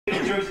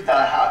Jersey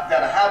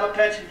that have a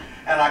pension,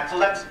 and I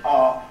collect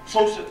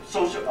Social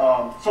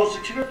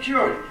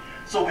Security.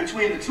 So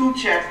between the 2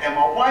 checks and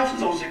my wife's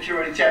Social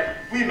Security check,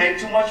 we make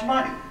too much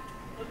money.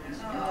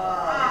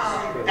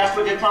 That's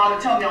what they're trying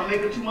to tell me. I'm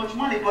making too much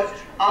money, but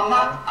I'm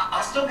not.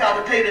 I still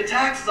got to pay the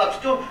taxes. I'm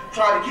still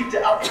trying to keep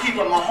the upkeep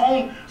of my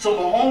home, so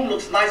my home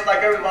looks nice like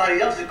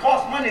everybody else. It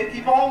costs money to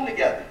keep a home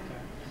together.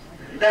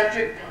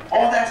 Electric,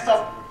 all that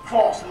stuff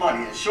costs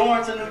money.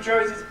 Insurance in New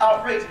Jersey is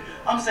outrageous.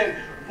 I'm saying,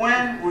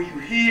 when will you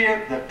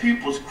hear the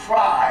people's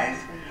cries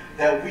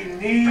that we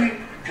need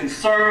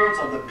concerns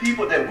of the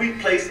people that we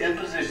place in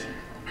position?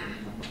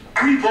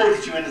 We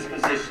voted you in this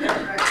position.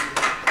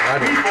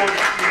 We voted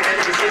you in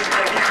this position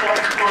that we thought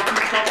we were going to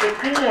do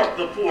something for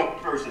the poor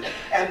person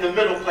and the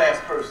middle class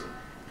person.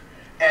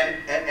 And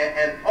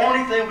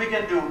only thing we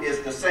can do is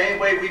the same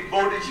way we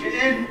voted you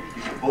in,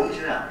 you can vote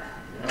you out.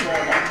 That's all I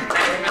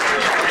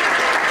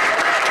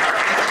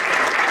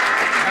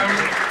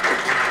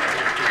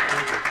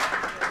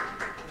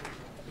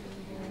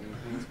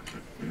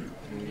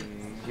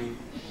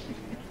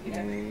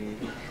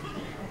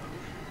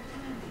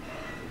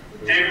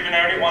David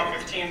Veneri,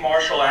 115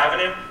 Marshall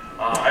Avenue.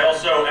 I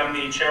also am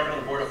the chairman of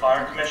the Board of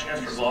Fire Commissioners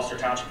for Gloucester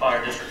Township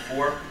Fire District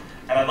 4,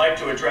 and I'd like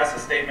to address a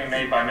statement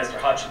made by Mr.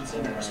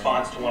 Hutchinson in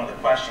response to one of the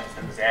questions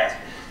that was asked,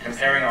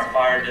 comparing our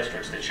fire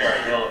districts to Cherry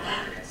Hill if we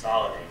were to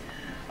consolidate.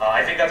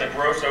 I think that's a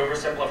gross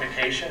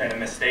oversimplification and a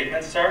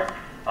misstatement, sir.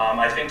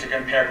 I think to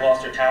compare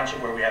Gloucester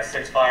Township, where we have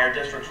 6 fire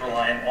districts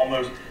relying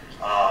almost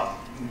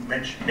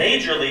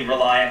majorly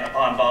reliant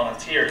upon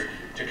volunteers,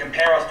 to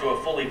compare us to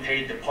a fully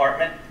paid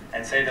department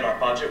and say that our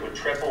budget would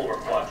triple or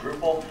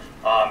quadruple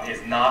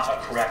is not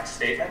a correct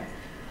statement.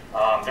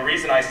 The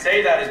reason I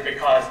say that is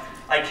because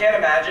I can't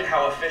imagine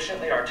how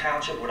efficiently our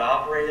township would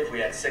operate if we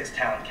had 6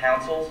 town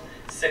councils,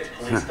 6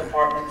 police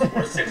departments,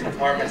 or 6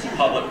 departments of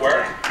public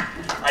works.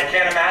 I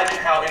can't imagine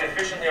how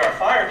inefficiently our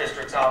fire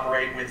districts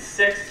operate with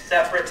 6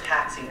 separate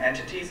taxing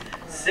entities,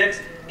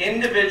 6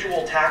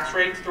 individual tax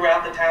rates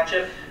throughout the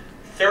township,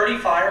 30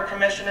 fire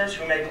commissioners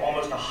who make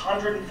almost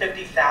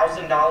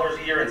 $150,000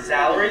 a year in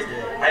salaries.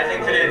 I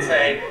think that it's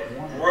a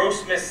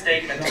gross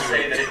misstatement to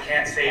say that it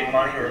can't save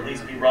money or at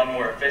least be run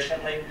more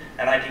efficiently.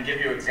 And I can give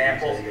you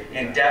examples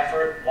in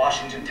Deptford,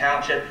 Washington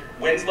Township,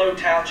 Winslow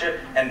Township,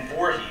 and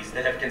Voorhees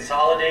that have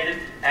consolidated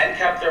and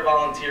kept their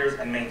volunteers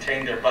and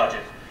maintained their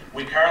budget.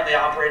 We currently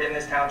operate in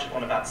this township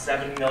on about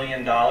 $7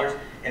 million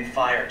in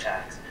fire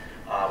tax.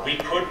 We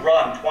could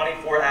run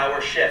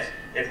 24-hour shifts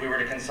if we were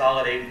to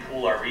consolidate and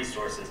pool our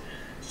resources.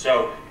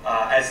 So,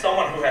 as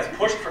someone who has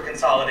pushed for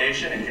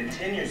consolidation and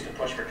continues to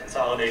push for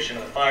consolidation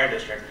of the fire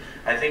district,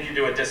 I think you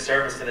do a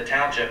disservice to the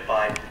township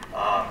by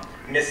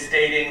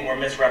misstating or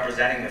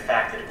misrepresenting the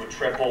fact that it would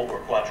triple or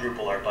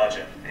quadruple our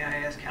budget. May I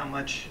ask how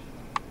much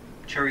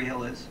Cherry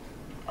Hill is?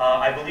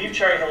 I believe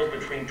Cherry Hill is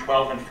between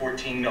 $12 and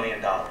 $14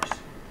 million.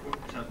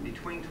 So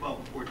between 12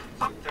 and 14,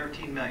 so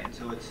 13 million.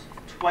 So it's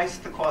twice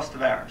the cost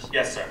of ours.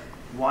 Yes, sir.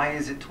 Why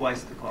is it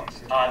twice the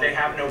cost? They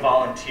have no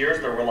volunteers.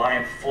 They're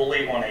reliant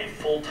fully on a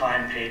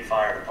full-time paid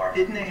fire department.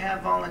 Didn't they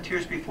have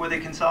volunteers before they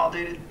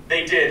consolidated?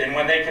 They did, and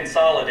when they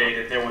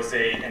consolidated, there was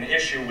an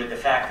issue with the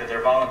fact that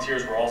their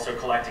volunteers were also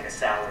collecting a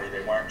salary.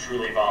 They weren't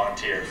truly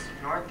volunteers.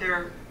 And aren't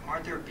there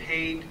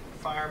paid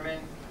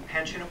firemen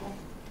pensionable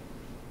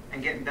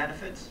and getting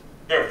benefits?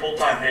 They're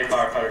full-time paid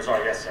firefighters,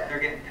 are, yes, sir. They're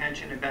getting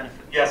pension and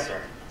benefits? Yes,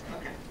 sir.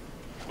 Okay.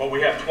 But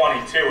we have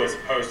 22 as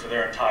opposed to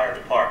their entire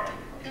department.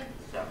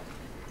 So,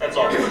 that's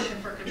all. You're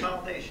pushing for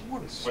consolidation.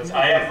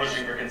 I am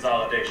pushing for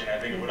consolidation. I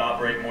think it would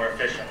operate more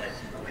efficiently.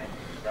 Okay.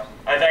 So,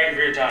 I thank you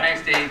for your time.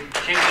 Thanks, Dave.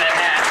 King of that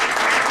hat.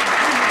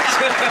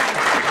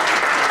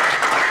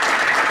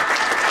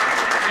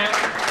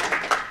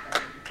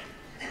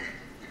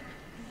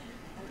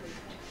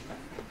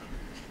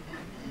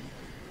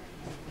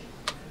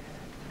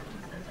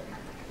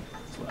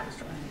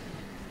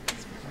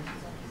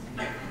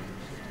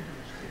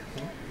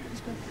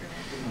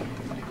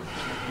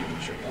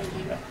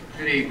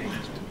 Good evening.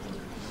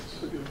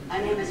 My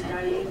name is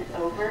Darlene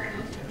Over.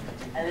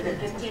 I live at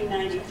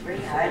 1593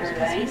 Hyder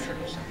Lane for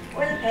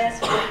the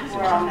past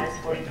 44, almost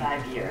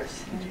 45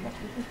 years.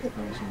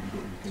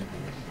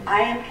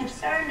 I am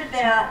concerned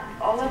about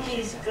all of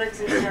these goods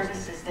and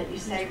services that you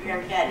say we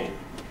are getting.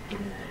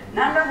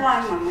 Number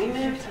one, when we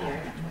moved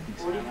here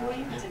 44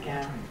 years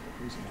ago,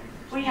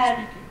 we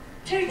had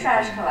 2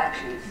 trash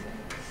collections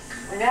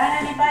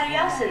without anybody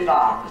else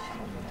involved.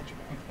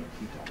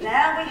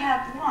 Now we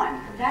have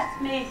 1. That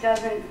to me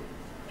doesn't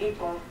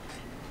equal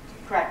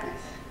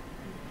correctness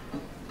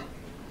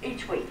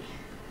each week.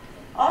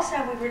 Also,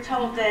 we were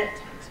told that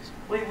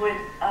we would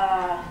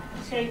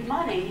save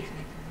money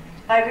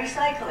by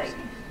recycling.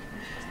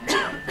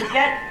 We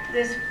get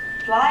this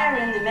flyer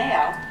in the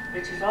mail,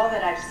 which is all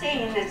that I've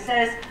seen, that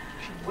says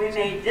we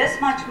made this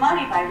much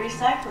money by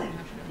recycling.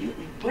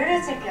 Where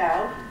does it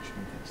go?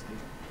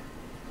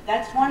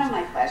 That's one of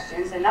my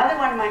questions. Another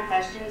one of my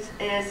questions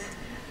is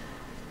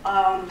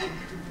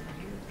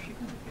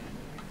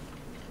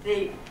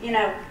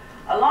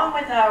Along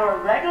with our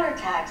regular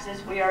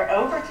taxes, we are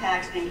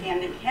overtaxed in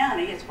Camden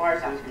County, as far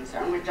as I'm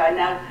concerned, which I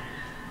know,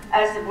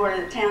 as the board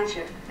of the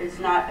township, is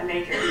not a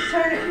major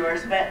concern of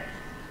yours, but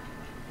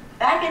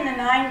back in the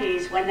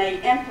 90s, when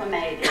they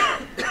implemented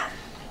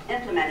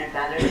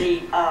the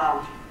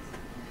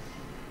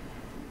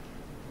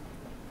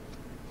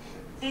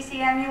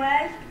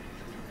CCMUA,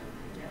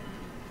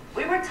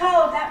 we were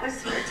told that was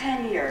for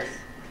 10 years,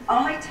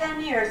 only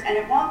 10 years, and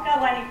it won't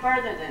go any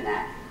further than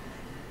that.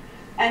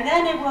 And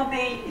then it will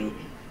be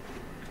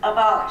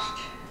abolished.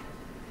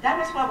 That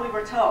was what we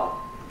were told.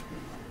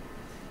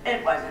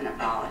 It wasn't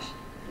abolished.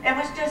 It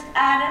was just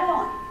added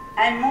on,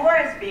 and more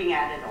is being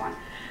added on.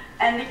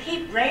 And to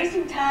keep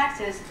raising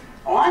taxes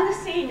on the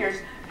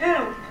seniors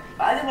who,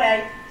 by the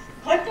way,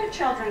 put their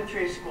children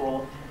through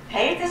school,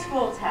 paid the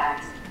school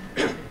tax.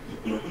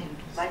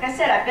 Like I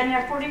said, I've been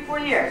here 44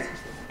 years.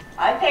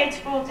 I paid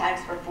school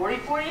tax for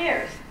 44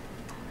 years.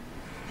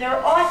 There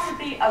ought to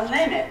be a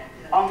limit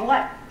on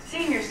what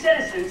senior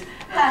citizens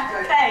have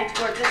to pay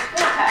towards the school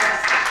tax.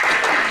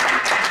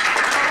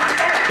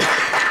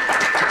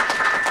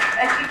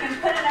 If you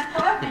can put an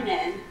apartment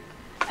in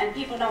and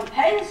people don't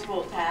pay the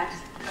school tax,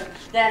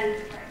 then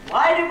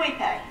why do we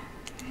pay?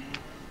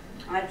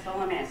 That's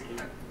all I'm asking.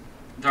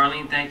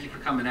 Darlene, thank you for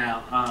coming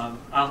out.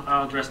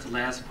 I'll address the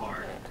last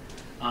part.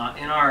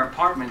 In our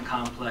apartment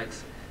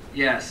complex,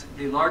 yes,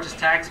 the largest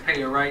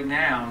taxpayer right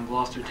now in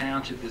Gloucester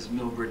Township is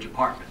Millbridge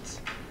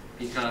Apartments.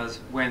 Because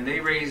when they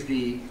raise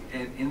the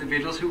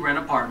individuals who rent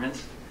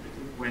apartments,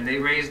 when they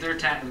raise their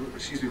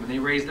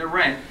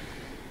rent,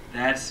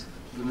 that's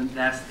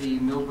the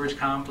Millbridge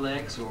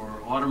complex or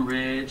Autumn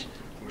Ridge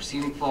or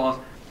Scenic Falls.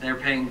 They're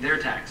paying their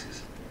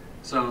taxes.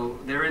 So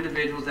they're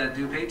individuals that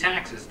do pay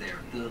taxes there.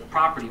 The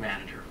property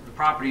manager, the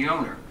property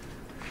owner.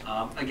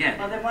 Again.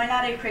 Well, then why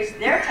not increase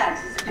their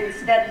taxes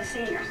instead of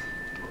seniors?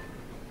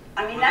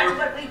 I mean, that's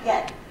what we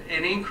get.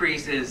 An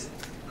increase is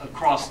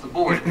across the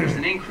board. There's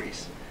an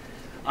increase.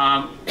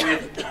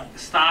 With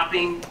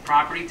stopping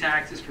property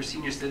taxes for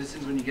senior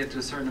citizens when you get to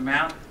a certain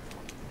amount,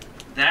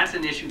 that's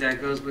an issue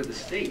that goes with the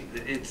state.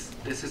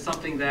 This is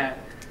something that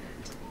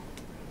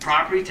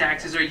property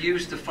taxes are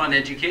used to fund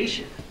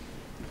education.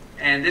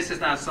 And this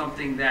is not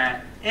something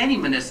that any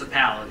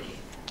municipality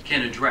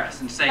can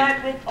address and say,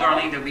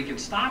 Darlene, that we can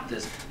stop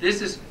this.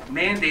 This is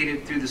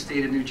mandated through the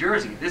state of New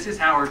Jersey. This is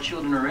how our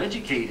children are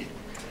educated.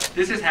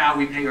 This is how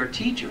we pay our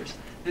teachers.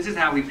 This is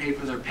how we pay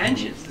for their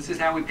pensions. This is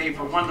how we pay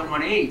for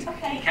one-to-one aides,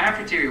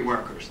 cafeteria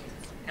workers,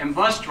 and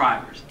bus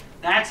drivers.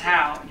 That's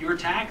how your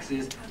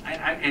taxes,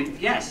 and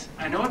yes,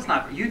 I know it's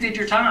not, you did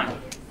your time.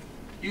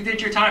 You did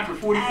your time for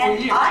 44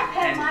 years. I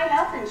pay my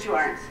health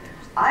insurance.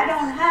 I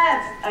don't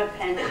have a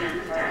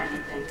pension or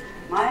anything.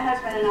 My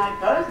husband and I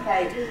both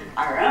pay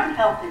our own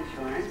health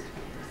insurance.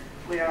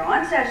 We are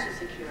on Social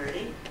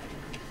Security.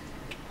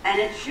 And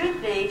it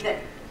should be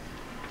that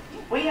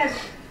we have,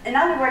 in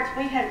other words,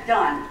 we have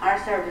done our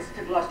service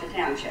to Gloucester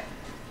Township.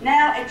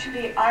 Now it should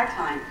be our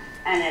time,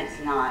 and it's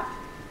not.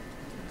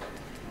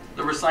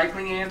 The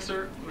recycling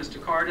answer, Mr.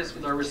 Cardis,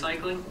 with our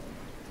recycling?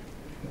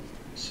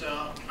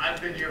 So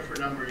I've been here for a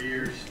number of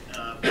years.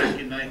 Back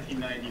in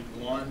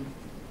 1991,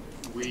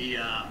 we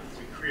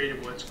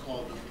created what's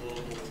called the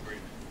Global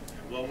Agreement.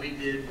 And what we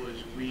did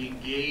was we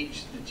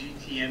engaged the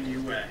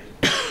GTMUA,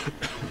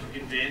 took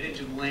advantage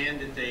of land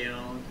that they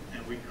owned,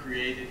 and we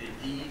created a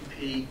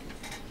DEP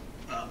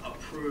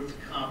approved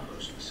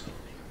compost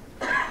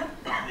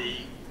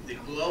facility. The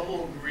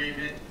Global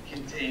Agreement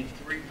contained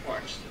three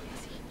parts to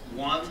it.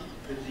 One,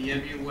 that the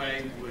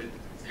MUA would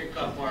pick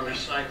up our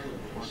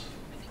recyclables,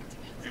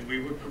 and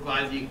we would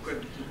provide the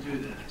equipment to do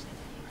that.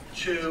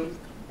 Two,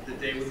 that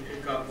they would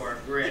pick up our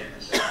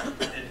grass.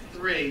 And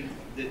three,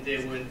 that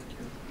they would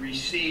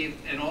receive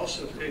and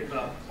also pick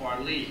up our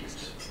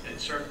leaves at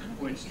certain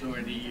points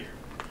during the year.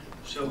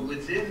 So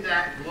within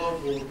that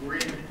global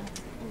agreement,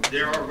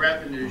 there are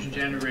revenues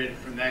generated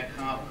from that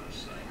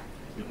compost site.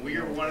 And we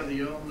are one of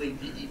the only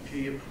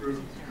DEP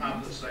approved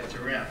compost sites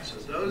around. So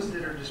those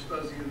that are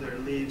disposing of their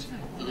leaves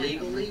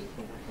legally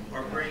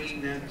are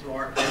bringing them to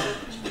our compost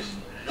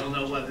facility. I don't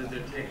know whether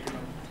they're taking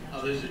them,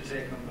 others are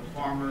taking them to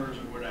farmers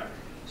or whatever.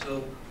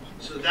 So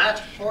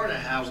that's part of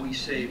how we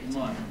save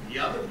money. The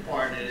other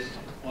part is,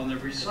 on the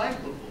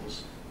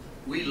recyclables,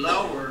 we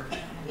lower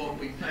what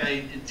we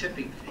pay in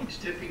tipping fees.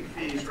 Tipping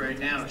fees right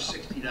now are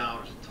 $60 a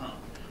ton.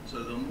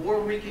 So the more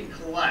we can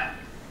collect,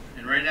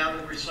 and right now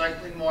the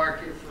recycling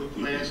market for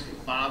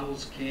plastic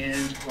bottles,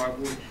 cans,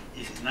 cardboard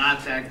is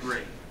not that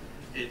great.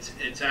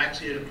 It's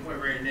actually at a point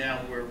right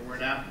now where we're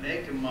not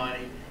making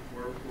money.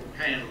 We're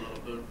paying a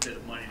little bit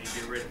of money to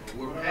get rid of it.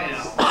 We're paying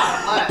a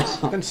lot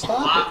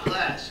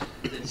less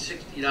than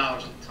 $60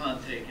 a ton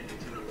taken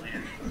into the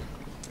landfill.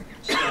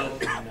 So,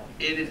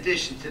 in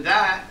addition to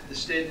that, the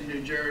state of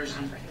New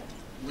Jersey,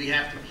 we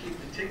have to keep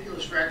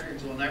meticulous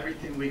records on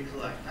everything we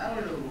collect. Not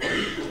only what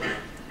we collect,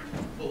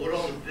 but what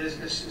all the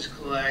businesses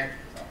collect.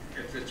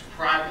 If it's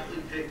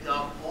privately picked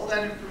up, all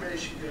that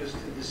information goes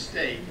to the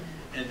state,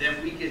 and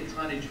then we get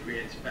tonnage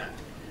grants back.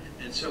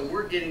 And so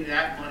we're getting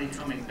that money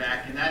coming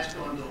back, and that's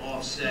going to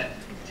offset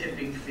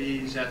tipping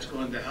fees, that's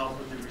going to help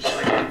with the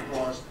recycling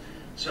cost.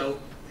 So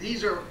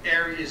these are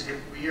areas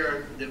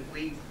that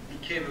we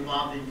became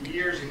involved in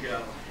years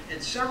ago.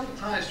 And several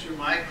times through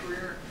my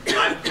career,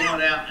 I've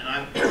gone out and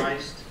I've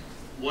priced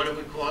what it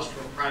would cost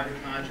for a private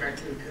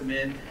contractor to come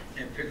in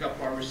and pick up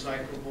our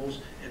recyclables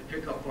and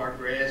pick up our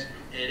grass,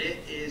 and it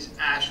is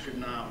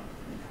astronomical,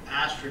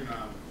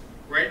 astronomical.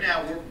 Right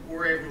now,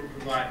 we're able to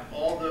provide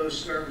all those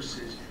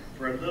services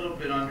for a little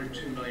bit under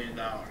 $2 million.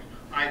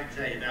 I can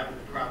tell you that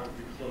would probably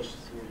be close to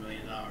 $4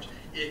 million,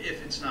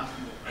 if it's not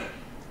more.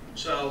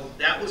 So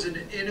that was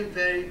an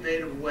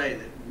innovative way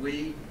that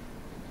we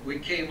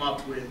came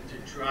up with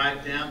to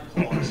drive down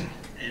costs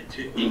and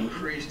to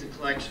increase the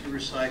collection of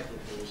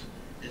recyclables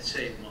and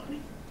save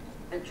money.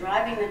 But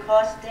driving the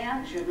cost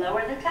down should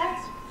lower the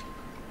tax.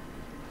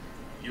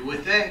 You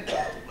would think,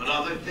 but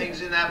other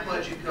things in that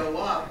budget go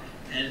up.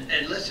 And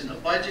listen, the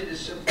budget is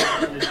simple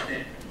to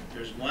understand.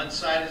 There's one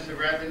side is the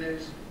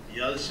revenues,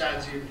 the other side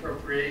is the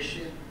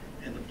appropriation,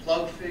 and the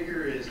plug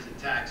figure is the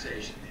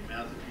taxation, the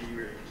amount to be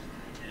raised.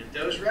 And if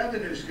those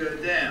revenues go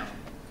down,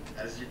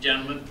 as the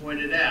gentleman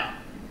pointed out,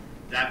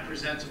 that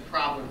presents a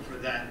problem for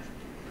that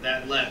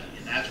levy,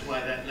 and that's why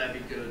that levy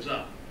goes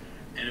up.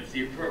 And if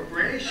the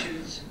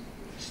appropriations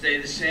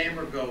stay the same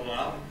or go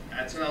up,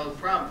 that's another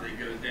problem. If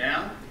they go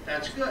down,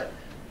 that's good.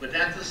 But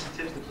that doesn't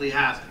typically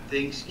happen.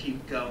 Things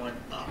keep going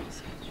up.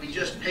 We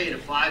just paid a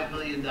 $5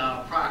 million,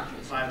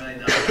 approximately $5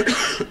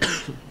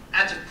 million.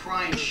 That's a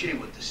crying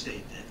shame what the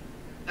state did.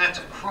 That's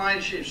a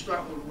crying shame,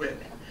 starting with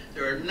Whitman.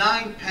 There are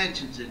 9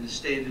 pensions in the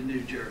state of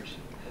New Jersey.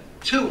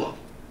 2 of them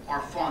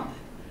are funded.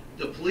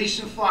 The police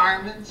and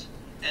firemen's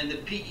and the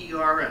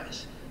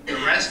PERS. The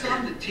rest of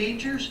them, the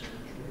teachers,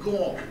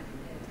 gone.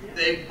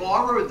 They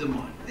borrowed the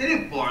money. They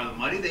didn't borrow the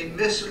money, they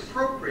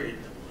misappropriated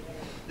the money.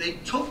 They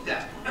took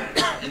that money.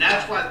 And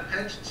that's why the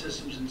pension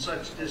system's in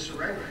such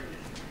disarray right now.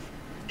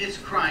 It's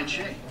a crying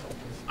shame.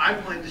 I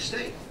blame the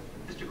state.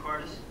 Mr.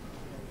 Cardis,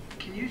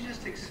 can you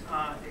just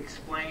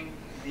explain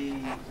the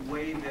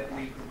way that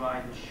we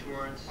provide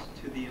insurance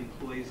to the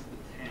employees of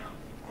the town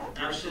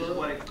versus Absolutely.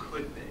 what it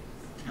could be?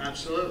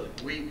 Absolutely.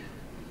 We,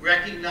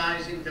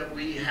 recognizing that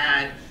we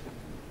had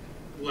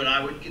what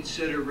I would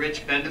consider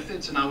rich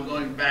benefits, and I'm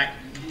going back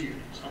years.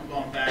 I'm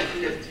going back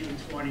 15,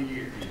 20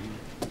 years.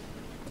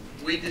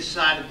 We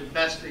decided the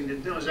best thing to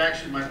do is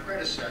actually my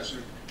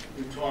predecessor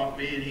who taught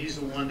me, and he's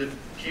the one that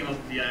came up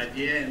with the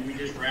idea, and we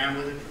just ran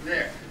with it from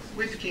there.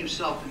 We became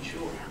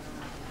self-insured.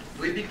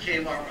 We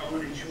became our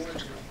own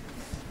insurance company.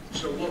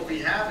 So what we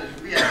have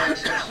is we have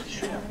excess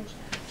insurance.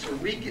 So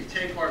we can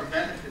take our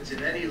benefits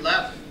at any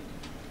level.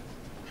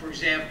 For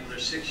example,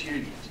 there's 6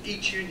 unions.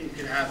 Each union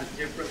could have a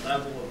different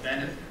level of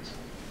benefits,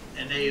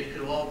 and they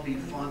could all be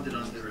funded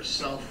under a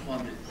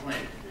self-funded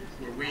plan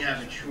where we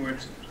have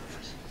insurance in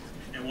place.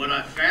 And what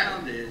I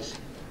found is,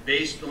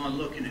 based on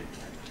looking at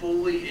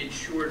fully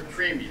insured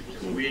premiums,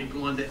 if we had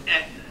gone to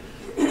Aetna,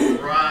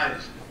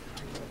 Verizon,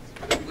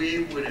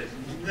 we would have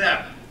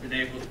never been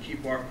able to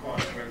keep our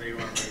costs where they are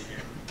right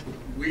now.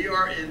 We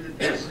are in the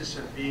business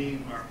of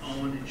being our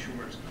own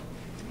insurance company.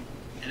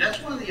 And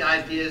that's one of the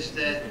ideas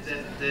that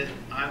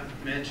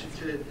I've mentioned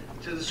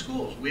to the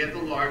schools. We have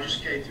the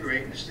largest K through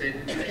 8 in the state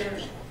of New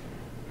Jersey.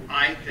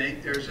 I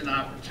think there's an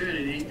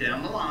opportunity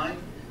down the line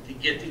to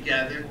get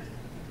together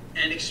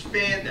and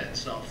expand that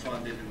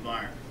self-funded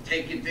environment.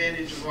 Take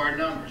advantage of our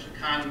numbers,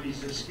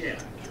 economies of scale.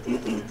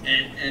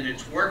 And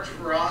it's worked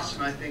for us,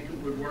 and I think it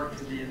would work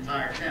for the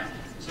entire town.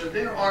 So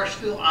there are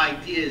still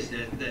ideas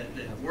that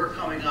we're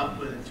coming up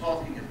with and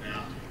talking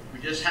about.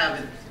 We just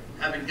haven't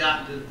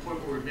gotten to the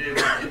point where we've been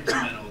able to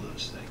implement all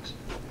those things.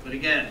 But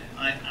again,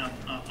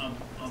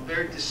 I'm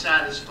very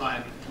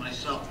dissatisfied with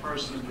myself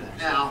personally with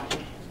how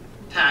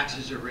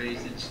taxes are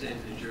raised in the state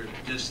of New Jersey.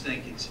 I just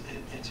think it's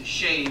a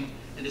shame,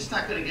 and it's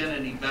not going to get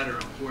any better,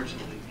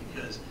 unfortunately,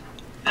 because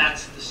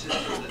that's the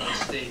system that the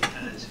state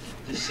has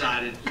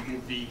decided will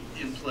be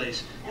in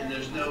place, and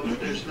there's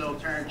no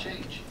apparent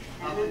change.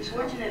 And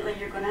unfortunately,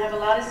 you're going to have a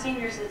lot of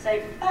seniors that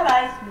say,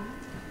 bye-bye.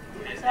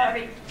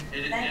 Sorry.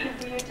 Thank you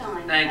for your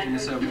time. Thank you,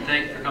 Ms. Oben.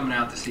 Thank you for coming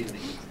out this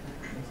evening.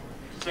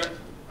 Sir,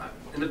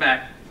 in the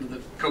back with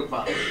the Coke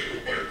bottle.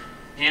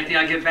 Anthony,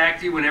 I'll get back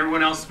to you when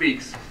everyone else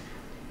speaks.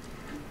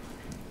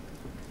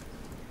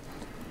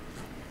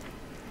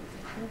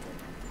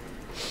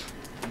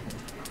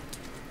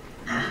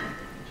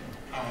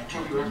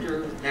 Toby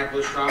Richter,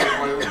 Annapolis Drive,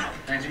 Wyoming.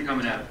 Thanks for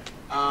coming out.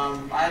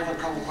 I have a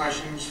couple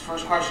questions.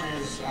 First question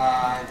is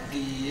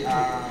the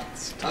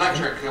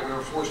electric that we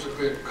were forced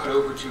to cut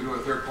over to a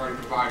third-party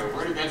provider.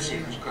 Where did that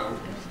savings go?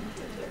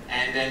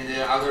 And then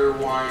the other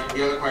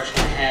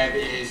question I have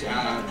is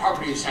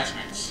property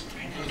assessments.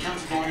 Can the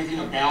council do anything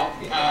about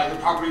the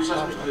property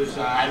assessments? Because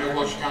I know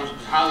Gloucester Township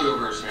is highly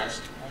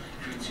overassessed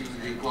due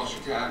to the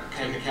Gloucester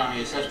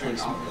County Assessment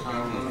Office,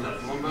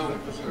 Lumbo,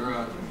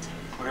 or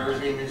whatever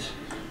his name is.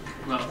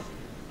 Well,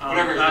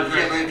 Whatever,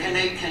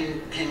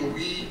 can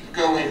we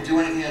go and do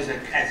anything as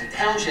a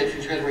township,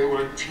 since you guys were able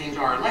to change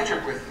our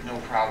electric with no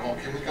problem?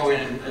 Can we go in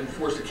and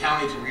force the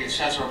county to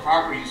reassess our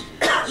properties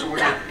so we're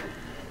not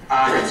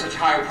at such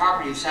higher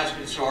property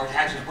assessments so our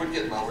taxes would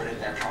get lowered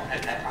at that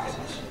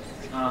process?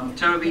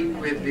 Toby,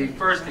 with the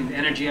first thing, the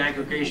energy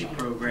aggregation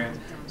program,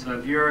 so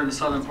if you're in the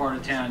southern part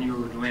of town, you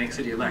were with Atlantic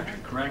City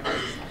Electric, correct?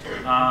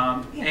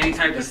 Any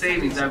type of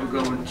savings that would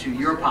go into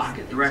your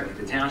pocket directly.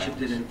 The township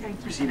didn't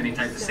receive any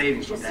type of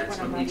savings from that,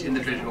 so each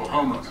individual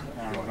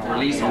homeowner or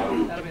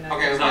leaseholder.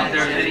 Okay,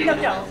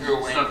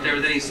 So if there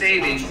was any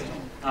savings,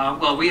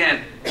 well, we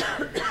had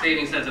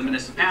savings as a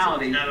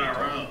municipality. Not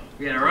our own.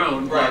 We had our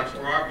own, Right.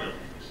 For our buildings.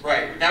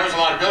 Right, that was a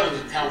lot of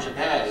buildings the township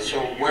has, so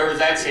where was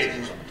that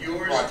savings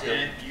Yours, brought to?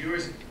 and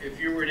yours, if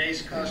you were an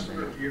ACE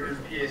customer, if you're in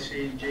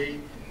PSE&G,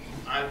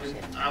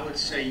 I would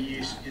say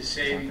your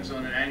savings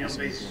on an annual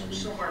basis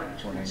was somewhere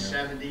between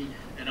 $70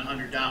 and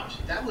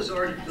 $100. That was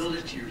already built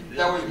into your bill.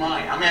 That was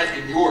mine. I'm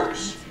asking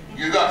yours.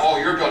 You got all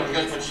your buildings.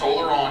 You guys put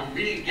solar on.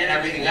 We didn't And get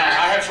everything else.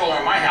 I have solar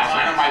in my house.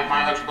 I know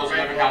my electric bill's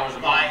 $11 a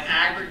By month.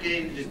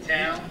 aggregating the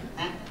town,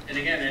 and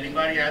again,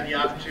 anybody had the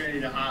opportunity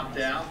to opt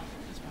out,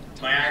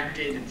 by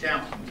aggregating the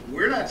town,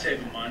 we're not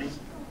saving money.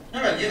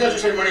 No, you guys are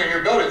saving money on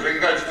your buildings, right? You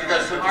guys put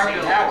the same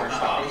power and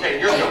stuff. I'm saying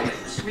your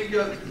buildings. We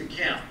go through the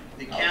county.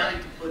 The county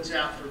puts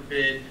out for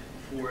bid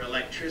for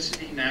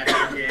electricity,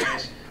 natural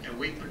gas, and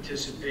we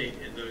participate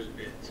in those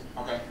bids.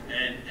 Okay.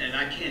 And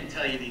I can't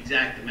tell you the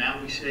exact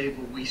amount we save,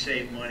 but we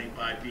save money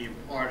by being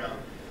part of,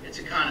 it's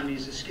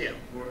economies of scale.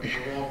 We're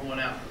all going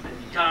out from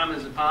it. Tom,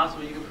 is it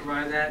possible you can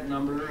provide that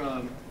number?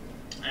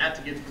 I have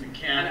to get from the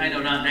county. I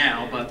know not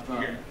now, but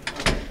Yeah.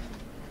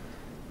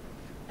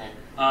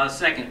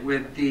 second,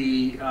 with the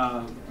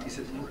you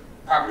said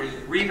Property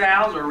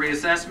revals or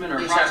reassessment or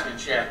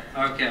reassessments, yeah.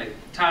 Okay,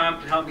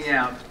 Tom, help me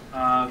out.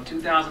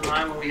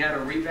 2009 when we had a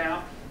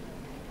reval,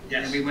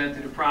 Yes. and we went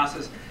through the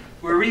process.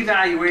 For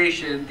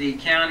revaluation, the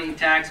county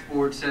tax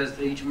board says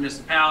to each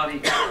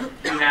municipality,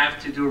 you have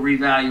to do a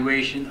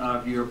revaluation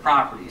of your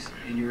properties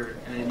in your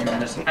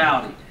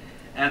municipality.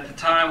 At the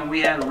time when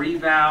we had a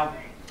reval,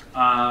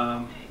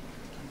 I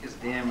guess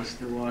Dan was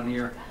still on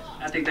here.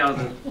 I think that was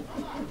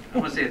I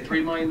want to say a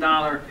 $3 million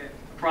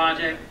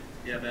project.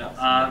 Yeah,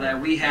 about. That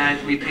we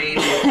paid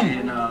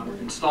in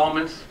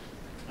installments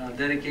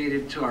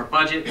dedicated to our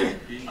budget.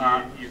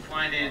 You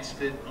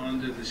financed it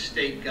under the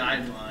state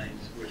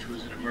guidelines, which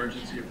was an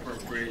emergency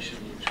appropriation,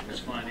 which was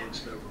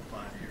financed over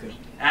 5 years.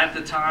 At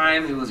the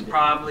time, it was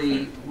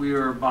probably, we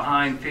were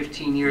behind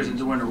 15 years in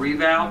doing a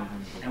reval,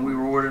 and we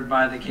were ordered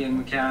by the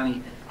Camden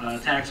County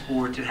Tax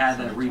Board to have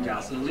that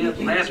reval. So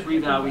the last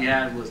reval we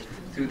had was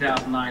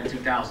 2009,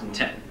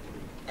 2010.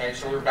 Okay,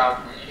 so we're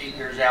about 8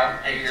 years out,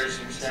 8 years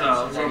since then.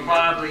 So we're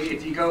probably,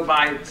 if you go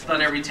by, it's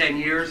done every 10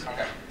 years.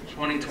 Okay.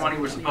 2020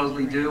 we're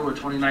supposedly due, or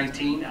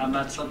 2019.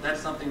 That's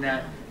something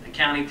that the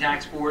county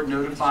tax board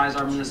notifies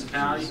our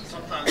municipality.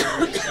 Sometimes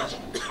they're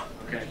accessible.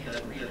 Okay.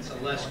 That's a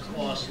less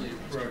costly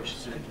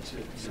approach to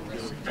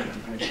building.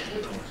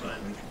 But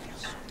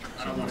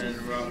I don't want to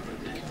interrupt, but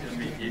I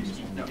mean,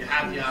 you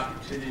have the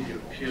opportunity to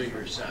appeal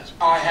your assessment.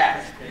 Oh, I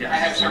have. Yeah. I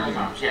have several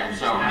times, yeah.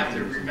 So You have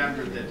to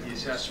remember that the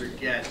assessor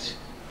gets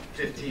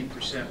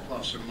 15%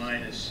 plus or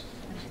minus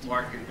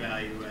market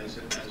value as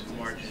a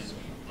margin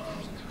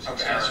of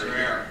success or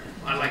error.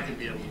 I like to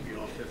be able to be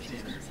off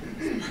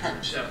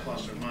 15%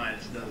 plus or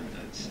minus.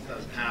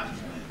 Doesn't happen.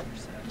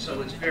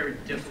 So it's very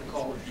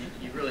difficult.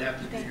 You really have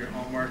to do your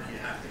homework. You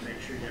have to make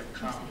sure you have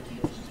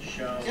comparables to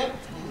show. Yep.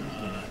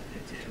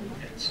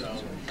 And so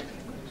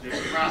there's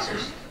a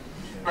process.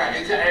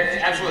 right,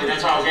 absolutely.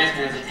 That's why I was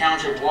asking, as a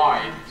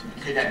township-wide,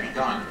 could that be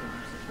done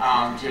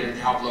to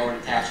help lower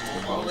the taxes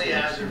as well? Only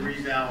as a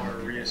reval or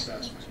a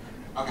reassessment.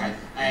 Okay,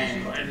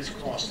 and it's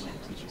costly.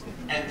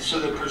 And so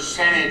the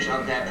percentage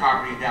of that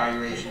property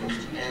valuation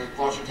in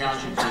Gloucester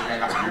Township is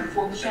at 104%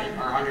 or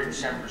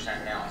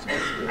 107% now?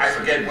 I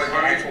forget what the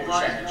actual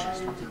percentage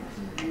is.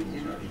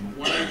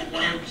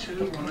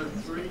 102,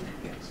 103.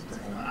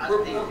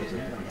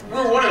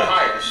 We're one of the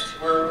highest.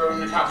 We're in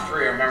the top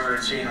 3, I remember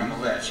seeing on the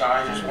list. So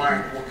I was just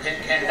wondering,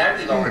 can that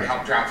be lowered to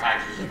help drop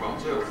taxes as well,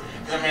 too?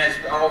 Because I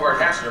mean, all of our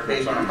taxes are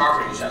based on our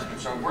property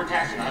assessment. So if we're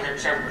taxing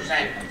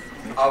 107%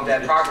 of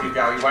that property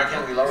value, why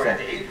can't we lower that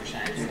to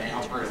 8% and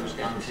help bring those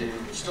down to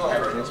still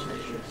have our tax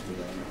ratio?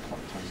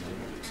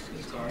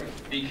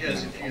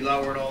 Because if you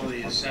lowered all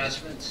the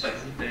assessments,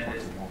 then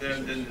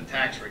the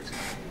tax rate's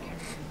going to go up.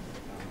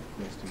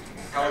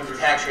 How would the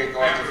tax rate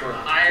go up The for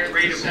higher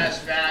the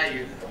assessed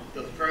value,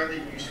 the further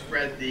you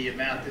spread the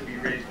amount to be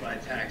raised by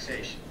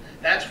taxation.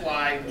 That's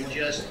why we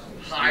just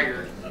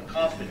hired a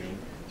company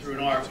through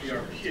an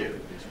RFP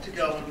to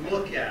go and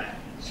look at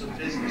some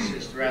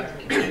businesses throughout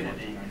the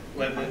community,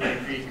 whether they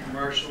be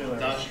commercial,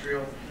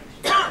 industrial,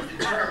 to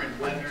determine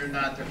whether or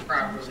not they're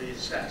properly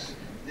assessed.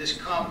 This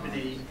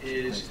company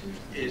is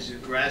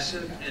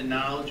aggressive and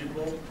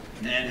knowledgeable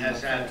and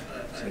has had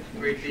a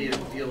great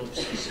deal of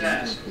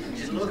success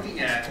in looking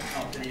at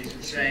companies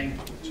and saying,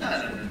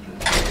 no,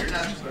 you're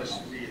not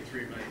supposed to be a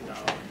 $3 million.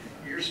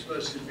 you're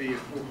supposed to be a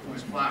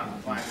 4.5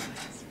 or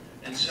 5.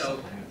 And so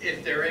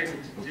if they're able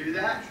to do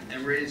that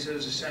and raise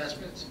those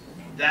assessments,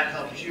 that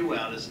helps you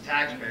out as a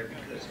taxpayer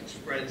because it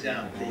spreads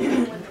out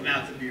the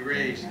amount to be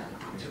raised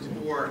to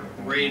more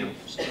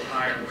ratables, to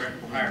higher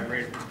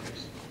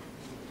ratables.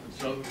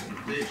 So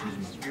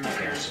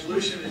your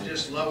solution is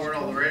just lowering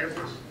all the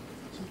ratables.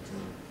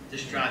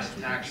 This drives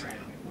the tax rate up.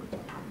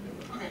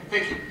 Okay,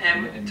 thank you.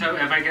 And if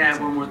I can add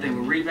one more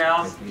thing, with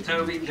revals,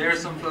 Toby, there are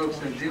some folks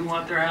that do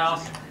want their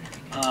house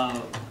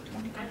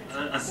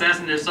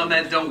assessed, and there's some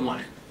that don't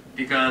want it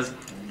because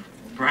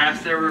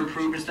perhaps there were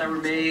improvements that were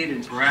made,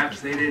 and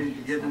perhaps they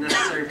didn't get the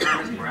necessary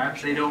permits.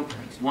 Perhaps they don't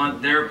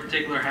want their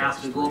particular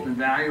house to go up in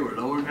value or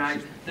lower in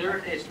value.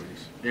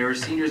 There are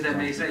seniors that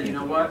may say, you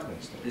know what,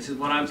 this is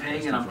what I'm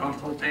paying, and I'm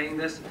comfortable paying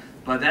this.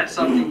 But that's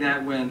something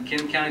that when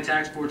Kim County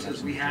Tax Board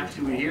says we have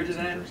to adhere to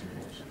that,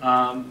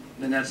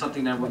 then that's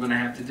something that we're going to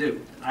have to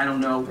do. I don't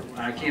know.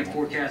 I can't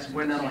forecast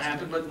when that'll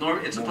happen, but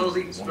it's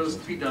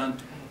supposed to be done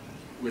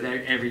with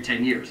every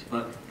 10 years.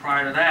 But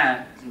prior to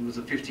that, it was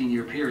a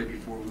 15-year period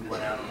before we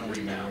went out on a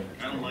rebound.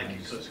 I don't like it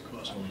because it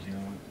costs money.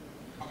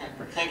 Okay,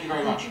 thank you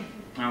very much.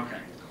 Okay.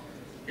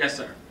 Yes,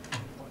 sir.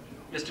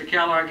 Mr.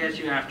 Keller, I'll get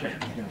you after him.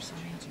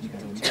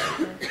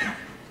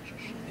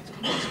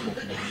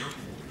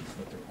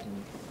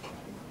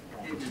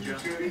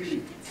 Good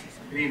evening.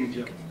 Good evening,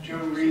 Joe. Joe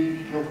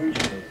Reed,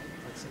 Norwegian.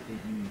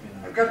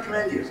 I've got to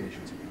commend you.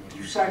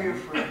 You sat here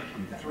for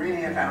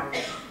 3.5 hours,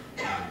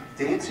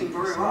 dancing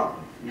very well.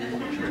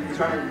 You've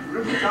done a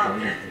really good job.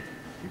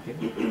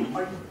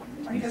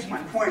 I guess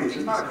my point is,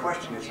 it's not a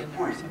question, it's a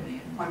point.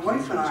 My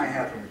wife and I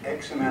have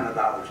X amount of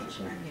dollars to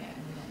spend.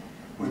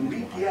 When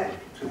we get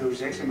to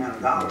those X amount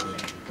of dollars,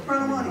 we're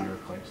out of money.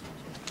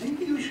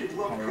 Maybe you should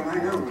look, and I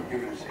know what you're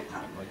going to say,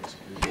 Tom.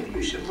 Maybe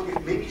you should look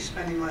at maybe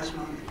spending less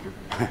money.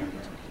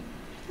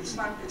 It's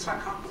not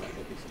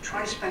complicated.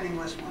 Try spending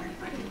less money.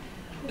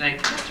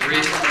 Thank you, Mr.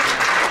 Reed.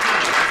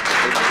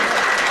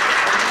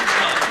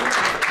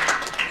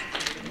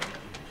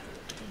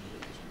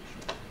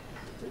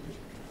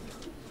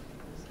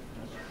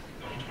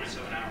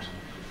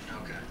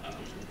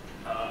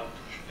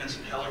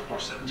 Vincent Heller,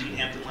 417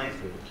 Hampton Lane.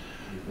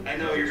 I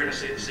know you're going to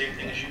say the same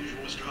thing as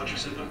usual, Mr.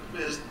 Hutchinson, but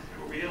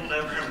are we able to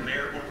ever have a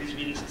mayor at one of these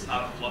meetings that's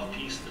not a fluff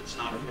piece, that's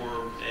not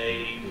for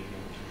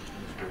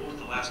what was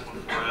the last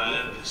one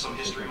for, some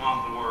history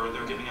month, or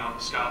they're giving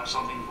out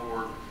something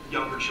for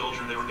younger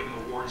children, they were giving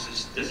awards.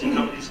 Does he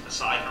come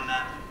aside from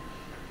that?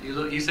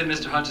 You said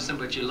Mr. Hutchinson,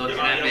 but you're looking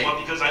Yeah, at me. well,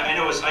 because I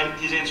know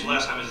his answer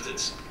last time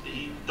is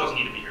he doesn't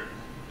need to be here.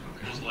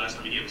 It was the last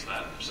time he gave us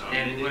that. So.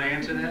 And you want to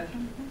answer that?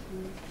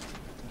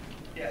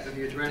 Yes. Have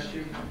you addressed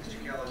you?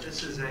 Mr. Keller,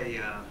 this is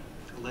a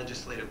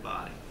legislative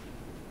body.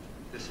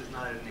 This is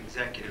not an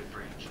executive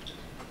branch.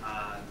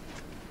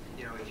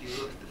 You know, if you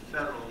look at the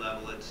federal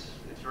level, it's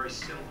very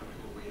similar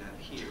to what we have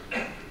here.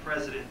 The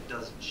president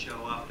doesn't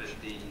show up at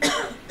the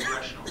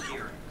congressional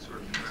hearings or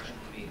congressional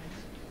meetings.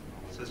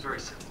 So it's very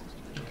similar.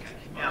 Okay.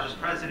 Now, the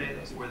president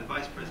or the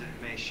vice president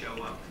may show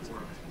up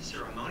for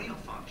ceremonial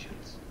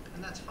functions,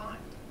 and that's fine.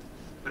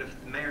 But if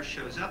the mayor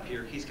shows up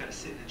here, he's got to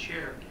sit in a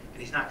chair,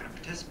 and he's not going to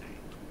participate.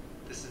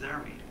 This is our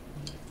meeting.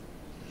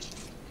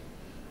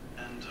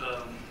 And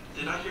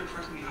did I hear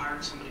correctly you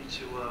hired somebody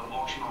to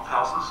auction off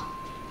houses?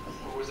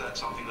 Or was that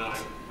something that I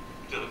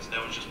feel like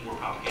that was just more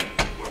propaganda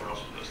than whoever else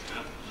was supposed to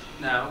have?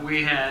 No,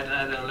 we had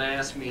at our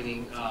last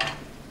meeting,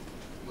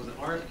 was it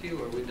RFQ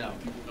or we don't?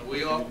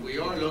 We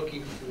are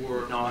looking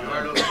for,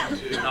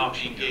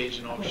 to engage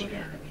an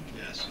auctioneer.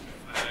 Yes.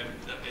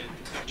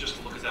 Just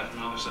to look at that from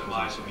another set of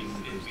eyes, I mean,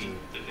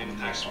 if the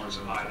tax scores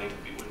are high,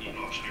 we would need an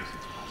auctioneer.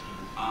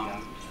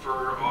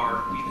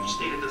 We've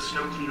stated that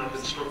snow cleanup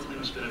and snow cleanup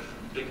has been a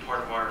big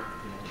part of our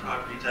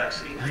property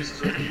tax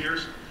increases over the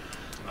years.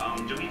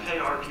 Do we pay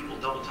our people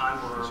double time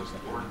or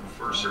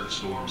for certain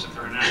storms if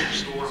they're in an active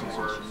storm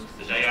or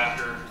the day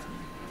after?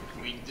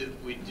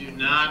 We do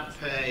not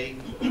pay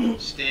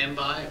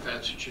standby, if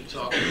that's what you're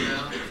talking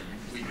about.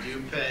 We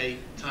do pay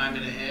time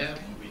and a half.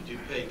 We do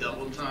pay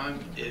double time.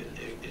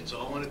 It's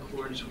all in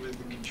accordance with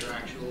the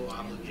contractual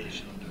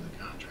obligation under the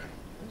contract.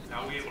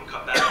 Now, are we able to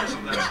cut back on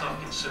some of that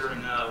stuff, considering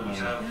we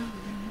have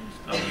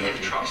a few of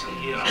the trucks in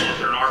here? I don't know if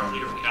they're in our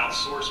fleet or we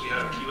outsource. We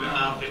have a few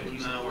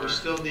outfits. No, we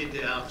still need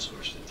to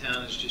outsource. The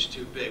town is just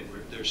too big.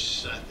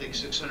 There's, I think,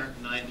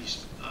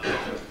 690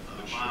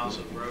 miles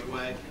of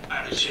roadway.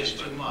 It's just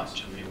too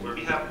much. I mean,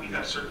 we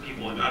have certain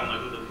people. I don't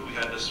know who we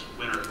had this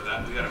winter for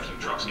that. We had a few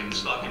trucks getting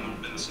stuck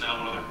in the snow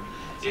and other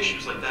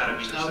issues like that. I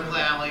mean, snow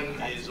plowing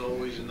is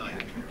always a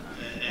nightmare.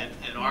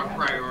 And our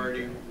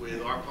priority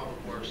with our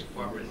public works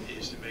department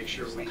is to make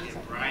sure we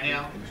get brine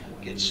out,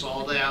 get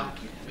salt out,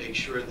 make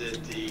sure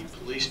that the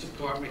police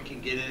department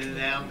can get in and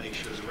out, make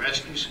sure the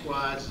rescue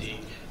squads, the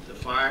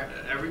fire,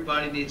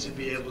 everybody needs to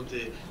be able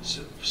to,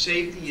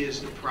 safety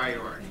is the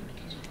priority.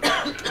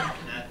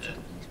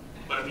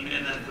 But I mean,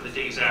 and then for the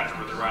days after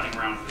where they're riding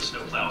around with the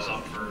snow plows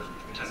up for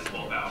 10 to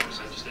 12 hours,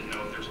 I just didn't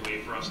know if there's a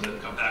way for us to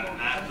cut back on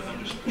that, for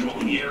them just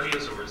patrolling the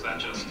areas, or is that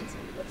just...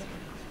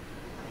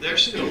 they're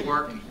still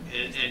working.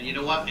 And you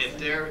know what, if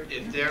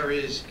there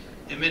is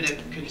imminent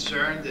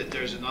concern that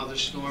there's another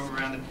storm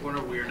around the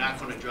corner, we are not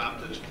going to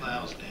drop those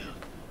plows down.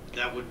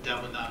 That would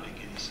not make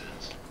any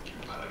sense.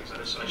 I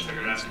just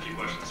figured I'd ask a few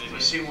questions. If you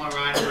see one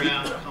riding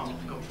around,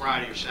 come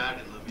Friday or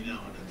Saturday, let me know.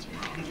 That's a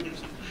problem.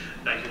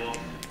 Thank you all.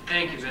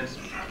 Thank you, Vince.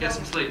 Get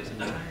some sleep.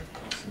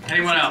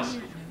 Anyone else?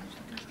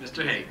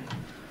 Mr. Hay.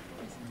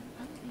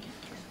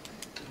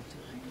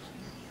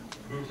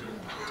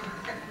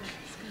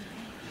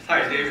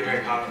 Hi, David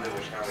Hay, Holland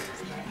Village. How are you?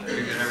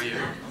 Very good. How are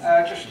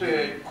you? Just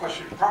a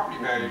question. Property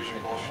values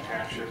in Gloucester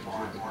Township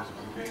aren't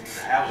moving.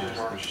 The houses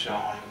aren't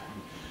selling.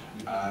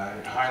 In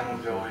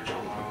Highland Village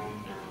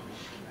alone, there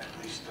are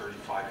at least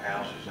 35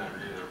 houses that are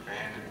either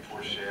abandoned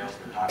for sale,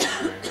 they're not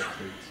moving.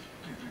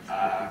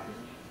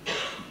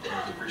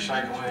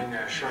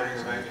 Recycling, shredding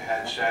event you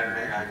had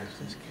Saturday, I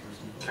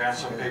found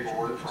some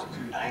paperwork from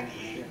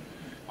 '98.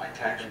 My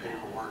taxes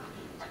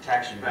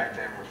back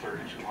then were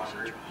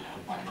 $3,200.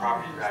 My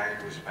property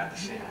value was about the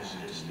same as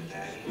it is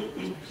today,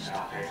 and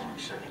I'm paying like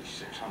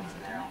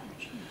 $7,600 now.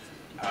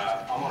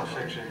 I'm on a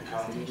fixed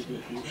income.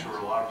 I'm sure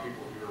a lot of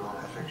people here are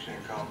on a fixed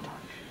income.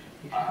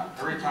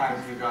 Every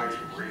time you guys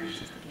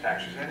raise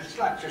taxes, and it's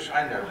not just,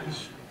 I know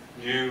it's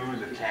you,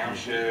 the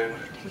township,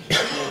 the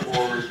school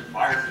board, the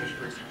fire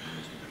district,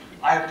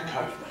 I have to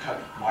cut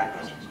my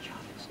budget.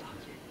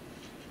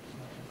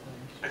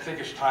 I think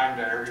it's time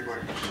that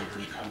everybody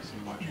considers cutting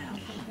the budget.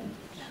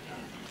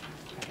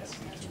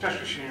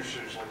 Especially senior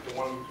citizens, like the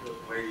one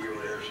lady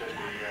over there said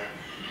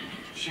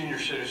the senior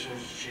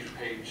citizens, she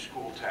paid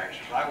school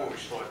taxes. I always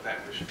thought that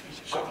was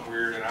something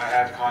weird, and I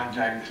have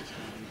contacted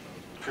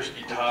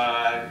Christy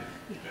Todd,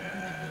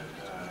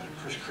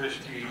 Chris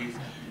Christie,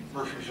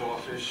 Murphy's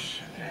office,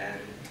 and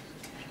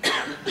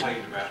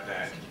complained about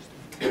that.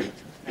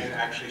 And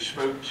actually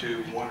spoke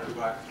to one of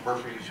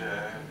Murphy's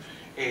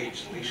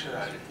aides, Lisa,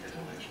 I didn't get the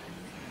last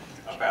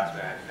name, about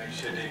that. They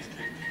said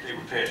they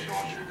would pass it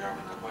on to the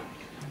governor, but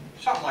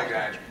something like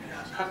that, you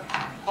know,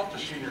 help the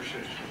senior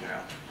citizens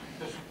out.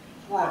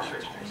 We're on a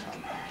fixed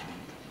income.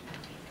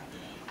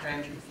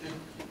 And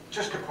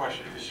just a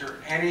question, is there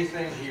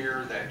anything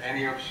here that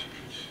any of us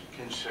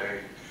can say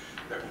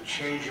that would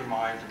change your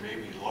mind to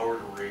maybe lower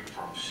the rate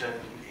from 7-8%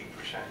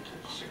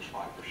 to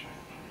 6-5%?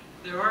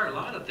 There are a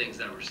lot of things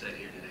that were said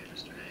here today,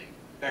 Mr. Hay.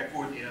 That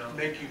would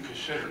make you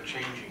consider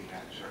changing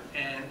that, sir.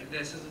 And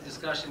this is a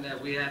discussion that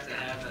we have to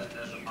have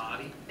as a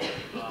body,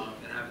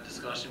 and have a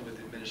discussion with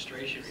the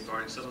administration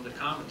regarding some of the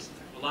comments,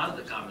 a lot of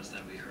the comments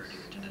that we heard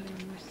here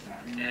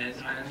today. And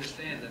I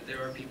understand that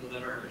there are people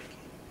that are hurting.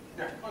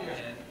 Yeah. Oh, yeah.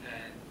 And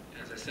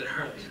as I said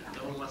earlier,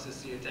 no one wants to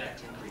see a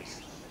tax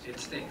increase. It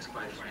stinks,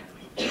 quite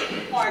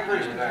frankly. Well, I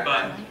agree with that.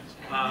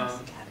 But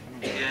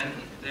again,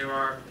 there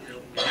are,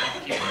 we have to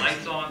keep the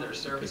lights on, there are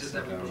services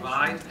that we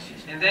provide,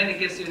 and then it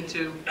gets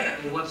into,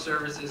 well, what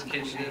services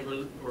can you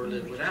live or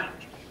live without?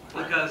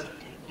 Because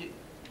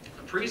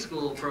a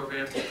preschool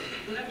program,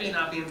 that may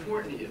not be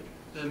important to you.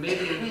 It may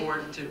be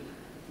important to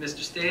Mr.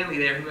 Stanley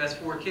there, who has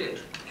 4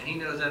 kids, and he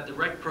knows that the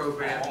rec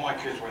program. All my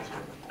kids went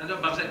through. I know,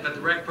 but I'm saying, but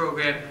the rec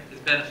program is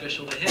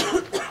beneficial to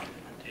him.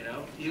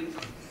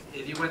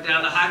 If you went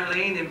down to Hyder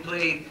Lane and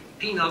played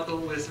pinochle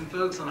with some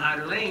folks on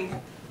Hyder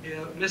Lane,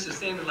 Mr.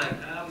 Stanley, like,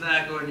 I'm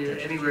not going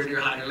anywhere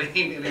near Hyder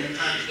Lane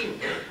anytime soon.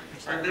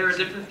 And there are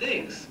different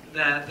things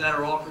that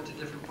are offered to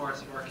different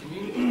parts of our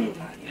community.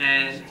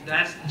 And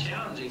that's the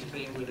challenging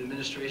thing with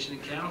administration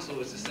and council,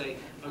 is to say,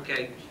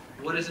 okay,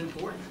 what is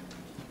important?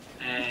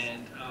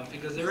 And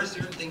because there are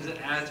certain things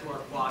that add to our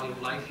quality of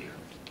life here.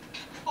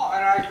 Oh,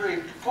 and I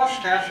agree.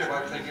 Gloucester Township,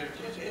 I think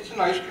it's a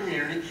nice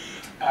community.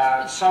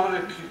 Some of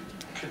the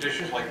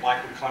conditions, like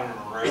Blackwood Clement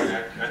Road,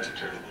 that's a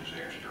total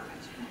disaster.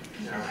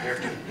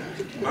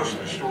 Most of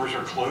the stores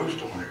are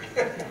closed on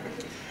it.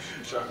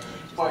 So,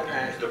 but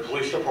the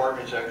police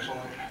department's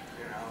excellent.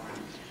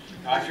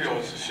 And I feel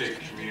it's a safe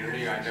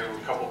community. I know a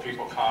couple of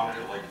people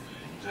commented, like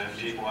Zen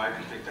people. I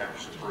didn't think that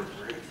was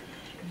appropriate.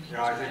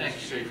 I think it's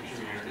a safe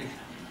community.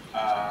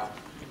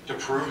 To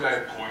prove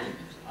that point,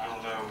 I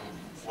don't know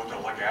what the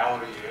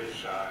legality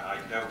is. I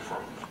know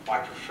from my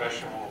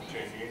professional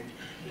opinion,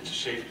 it's a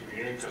safe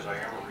community because I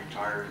am a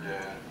retired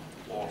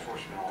law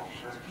enforcement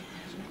officer.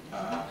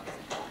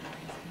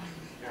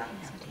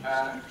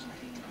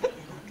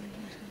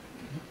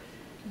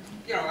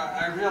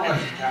 I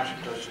realize the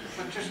township does it,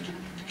 but just to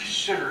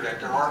consider that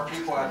there are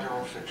people out there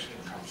on fixed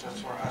incomes.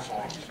 That's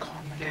all I'm saying.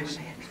 David,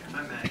 if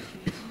I may,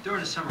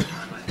 during the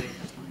summertime, I think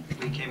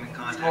we came in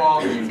contact.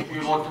 Well,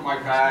 you looked at my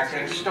back,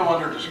 and it's still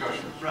under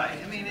discussion. Right.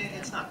 I mean,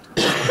 it's not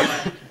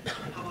perfect,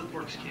 but Public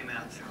Works came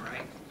out there,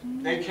 right?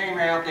 They came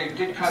out, they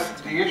did cut,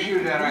 the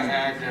issue that I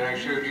had, that I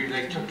showed you,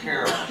 they took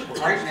care of.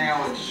 Right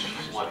now, it's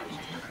flooding.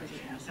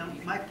 Now,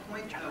 my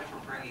point, though, for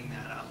bringing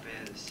that up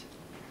is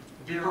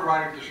You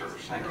provided the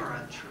service, thank there you. are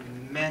a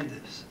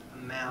tremendous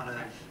amount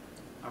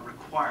of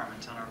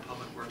requirements on our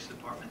Public Works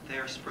Department. They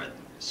are spread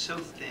so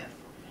thin.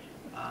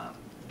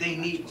 They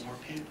need more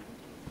people.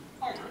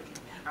 I agree.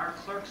 Our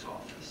clerk's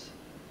office,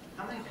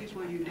 how many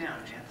people are you down,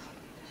 Jeff?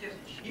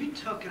 You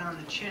took it on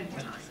the chin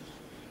tonight.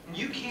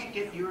 You can't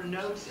get your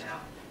notes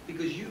out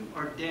because you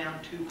are down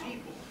 2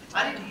 people.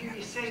 I didn't hear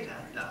you say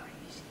that,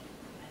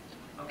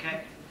 though.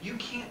 Okay? You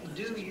can't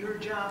do your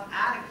job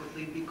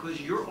adequately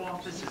because your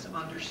office is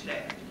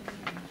understaffed.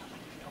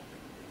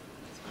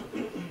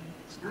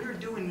 We're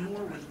doing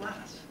more with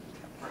less.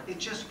 It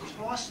just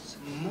costs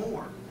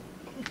more.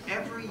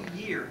 Every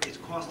year it's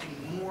costing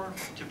more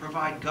to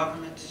provide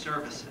government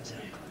services.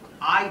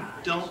 I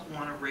don't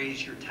want to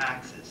raise your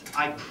taxes.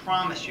 I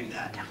promise you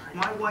that.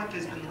 My wife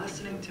has been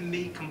listening to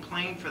me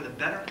complain for the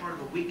better part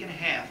of a week and a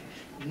half,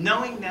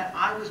 knowing that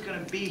I was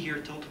going to be here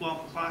till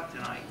 12 o'clock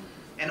tonight,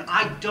 and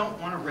I don't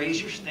want to raise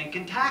your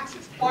stinking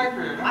taxes.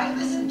 I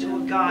listened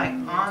to a guy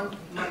on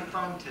my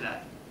phone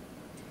today.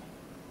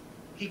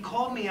 He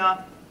called me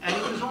up, and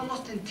he was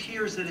almost in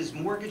tears that his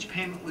mortgage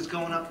payment was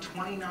going up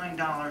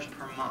 $29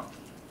 per month.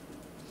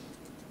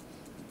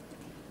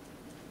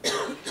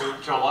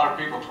 To a lot of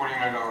people,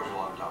 $29 is a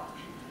lot of dollars.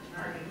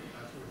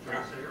 You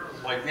know,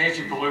 like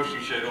Nancy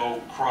Pelosi said,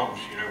 oh, crumbs,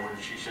 you know, when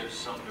she said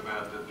something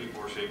about that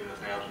people were saving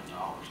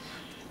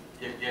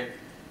 $1,000. Yet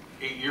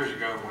 8 years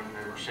ago, when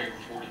they were saving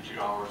 $42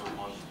 a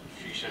month,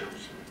 she said it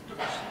was the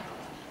best thing.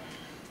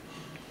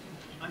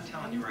 I'm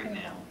telling you right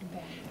now,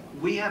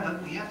 we have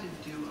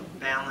to do a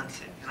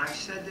balancing, and I've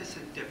said this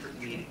at different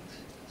meetings.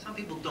 Some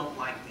people don't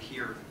like to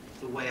hear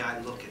the way I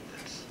look at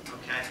this,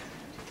 okay?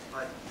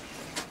 But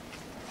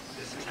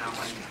this is how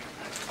I do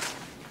it.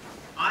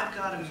 I've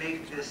got to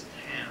make this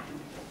town,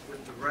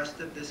 with the rest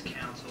of this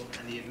council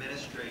and the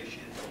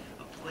administration,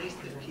 a place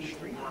that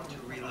people want to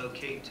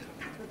relocate to.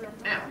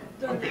 Now,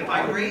 if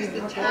I raise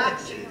the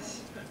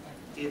taxes,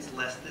 it's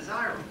less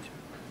desirable.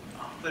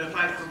 But if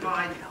I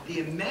provide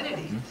the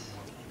amenities,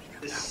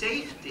 the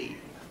safety,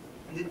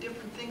 and the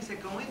different things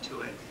that go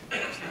into it,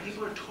 and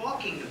people are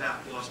talking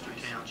about Gloucester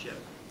Township,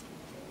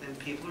 then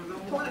people are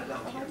going to want to go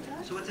here.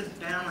 So it's a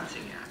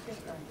balancing act,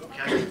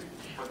 okay?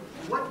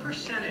 What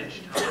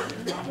percentage,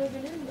 Tom,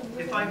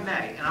 if I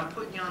may, and I'm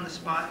putting you on the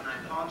spot, and I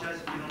apologize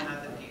if you don't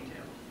have the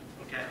detail,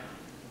 okay?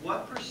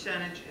 What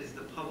percentage is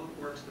the Public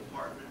Works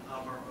Department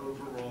of our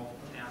overall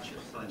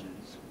township budget?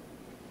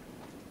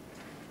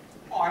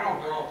 Oh, I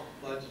don't know.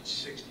 Budget's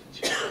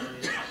 62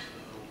 million, so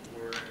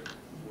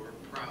we're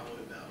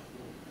probably about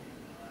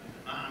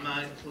 40. I'm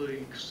not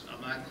including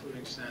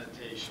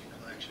sanitation,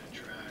 collection, and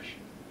trash.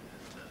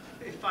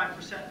 Okay,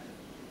 5%.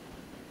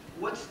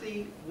 What's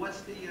the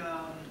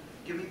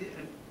give me the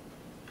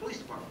police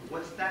department.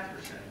 What's that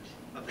percentage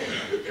of the I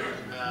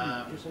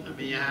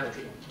mean,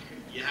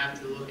 you have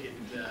to look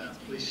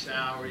at police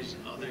salaries,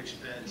 other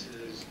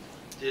expenses,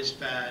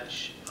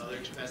 dispatch, other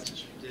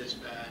expenses for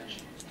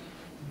dispatch.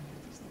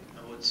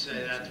 I would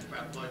say that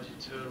our budget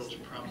total is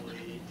probably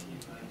 18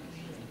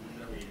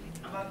 million.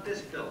 How about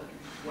this building?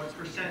 What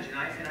percentage?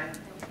 And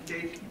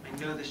Dave, I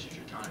know this is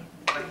your time,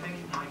 but I think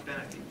it might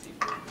benefit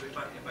people if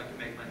I can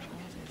make mention.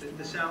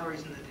 The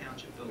salaries in the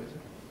township building.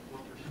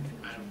 What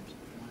percentage?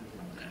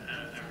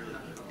 I really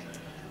don't know.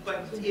 But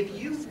if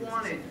you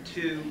wanted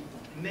to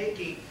make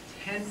a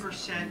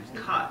 10%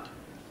 cut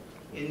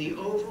in the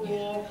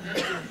overall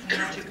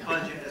township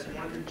budget, as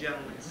one of the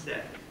gentlemen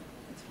said,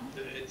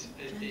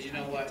 you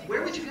know what?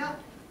 where would you go? I've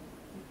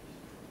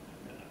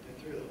been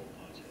through the whole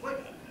budget. What?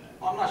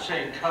 I'm not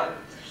saying cut,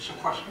 it's a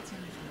question.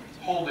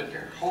 Hold it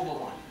there, hold the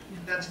line.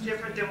 That's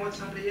different than what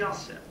somebody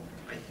else said,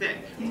 I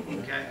think,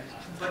 okay?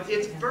 But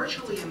it's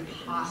virtually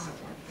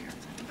impossible.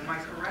 Am I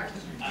correct?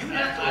 You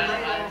have to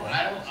lay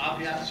off. I'll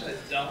be honest,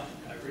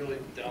 I really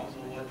don't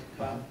know what to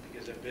cut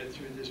because I've been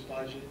through this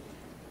budget,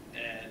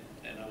 and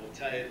I will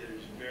tell you,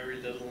 there's very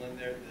little in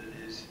there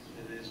that is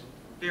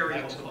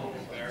Variable.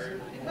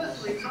 Variable.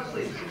 Mostly it's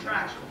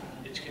contractual.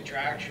 It's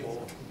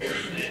contractual,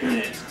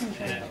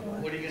 and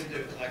what are you going to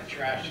do? Collect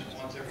trash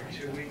once every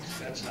 2 weeks?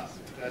 That's not.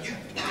 That's. In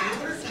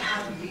order to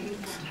have a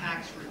meaningful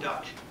tax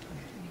reduction,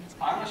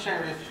 I'm not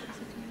saying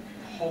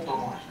it's hold the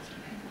line.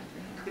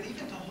 but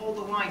even to hold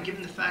the line,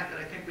 given the fact that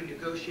I think we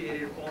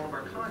negotiated all of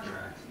our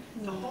contracts,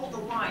 to hold the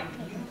line,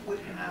 you would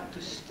have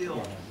to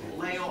still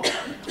lay off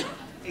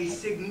a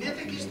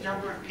significant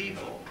number of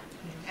people,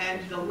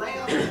 and the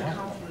layoff will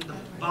come from the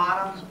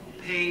bottom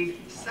paid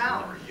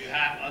salary. You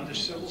have under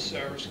civil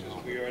service,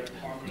 because we are a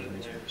Department of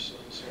Labor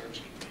civil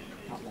service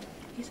community.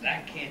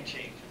 That can't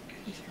change.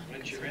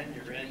 Once you're in,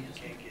 you're in. You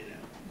can't get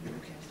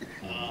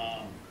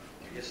out.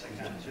 I guess I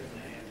kind of took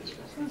my hand this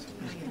one.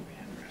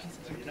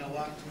 But you know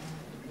what?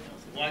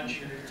 Once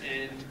you're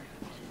in,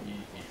 you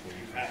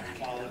have to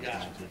follow the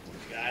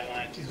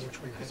guidelines.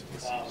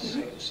 Follow all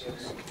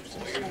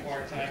your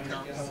part-timers go,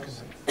 all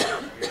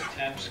your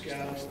temps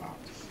go,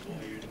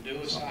 all your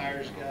newest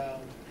hires go.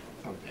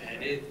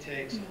 And it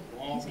takes a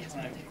long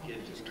time to get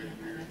to where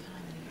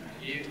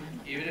you're,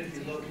 even if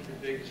you look at the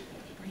biggest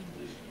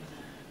budget,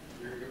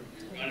 you're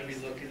going to be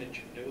looking at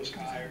your newest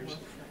hires,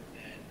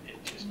 and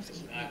it just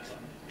is not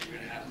coming. You're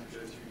going to have to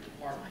go through your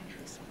department. You're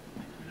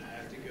going to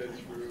have to go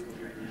through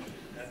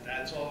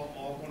that's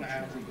all going to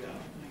have to go.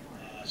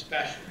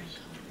 Specialists.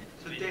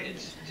 So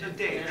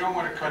Dave, You don't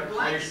want to cut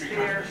police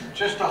because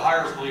just to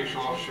hire a police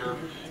officer,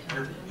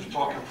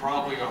 talking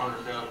probably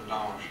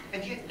 $100,000.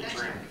 And yet, that's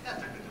not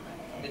gonna do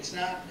it. It's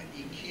not,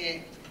 you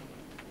can't,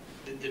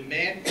 the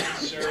demand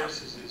for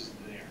services is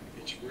there.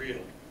 It's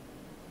real.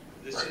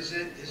 This is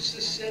it. This is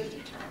the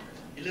city.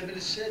 You live in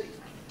a city.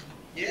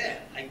 Yeah,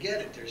 I get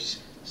it.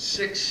 There's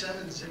 6,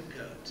 7 zip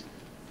codes.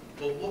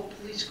 But what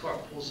police car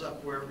pulls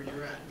up wherever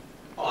you're at?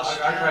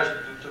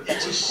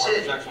 It's a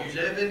city. You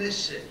live in a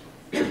city.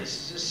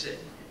 This is a city.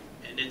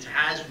 And it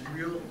has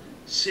real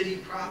city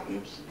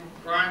problems,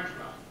 crime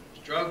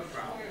problems, drug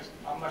problems.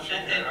 I'm not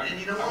saying that. And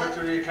you know I went what?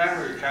 through the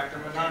academy,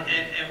 Captain Madonna.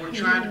 And we're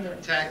trying to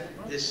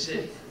protect this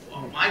city.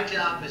 Well, my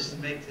job is to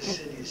make this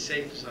city as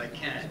safe as I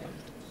can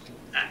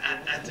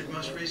at the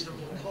most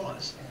reasonable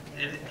cost.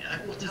 And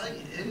I will tell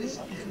you, it is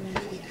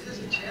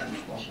a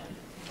challenge.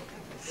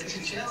 It's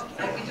a challenge.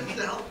 What we do with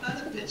the health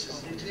benefits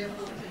is an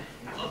example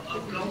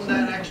of going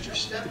that extra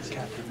step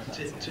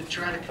to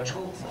try to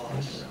control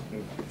costs.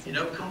 You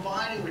know,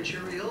 combining with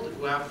Cherry Hill to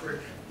go out for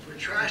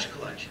trash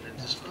collection and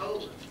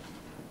disposal.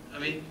 I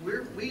mean,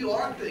 we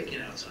are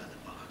thinking outside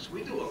the box.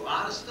 We do a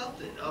lot of stuff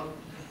that other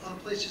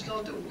places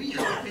don't do. We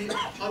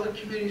help other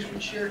communities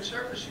with shared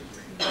service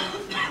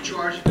agreements.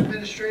 Charge an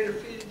administrative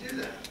fee to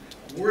do that.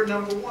 We're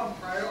 #1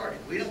 priority.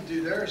 We don't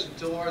do theirs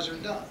until ours are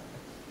done.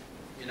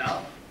 You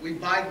know, we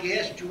buy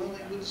gas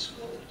jointly with the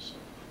schools.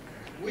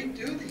 We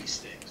do these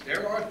things.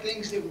 There are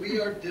things that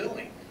we are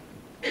doing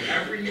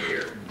every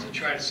year to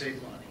try to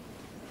save money.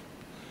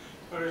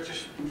 But it's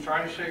just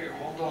trying to say,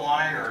 hold the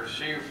line or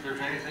see if there's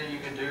anything you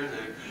can do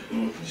that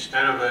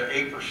instead of an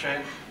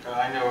 8%,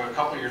 I know a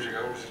couple years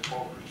ago it was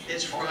 12%.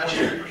 It's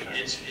frustrating.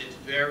 It's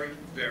very,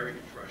 very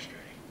frustrating.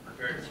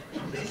 Very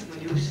frustrating. Please, when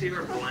you see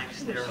our blank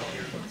stare up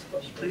here,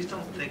 please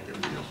don't think that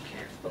we don't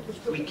care.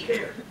 We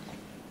care.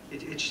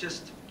 It's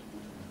just,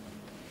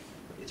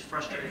 it's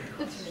frustrating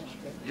to us.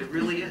 It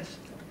really is.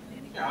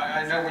 Yeah,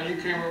 I know when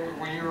you came over,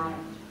 when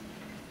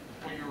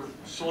you were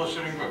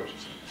soliciting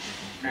votes,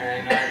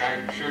 and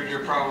I showed you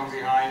a problem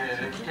behind it,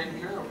 and it was taken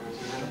care of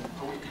within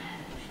a week.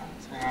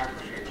 And I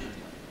appreciate you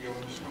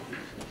giving us some.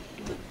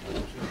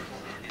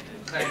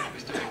 Thank you,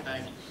 Mr. Mayor.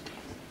 Thank you.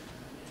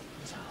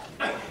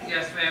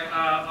 Yes, ma'am.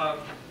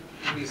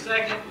 Will be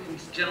second.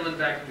 Gentleman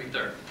back will be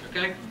third.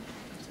 Okay?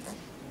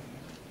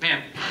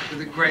 Ma'am, with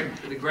the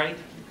gray.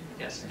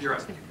 Yes, you're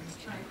up.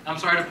 I'm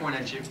sorry to point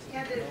at you.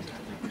 Yeah,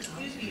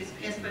 excuse me, it's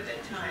past by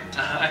that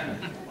time.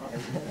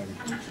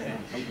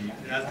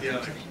 Not the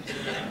other.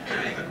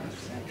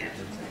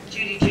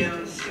 Judy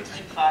Jones,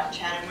 65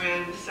 Chatham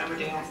Road,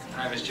 Somerdale.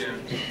 Hi, Ms.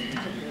 Jones.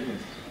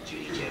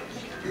 Judy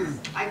Jones.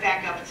 I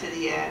back up to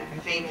the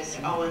famous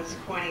Owens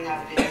pointing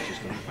out in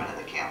front of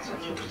the council.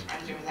 Numerous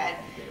times over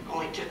that.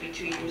 Only took me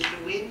 2 years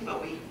to win,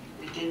 but we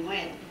did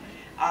win.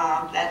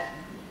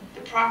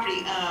 The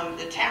property,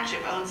 the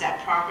township owns that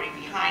property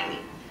behind me.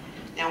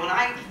 Now, when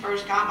I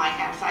first got my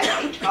house, I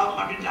paid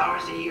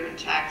 $1,200 a year in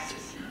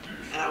taxes,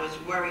 and I was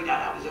worried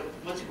that I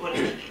wasn't going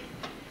to make it.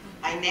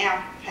 I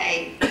now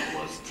pay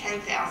almost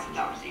 $10,000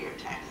 a year in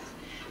taxes.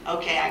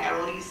 Okay, I got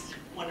all these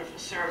wonderful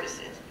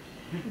services.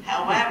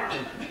 However,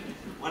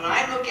 when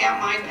I look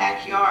out my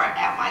backyard,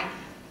 at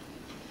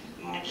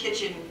my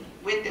kitchen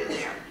window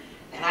there,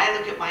 and I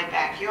look at my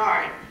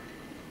backyard,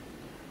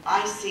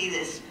 I see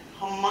this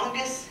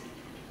humongous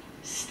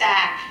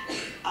stack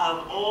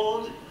of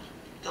old,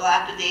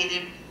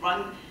 dilapidated,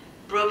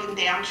 broken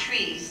down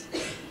trees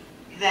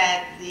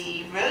that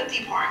the road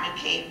department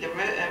came,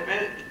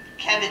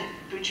 Kevin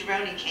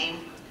Bucciaroni came,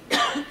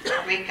 a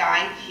great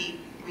guy. He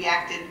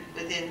reacted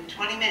within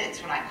 20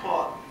 minutes when I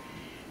called.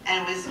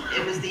 And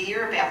it was the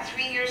year, about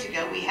 3 years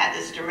ago, we had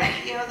this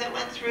derecho that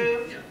went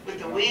through with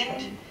the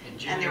wind,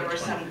 and there were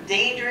some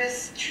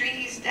dangerous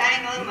trees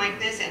dangling like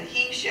this, and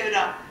he showed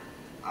up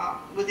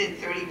within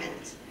 30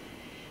 minutes.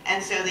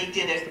 And so they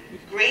did a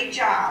great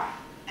job,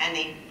 and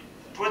they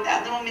brought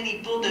that little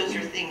mini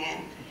bulldozer thing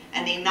in,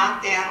 and they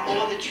knocked down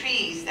all the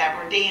trees that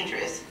were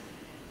dangerous.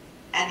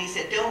 And he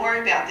said, don't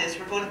worry about this,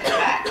 we're going to come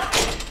back.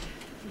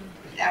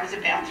 That was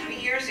about 3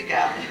 years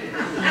ago.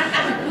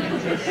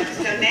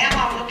 So now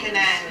I'm looking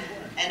at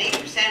an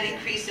 8%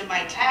 increase in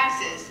my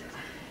taxes,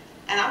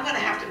 and I'm going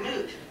to have to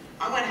move.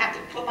 I'm going to have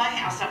to put my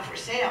house up for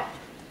sale.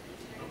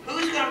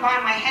 Who's going to buy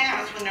my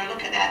house when they're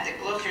looking at the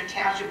Gloucester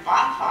Township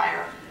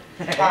bonfire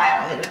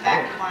pile in the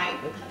back of my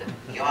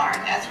yard?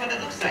 That's what it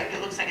looks like.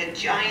 It looks like a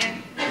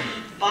giant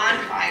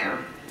bonfire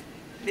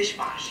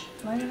mishmash.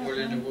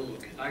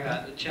 I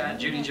got the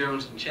Judy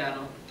Jones and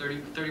Chatham,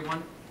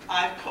 31?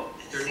 I've called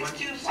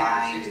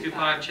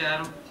 625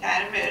 Chatham.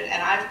 Chatham Road,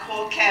 and I've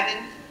called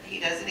Kevin. He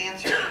doesn't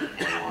answer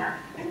anymore.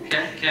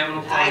 Kevin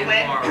will call you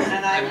tomorrow.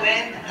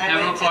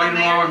 Kevin will call you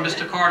tomorrow, and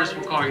Mr. Cardis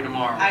will call you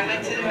tomorrow. I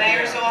went to the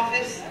mayor's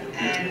office,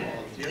 and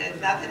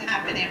nothing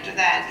happened after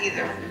that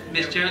either.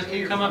 Ms. Jones, can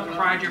you come up and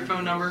provide your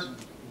phone number?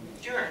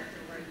 Sure.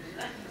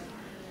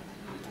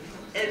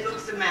 It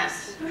looks a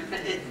mess.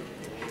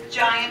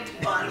 Giant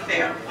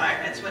bonfire fire,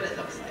 that's what it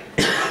looks like.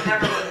 I'm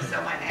never going to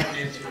sell my house.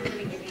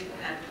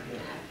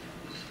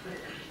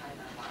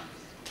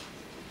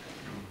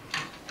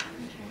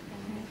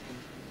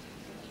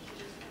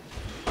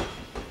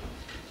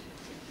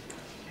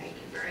 Thank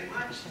you very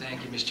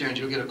Thank you, Ms. Jones.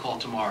 You'll get a call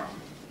tomorrow.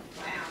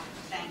 Wow,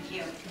 thank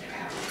you.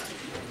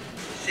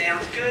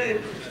 Sounds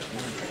good.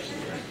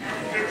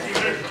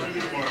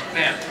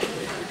 Ma'am.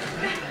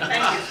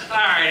 Thank you. All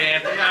right,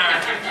 Anthony. All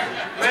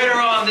right. Later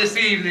on this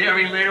evening,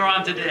 later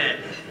on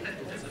today.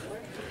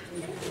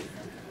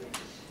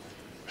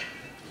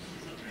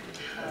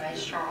 Hi,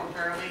 Cheryl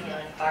Burley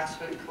on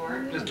Foxwood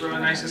Court. Ms. Burley,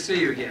 nice to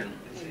see you again.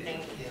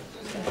 Thank you.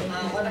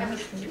 What I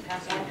was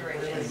wondering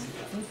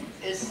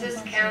is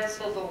this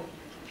council the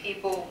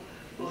people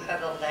who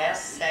have the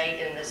last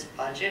say in this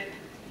budget?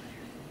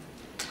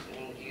 I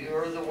mean,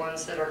 you're the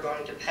ones that are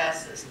going to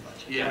pass this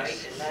budget, Yes.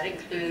 right? And that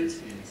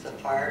includes the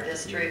fire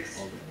districts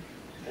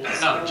and the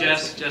No,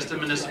 schools? just the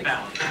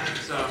municipality.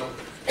 So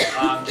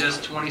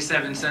just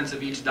 27 cents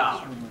of each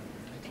dollar.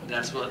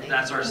 That's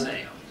our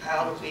say.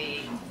 How do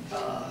we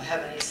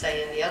have any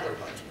say in the other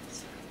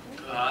budgets?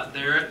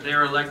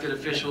 They're elected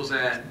officials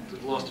at the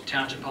Gloucester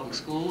Township Public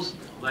Schools,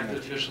 elected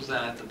officials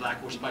at the Black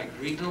Horse Pike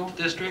Regional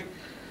District.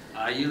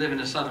 You live in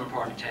the southern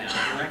part of town,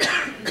 correct?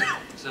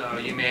 So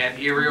you may have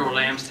Erie or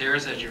Lambs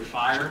Terrace as your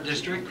fire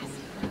district.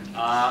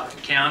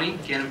 County,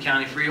 Canham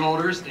County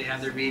freeholders, they have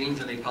their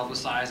meetings and they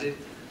publicize it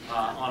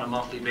on a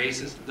monthly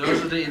basis.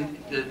 Those are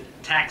the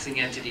taxing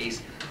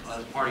entities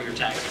as part of your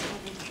tax bill.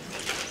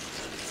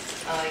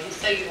 You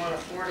say you want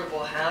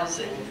affordable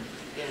housing,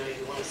 you know,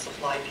 you want to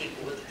supply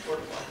people with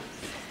affordable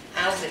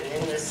housing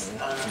in this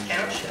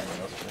township.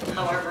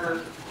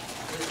 However,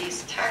 with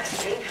these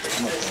tax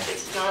increases,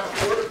 it's not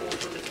affordable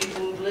for the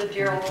people who've lived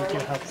here all their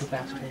lives.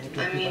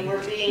 I mean,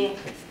 we're being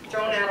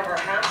thrown out of our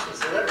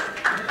houses, literally.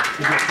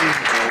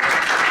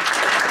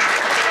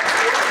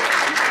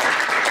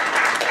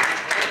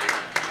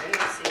 I'm a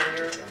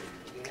senior,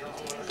 you know,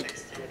 I'm on a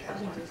fixed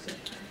income.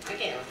 I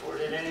can't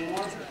afford it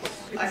anymore.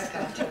 I've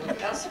got to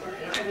look elsewhere,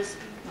 and I was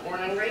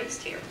born and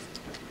raised here.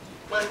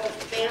 My whole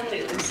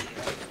family lives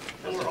here,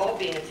 and we're all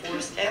being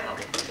forced out.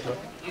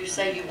 You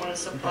say you want to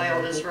supply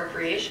all this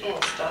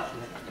recreational stuff,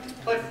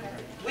 but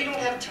we don't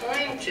have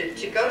time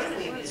to go to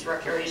any of these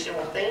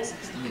recreational things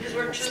because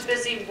we're too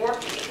busy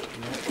working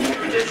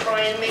to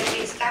try and make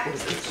these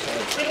taxes.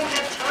 We don't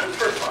have time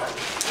for fun.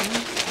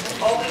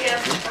 All we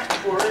have time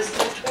for is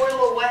to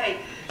toil away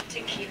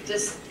to keep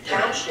this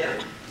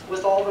township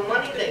with all the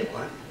money they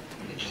want.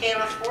 We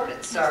can't afford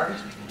it, sir.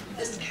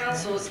 This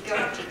council has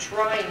got to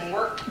try and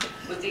work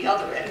with the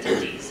other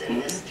entities in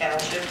this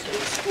township, and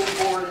the school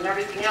board and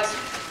everything else.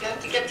 You have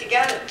to get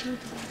together.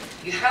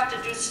 You have to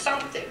do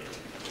something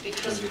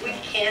because we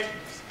can't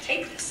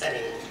take this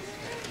anymore.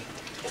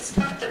 It's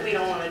not that we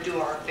don't want to do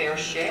our fair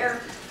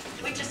share.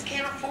 We just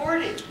can't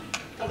afford it.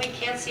 And we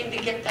can't seem to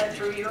get that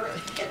through your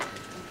head.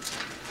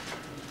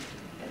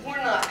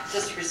 We're not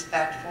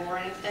disrespectful or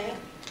anything.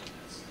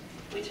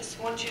 We just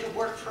want you to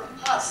work for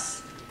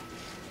us.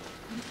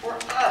 For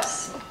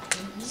us.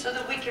 So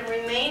that we can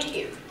remain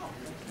here.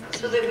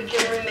 So that we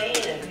can remain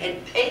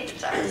and pay the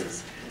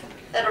taxes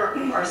that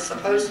are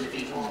supposed to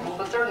be normal,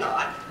 but they're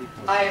not.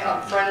 I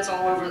have friends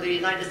all over the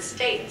United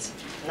States.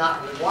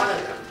 Not one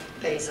of them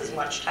pays as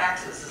much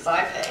taxes as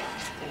I pay.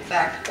 In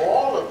fact,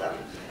 all of them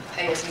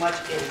pay as much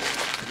in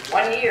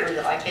 1 year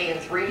that I pay in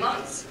 3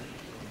 months.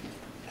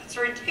 That's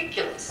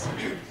ridiculous.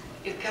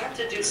 You've got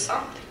to do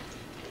something.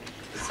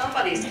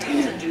 Somebody's got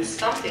to do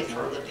something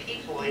for the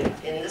people in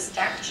this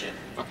township.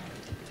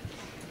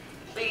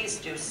 Please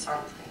do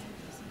something.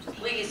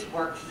 Please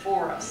work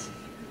for us.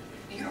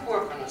 You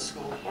work on the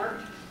school board.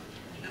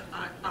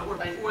 I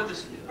work for the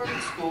school. For the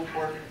school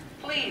board.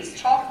 Please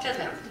talk to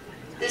them.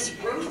 This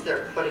roof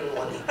they're putting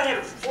on, it's got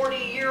a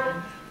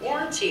 40-year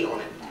warranty on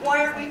it.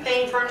 Why are we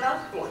paying for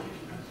another one?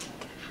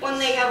 When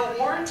they have a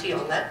warranty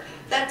on that,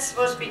 that's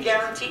supposed to be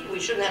guaranteed. We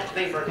shouldn't have to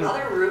pay for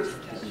another roof.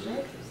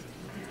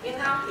 You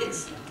know,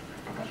 it's,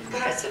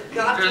 guys have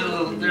got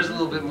to... There's a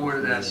little bit more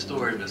to that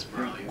story, Miss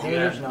Burley. You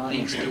have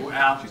leaks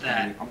throughout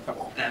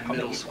that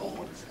middle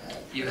school.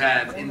 You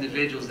have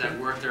individuals that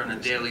work there on a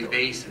daily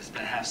basis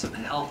that have some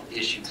health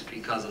issues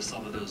because of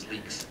some of those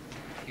leaks.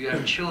 You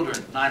have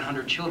children,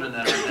 900 children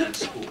that are in that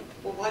school.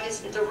 Well, why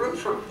isn't the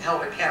roof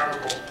held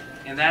accountable?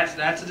 And that's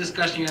a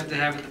discussion you have to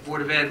have with the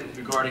Board of Ed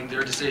regarding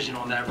their decision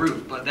on that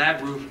roof. But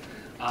that roof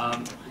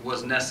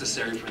was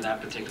necessary for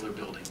that particular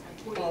building.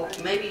 Well,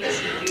 maybe you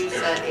should use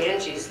that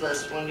Angie's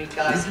List when you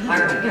guys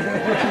hire me.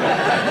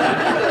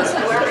 Because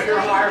whoever you're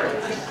hiring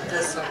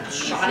does some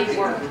shoddy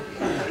work.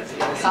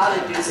 How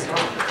to do something.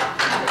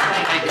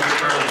 Thank you,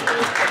 Mr. Burley.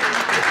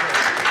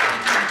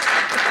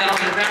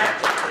 Gentlemen back.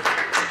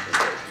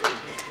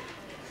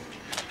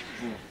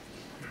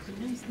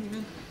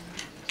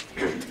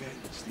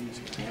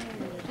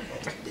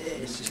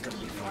 This is going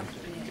to be fun.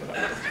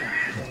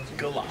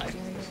 Go live.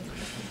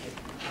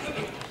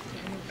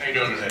 How you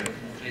doing today?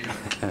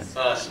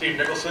 Steve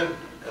Nicholson.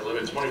 I live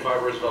at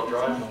 25 Roosevelt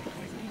Drive.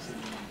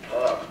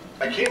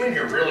 I came in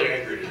here really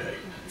angry today.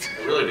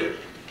 I really did.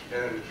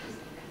 And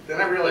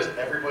then I realized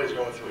everybody's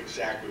going through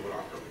exactly what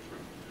I'm going through.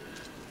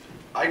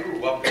 I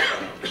grew up in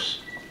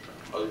Columbus.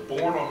 I was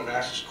born on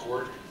Manassas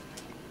Court.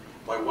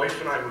 My wife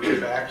and I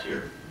moved back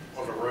here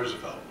on the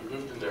Roosevelt. We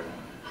moved into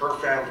her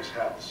family's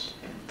house.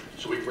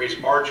 so we can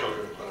raise our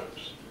children in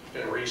homes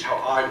and raise how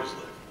I was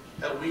living,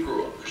 how we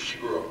grew up, because she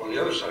grew up on the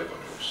other side of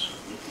homes,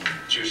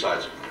 two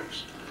sides of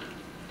homes.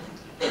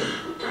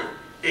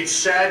 It's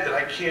sad that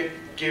I can't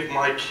give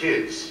my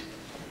kids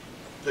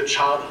the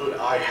childhood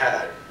I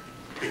had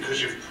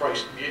because you've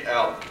priced me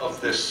out of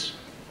this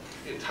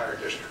entire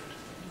district.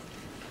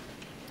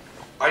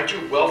 I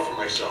do well for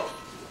myself,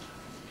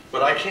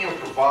 but I can't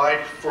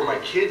provide for my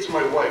kids and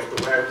my wife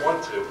the way I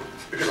want to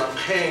because I'm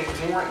paying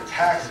more in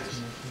taxes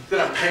than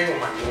I'm paying on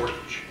my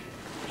mortgage.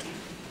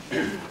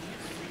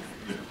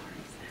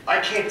 I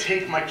can't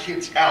take my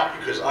kids out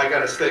because I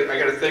gotta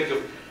think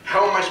of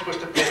how am I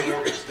supposed to pay the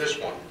mortgage this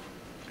one?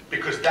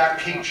 Because that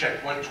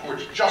paycheck went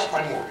towards just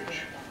my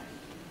mortgage.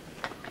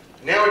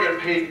 Now I gotta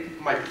pay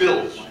my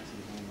bills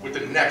with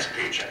the next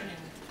paycheck.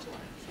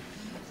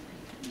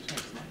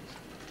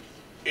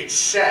 It's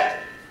sad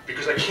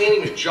because I can't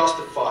even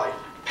justify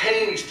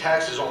paying these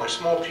taxes on my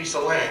small piece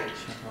of land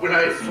when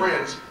I have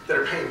friends that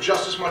are paying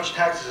just as much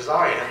taxes as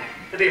I am,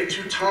 and they have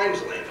 2 times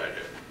the land I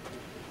do.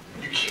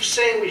 You keep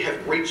saying we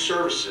have great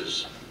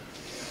services,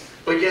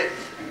 but yet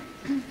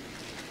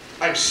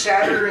I'm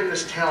sadder in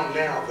this town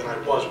now than I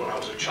was when I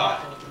was a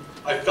child.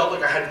 I felt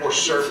like I had more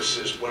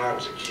services when I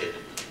was a kid.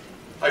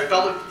 I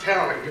felt like the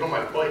town, I could get on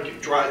my bike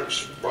and drive,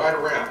 just ride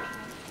around.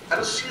 I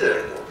don't see that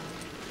anymore.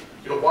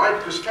 You know why?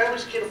 Because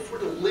families can't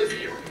afford to live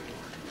here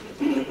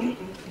anymore.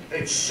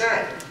 And it's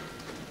sad.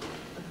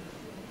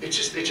 It's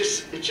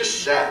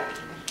just sad.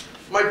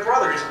 My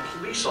brother is a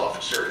police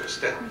officer in this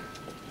town.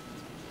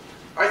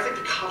 I think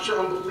the cops are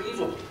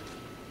unbelievable.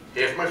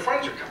 Half my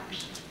friends are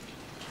cops.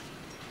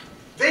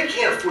 They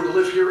can't afford to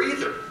live here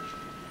either.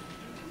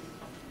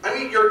 I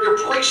mean, you're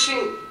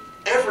pricing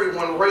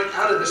everyone right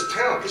out of this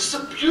town. This is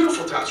a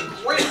beautiful town. It's a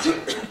great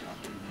town.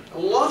 I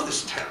love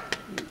this town.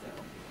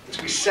 It's going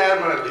to be sad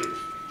when I leave.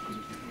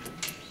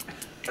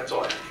 That's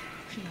all I have.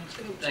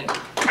 Thank you.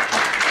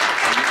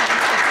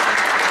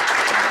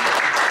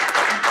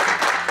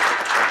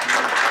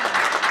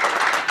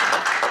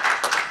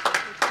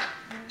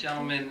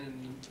 Gentleman in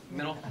the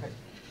middle.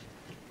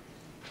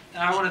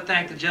 And I want to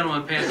thank the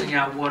gentleman passing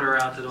out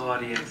water out to the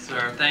audience,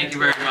 sir. Thank you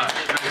very much.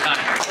 Very kind.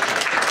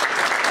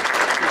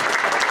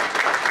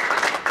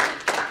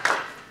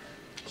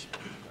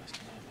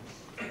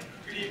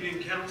 Good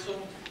evening,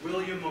 Council.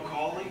 William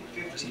McCauley,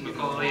 50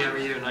 McCauley, how are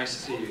you? Nice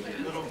to see you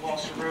again. Little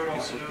Gloucester Road,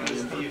 also known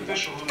as the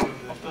official home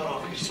of the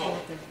Philadelphia Soul.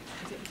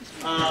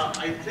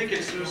 I think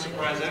it's no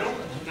surprise. I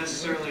don't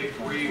necessarily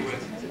agree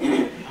with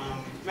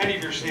many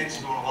of your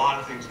stances on a lot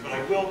of things, but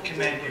I will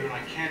commend you and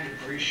I can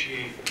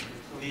appreciate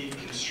the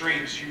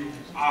constraints you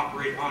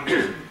operate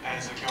under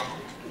as a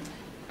government.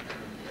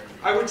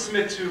 I would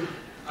submit to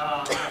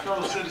my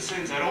fellow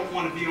citizens, I don't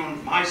want to be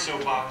on my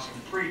soapbox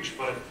and preach,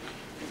 but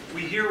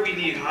we hear we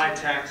need high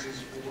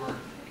taxes for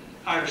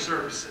higher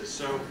services.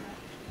 So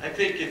I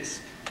think it's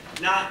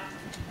not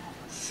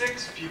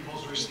 6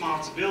 people's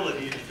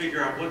responsibility to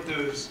figure out what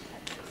those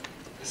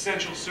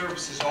essential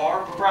services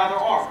are, but rather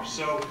ours.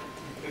 So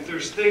if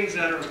there's things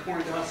that are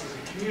important to us as a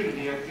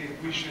community, I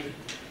think we should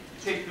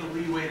take the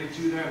leeway to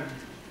do them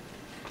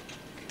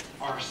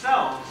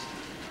ourselves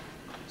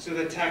so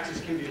that taxes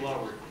can be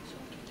lowered.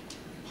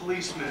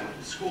 Policemen,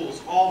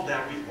 schools, all of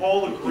that, we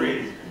all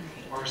agree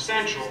are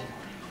essential.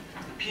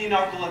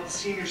 Pinochle at the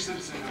senior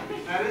citizen home,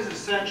 if that is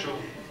essential,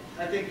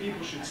 I think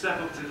people should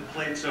step up to the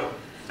plate. So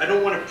I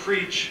don't want to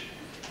preach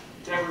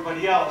to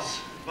everybody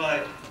else,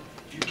 but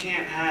you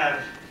can't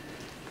have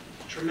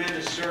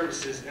tremendous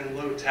services and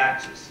low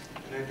taxes.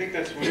 And I think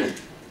that's what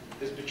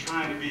has been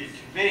trying to be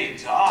conveyed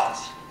to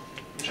us,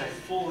 which I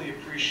fully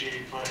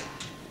appreciate. But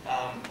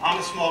I'm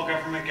a small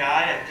government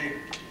guy. I think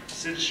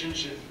citizens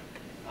should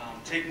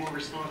take more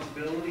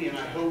responsibility, and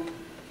I hope,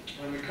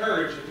 I'm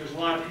encouraged that there's a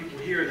lot of people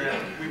here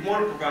that we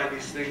want to provide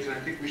these things, and I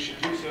think we should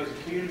do so as a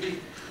community.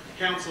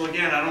 Council,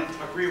 again, I don't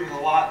agree with a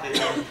lot that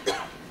you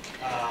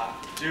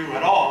do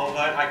at all,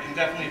 but I can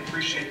definitely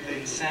appreciate the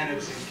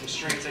incentives and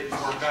constraints that you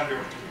work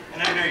under,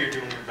 and I know you're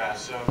doing your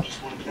best. So I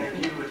just want to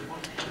thank you and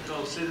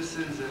fellow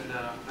citizens, and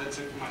that's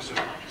it for my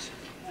soapbox.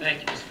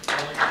 Thank you, Mr.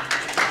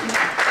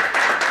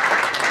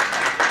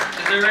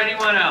 Is there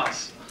anyone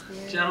else?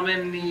 Gentleman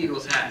in the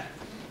Eagles hat.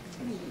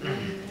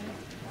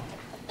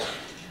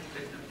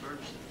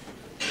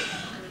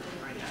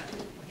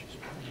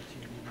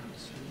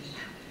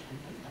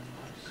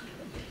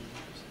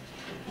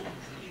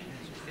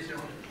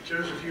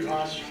 Joseph U.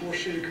 Haas, 4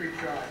 City Creek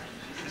Drive.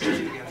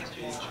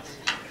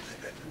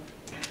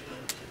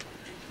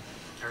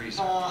 How are you,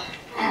 sir?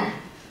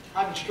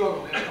 I've been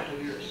struggling the last couple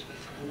of years.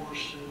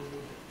 Divorce,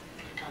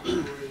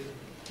 constantly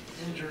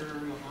injured,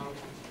 I'm out, I'm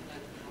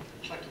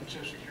collecting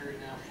Social Security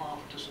now, filed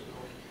for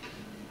disability.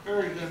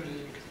 Very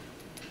limited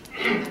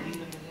income.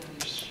 Even in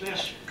these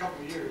last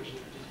couple of years,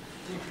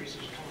 the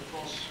increases come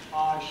across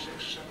 $500,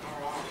 $600,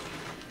 $700.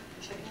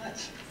 It's like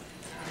nuts.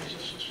 I mean,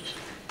 it's just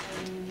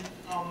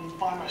I'm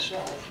by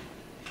myself.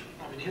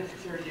 I've been here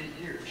for 38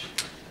 years,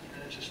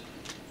 and it's just,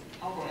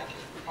 I'm going to have to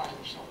find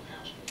myself a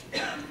house. I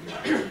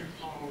don't know where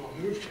I'll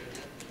move to.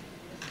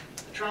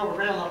 I traveled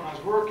around when I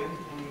was working,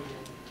 and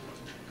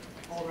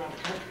all around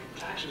the country.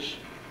 Taxes,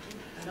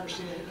 I've never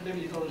seen it, maybe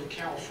you go to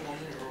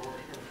California or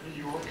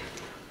New York,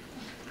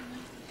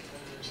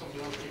 and some of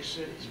the other big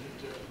cities,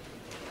 but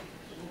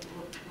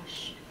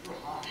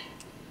we're high.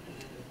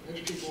 And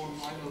there's people,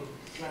 I know,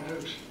 Glen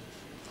Oaks,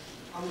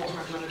 I'm walking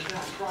around Glen Oaks now,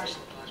 I cry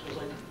sometimes, because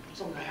like,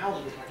 some of the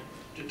houses are like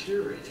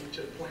deteriorating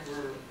to the point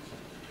where,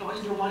 no,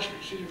 you do on my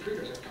street, Cedar Creek,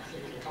 I think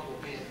there's a couple of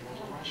abandoned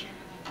ones on my street.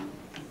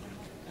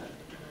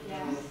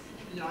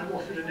 You know, I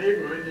walk through the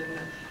neighborhood and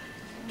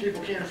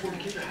people can't afford to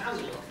keep their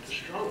houses up, they're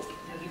struggling.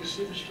 You can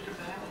see them just look at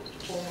the houses,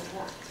 they're falling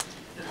apart.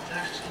 And the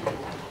taxes keep going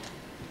up.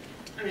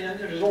 I mean, and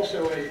there's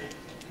also a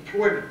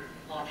employment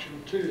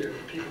option too there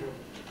for people who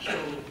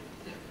struggle with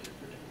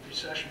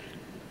recession,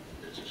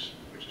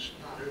 which is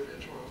not over,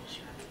 that's what I'm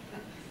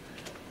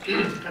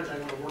concerned. Depends how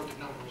you want to work the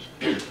numbers.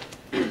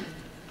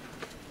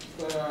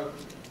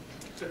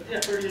 But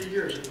yeah, 38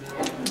 years and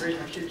raised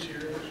my kids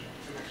here,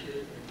 for my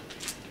kid.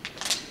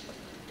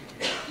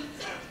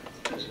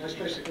 It's a nice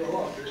place to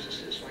grow up.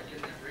 It's like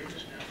getting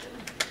outrageous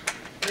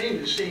now. Mainly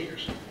the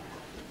seniors.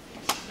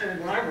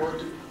 And when I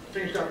worked,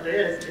 things got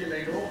bad, they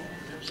laid off.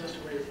 That's the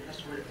way it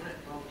went.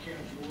 Well, we can't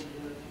afford the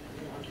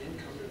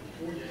income to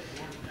afford it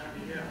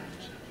anymore.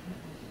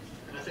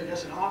 And I think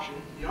that's an option.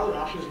 The other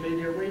option is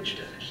maybe a wage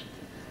tax.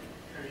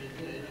 I mean,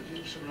 if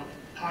you some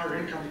higher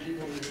income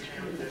people in the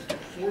county that can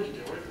afford to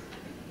do it,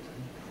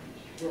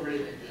 where they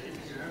be,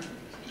 you know.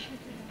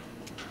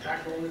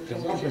 Tackle it,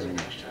 Philadelphia has a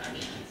wage tax.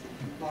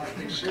 A lot of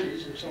big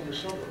cities and some of the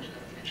suburbs have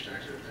a wage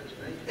tax in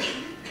Pennsylvania.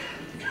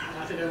 And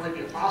I think that might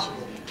be a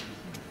possible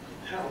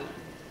help.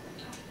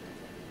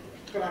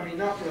 But I mean,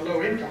 not for the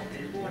low income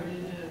people. I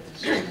mean,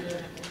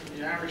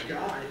 the average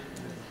guy.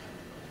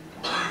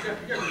 You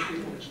got rich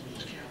people in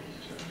this county.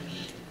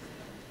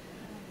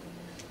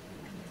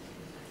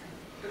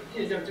 So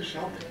you got to do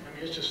something. I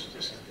mean, it's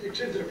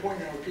getting to the point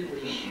now where people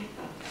just,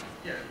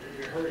 yeah,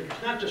 you're hurting.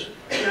 It's not just,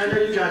 you know, I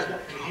know you guys got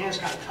your hands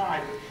kind of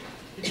tied, but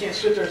you can't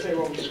sit there and say,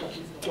 well, we're just going to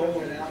keep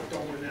doling it out.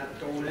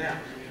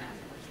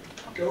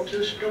 Go to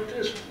this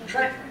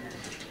track.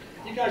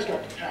 You guys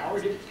got the power.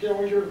 Get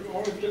all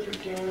the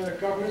different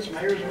governments,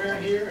 mayors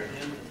around here,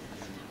 and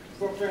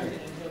go up there and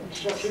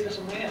start kicking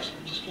some ass.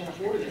 You just can't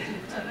afford it.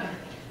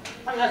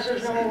 I mean,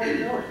 there's no way to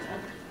do it.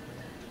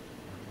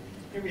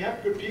 And we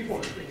have good people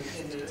in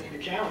the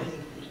county.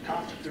 The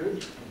cops are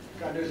good.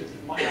 God knows that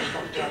my house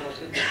couple times I was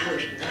getting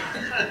pushed.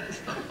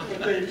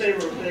 But they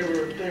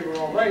were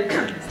all right.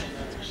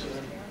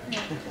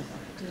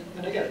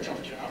 And they got a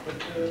tough job,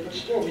 but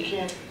still we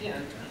can't. You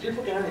know,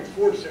 people can only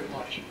afford so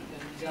much, and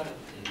you gotta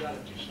do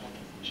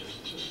something.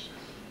 It's just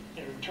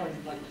you know, turn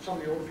like some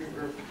of the older people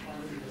are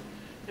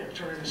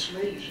turning into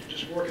slaves,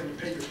 just working to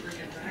pay your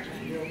freaking taxes.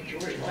 You don't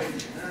enjoy life,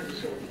 you know.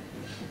 So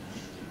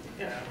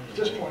yeah, at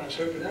this point I was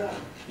hoping that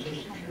Social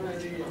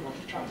Security. I'm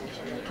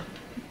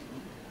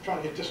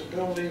trying to get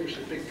disability, which is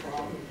a big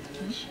problem.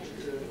 And it's,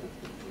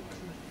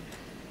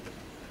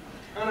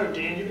 I don't know,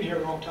 Dan, you've been here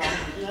a long time.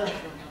 Yeah.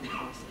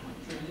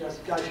 You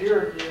guys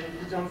here,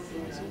 you don't,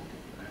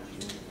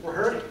 we're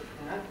hurting.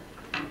 You know?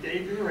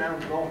 Dave's been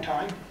around a long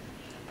time.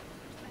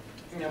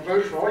 You know,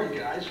 vote for all you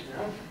guys, you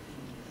know.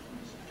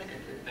 I think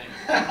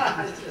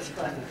I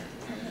could.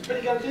 But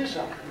you got to do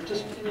something.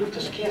 You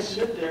just can't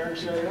sit there and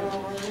say,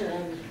 oh,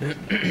 you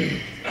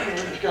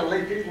just got to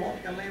lay people off.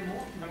 You got to lay them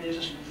off. I mean, it's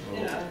just,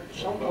 you know,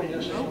 somebody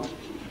has to,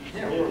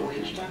 you know, we're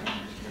wage time.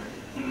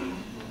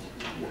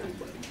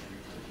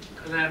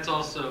 And that's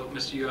also,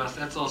 Mr. U.S.,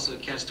 that's also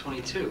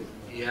catch-22.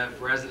 You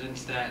have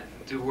residents that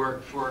do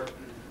work for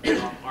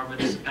our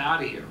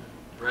municipality here,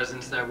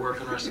 residents that work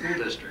in our school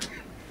district.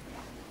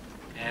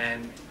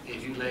 And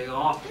if you lay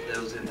off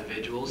those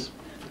individuals,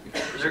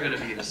 they're going to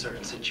be in a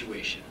certain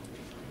situation.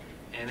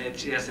 And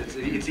it's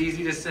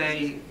easy to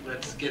say,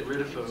 let's get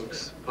rid of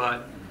folks,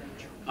 but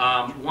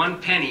 1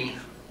 penny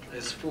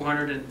is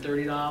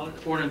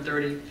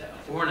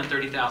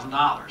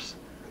 $430,000.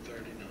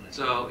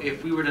 So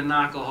if we were to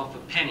knock off a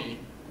penny,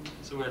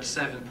 so we're at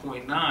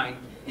 7.9,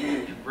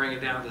 and bring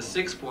it down to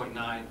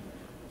 6.9,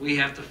 we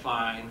have to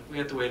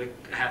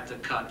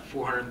cut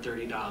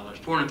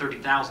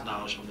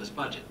 $430,000 from this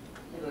budget.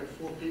 Like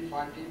 4 people,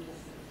 5 people.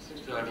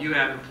 So if you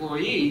have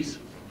employees,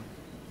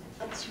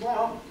 that's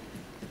well.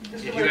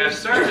 If you have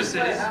services,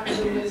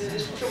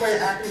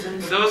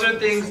 those are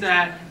things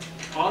that,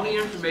 all the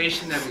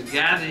information that we've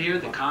gathered here,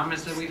 the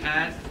comments that we've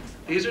had,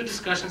 these are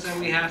discussions that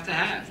we have to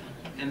have.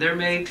 And there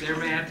may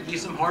have to be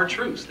some hard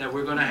truths that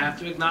we're going to have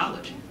to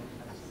acknowledge.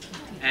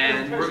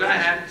 And we're going to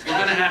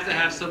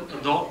have some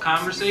adult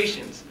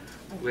conversations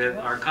with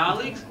our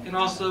colleagues and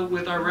also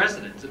with our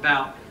residents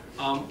about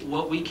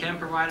what we can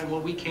provide and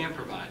what we can't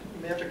provide.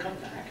 We have to come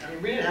back. I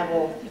mean, we didn't have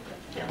all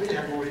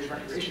these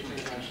recreation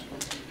things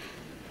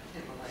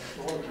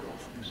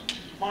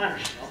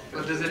last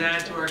But does it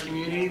add to our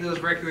community,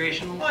 those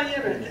recreational? Oh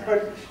yeah,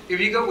 but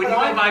if you go, when you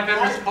go by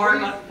Veterans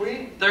Park on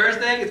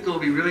Thursday, it's going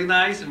to be really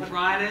nice, and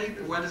Friday,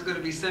 the weather's going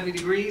to be 70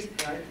 degrees.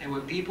 Right. And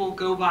when people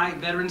go by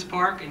Veterans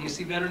Park, and you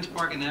see Veterans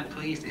Park, and that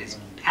place is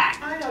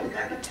packed. I know,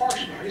 the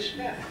park's nice,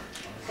 yeah.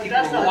 But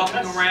people that's are not- walking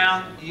that's-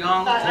 around,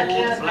 young, I old,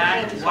 can't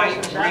black, discuss white,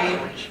 it green,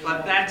 without-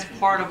 but that's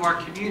part of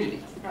our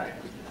community. Right.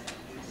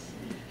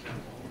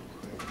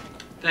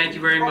 Thank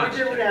you very Well, much. we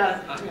did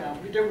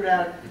without, we did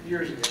without it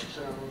years ago,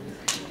 so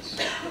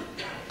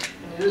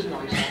it is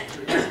nice,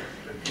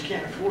 but you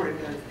can't afford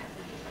it, then.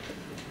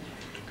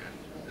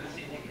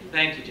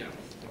 Thank you, Joe.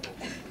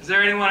 Is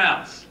there anyone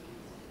else?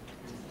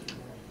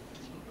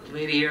 The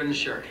lady here in the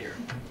shirt here.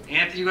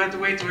 Anthony, you have to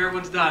wait till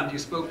everyone's done. You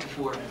spoke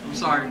before. I'm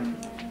sorry.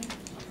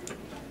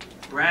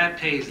 Brad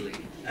Paisley.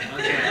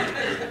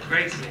 Okay.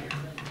 Great singer.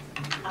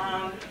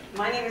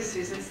 My name is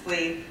Susan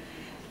Sleeth,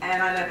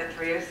 and I live at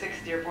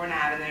 306 Dearborn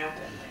Avenue.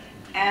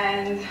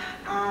 And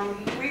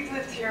we've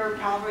lived here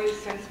probably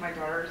since my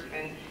daughter's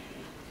been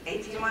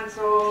 18 months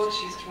old.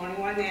 She's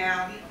 21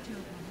 now.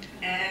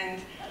 And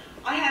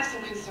I have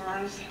some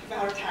concerns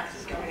about our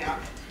taxes going up,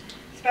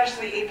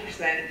 especially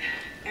 8%.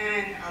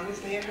 And I'm a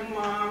stay-at-home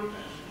mom.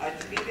 I like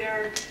to be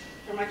there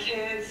for my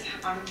kids.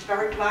 I'm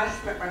very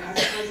blessed that my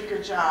husband has a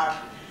good job.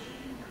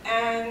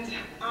 And,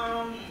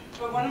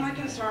 but one of my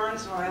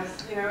concerns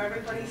was,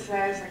 everybody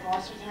says that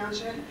Gloucester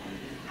Township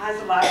has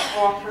a lot to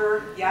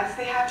offer. Yes,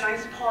 they have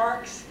nice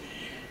parks.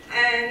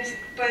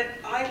 But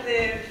I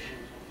live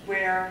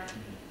where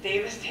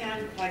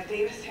Davistown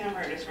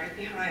Road is right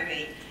behind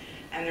me.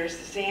 And there's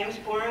the Sam's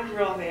Bar and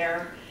Grill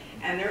there.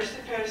 And they're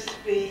supposed to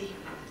be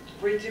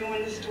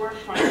redoing the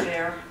storefront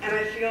there. And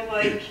I feel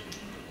like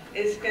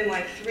it's been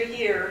like 3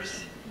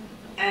 years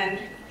and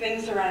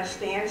things are at a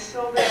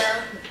standstill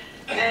there.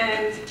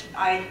 And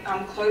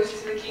I'm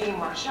close to the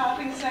Kmart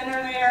shopping center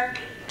there,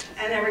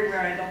 and everywhere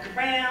I look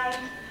around,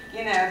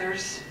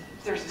 there's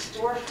a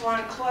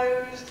storefront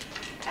closed,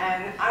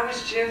 and I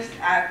was just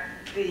at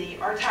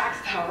our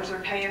tax dollars are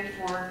paying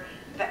for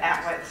the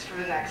outlets for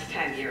the next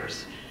 10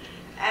 years.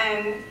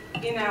 And,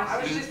 I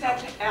was just at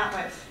the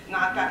outlets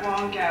not that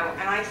long ago,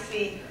 and I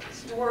see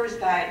stores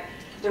that,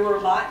 there were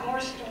a lot more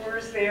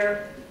stores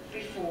there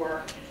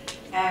before,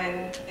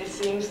 and it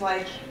seems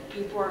like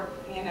people are,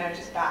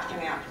 just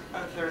backing out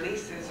of their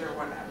leases or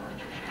whatever.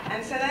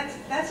 And so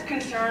that's a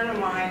concern of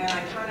mine, and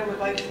I kind of would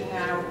like to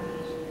know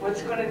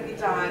what's going to be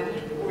done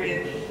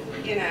with,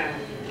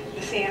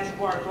 the Sam's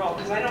Bar Grill,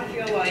 because I don't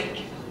feel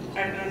like,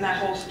 and that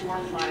whole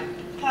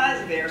storefront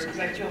plaza there, because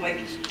I feel like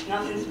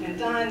nothing's been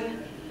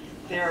done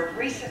there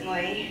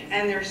recently,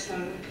 and there's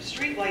some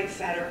street lights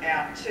that are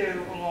out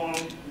too,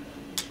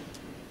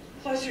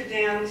 closer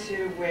down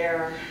to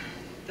where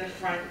the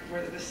front,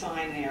 where the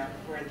sign there,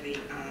 where the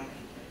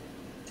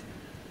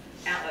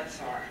outlets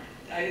are.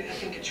 I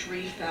think a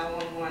tree fell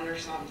on one or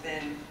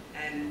something,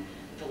 and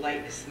the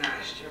light is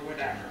smashed or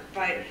whatever.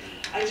 But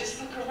I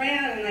just look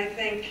around and I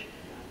think,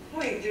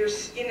 boy,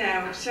 there's,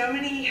 so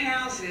many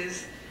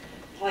houses,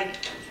 like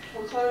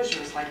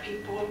foreclosures, like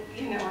people,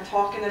 are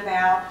talking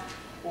about,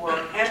 or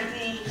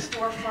empty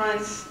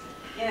storefronts,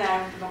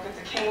 look at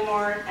the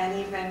Kmart, and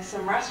even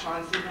some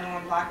restaurants, even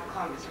on Black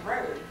Columbus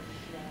Road.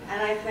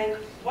 And I think,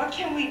 what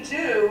can we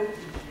do,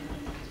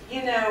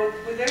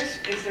 with those,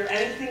 is there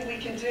anything we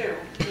can do,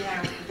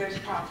 with those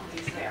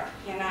properties there,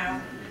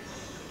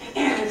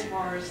 as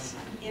far as,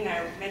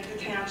 make the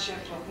township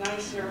look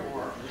nicer,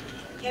 or,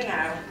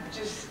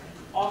 just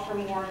offer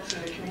more to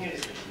the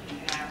community,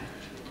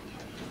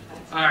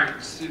 All right,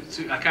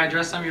 can I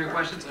address some of your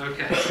questions?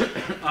 Okay.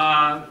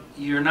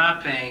 You're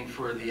not paying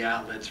for the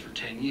outlets for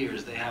 10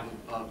 years. They have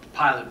a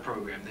pilot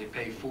program. They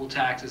pay full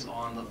taxes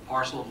on the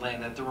parcel of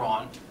land that they're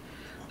on.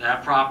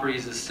 That property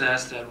is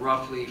assessed at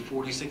roughly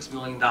 $46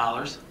 million.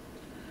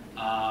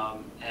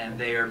 And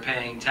they are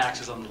paying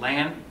taxes on the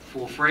land,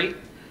 full freight.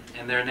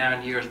 And they're now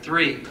in year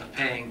 3 of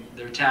paying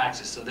their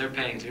taxes. So they're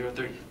paying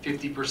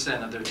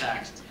 50% of their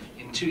taxes.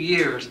 In 2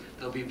 years,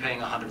 they'll be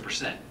paying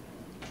 100%.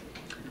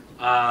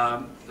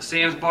 The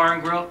Sam's Bar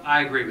and Grill,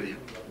 I agree with you.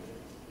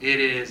 It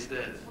is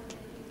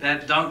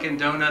that Dunkin'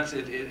 Donuts.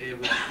 It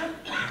was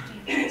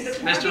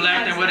Mr.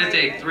 Lackner. What did it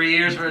take? 3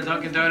 years for a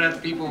Dunkin' Donuts.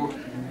 People,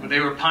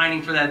 they were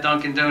pining for that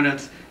Dunkin'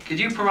 Donuts. Could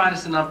you provide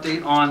us an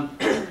update on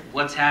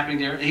what's happening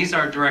there? He's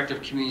our director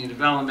of community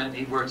development.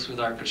 He works with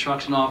our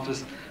construction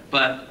office.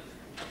 But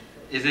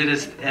is it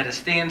at a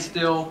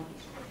standstill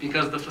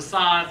because the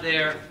facade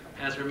there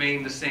has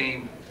remained the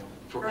same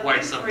for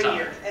quite some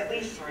time? At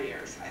least 3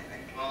 years, I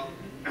think. Well,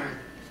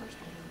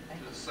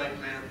 the site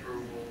plan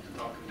approval to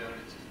Dunkin'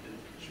 Donuts has been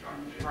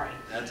constructed. Right.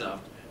 That's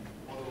up.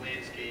 All the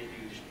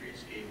landscaping, the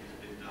streetscape has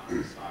been done,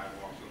 the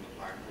sidewalks on the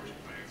Black Horse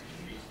Plank,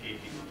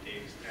 streetscaping on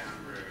Davistown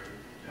Road,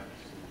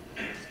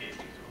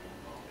 landscaping is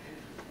all gone in.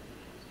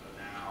 So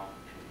now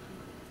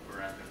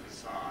we're at the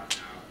facade.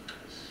 Now,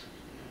 as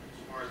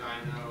far as I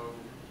know,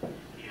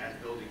 he has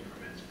building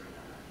permits for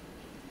that.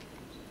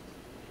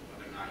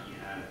 Whether or not he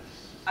has.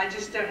 I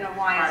just don't know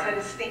why it's at a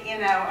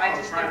I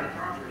just don't private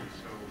know. property,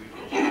 so we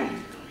can't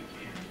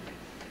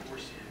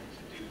force him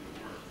to do the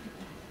work.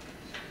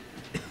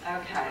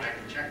 Okay. But I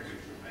can check with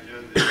him. I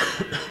know that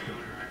the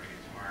owner, I can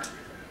inquire with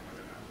him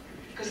whether or not.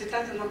 Because it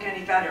doesn't look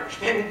any better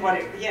than what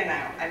it,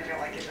 I feel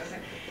like it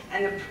doesn't.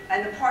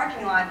 And the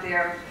parking lot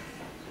there,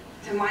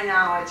 to my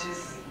knowledge,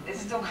 is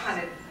still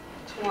kind of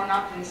torn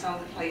up in some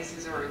of the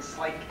places, or it's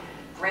like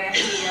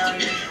grassy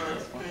areas where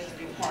it's supposed to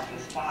be parking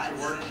spots.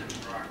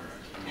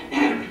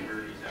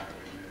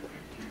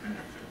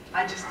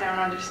 I just don't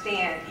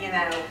understand, you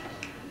know.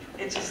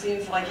 It just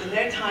seems like in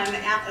no time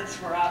the outlets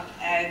were up,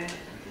 and,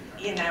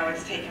 you know,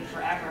 it's taken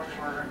forever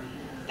for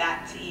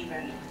that to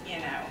even, you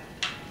know.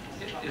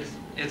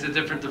 It's a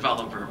different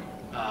developer.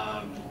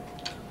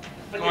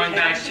 But Going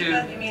back to,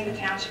 you mean the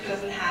township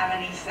doesn't have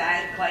any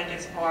say, like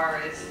as far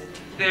as?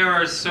 there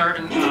are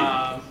certain,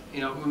 you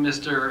know, when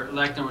Mr.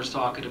 Lechner was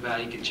talking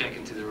about, you can check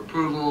into their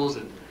approvals,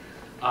 and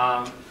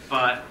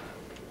but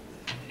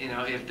you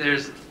know, if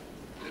there's a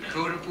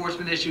code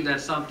enforcement issue,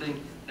 that's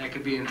something that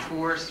could be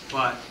enforced.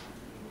 But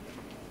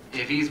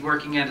if he's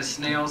working at a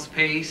snail's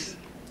pace,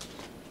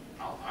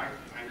 I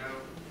know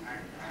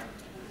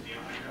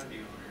the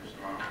owner, so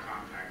I'll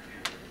contact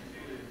him to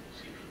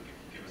see if he can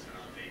give us an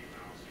update, and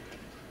I'll see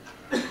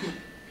if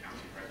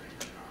council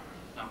president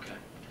okay.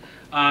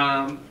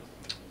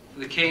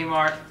 The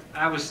Kmart,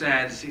 I was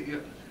sad to see.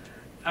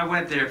 I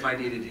went there if I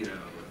needed, you know,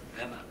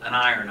 an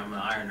iron. I'm an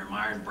ironer.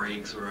 My iron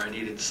breaks, or I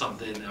needed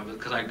something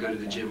because I go to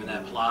the gym in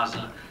that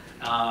plaza.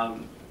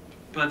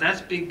 But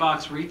that's big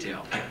box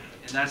retail,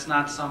 and that's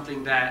not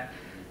something that.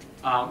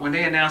 When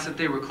they announced that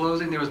they were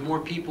closing, there was more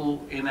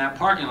people in that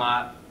parking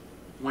lot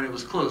when it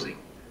was closing.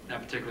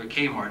 That particular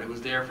Kmart, it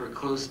was there for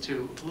close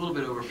to a little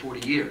bit over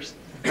 40 years.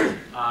 But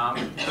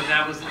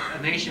that was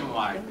a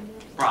nationwide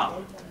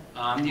problem.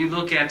 You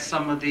look at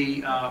some of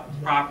the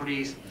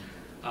properties.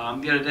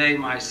 The other day,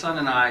 my son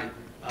and I,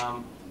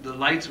 the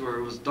lights were,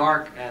 it was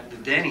dark at the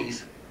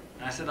Denny's.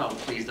 And I said, oh,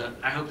 please,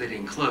 I hope they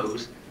didn't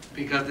close,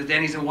 because the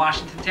Denny's in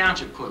Washington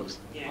Township closed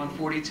on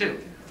 42.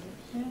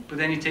 But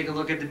then you take a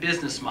look at the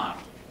business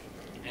model.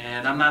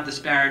 And I'm not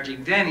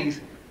disparaging Denny's,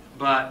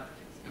 but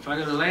if I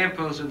go to the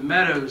Lamppost or the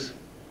Meadows,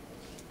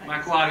 my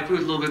quality food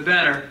is a little bit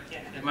better,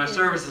 and my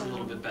service is a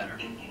little bit better.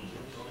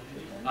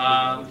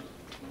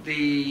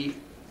 The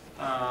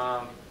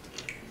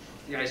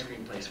ice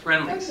cream place,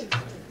 Friendly's.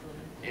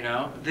 You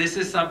know, this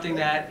is something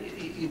that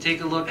you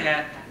take a look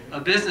at a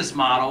business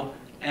model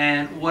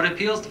and what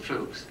appeals to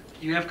folks.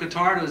 You have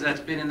Catardo's that's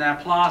been in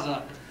that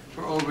plaza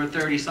for over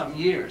 30-something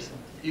years.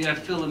 You have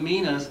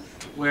Philomena's,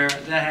 where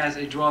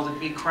that draws a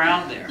big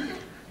crowd there.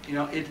 You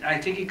know, I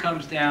think it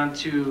comes down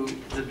to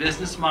the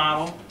business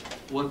model,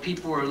 what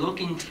people are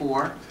looking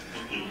for,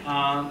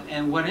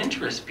 and what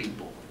interests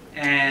people.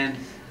 And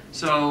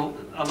so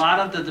a lot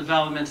of the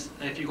developments,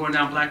 if you're going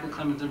down Blackwood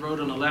Clementon Road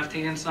on the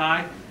left-hand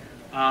side,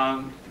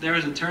 there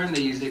is a term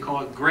they use, they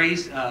call it gray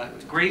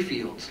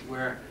fields,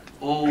 where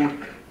old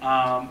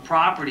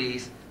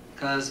properties,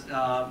 because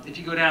if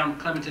you go down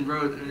Clementon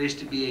Road, there used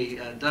to be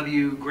a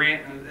W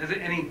Grant.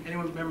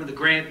 Anyone remember the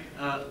Grant?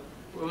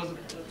 What was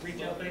it?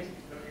 Retail place?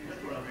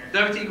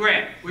 W.T.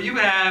 Grant, where you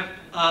would have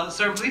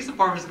certain police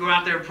departments go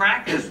out there and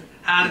practice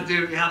how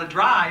to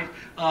drive,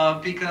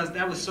 because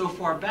that was so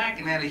far back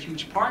and had a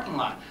huge parking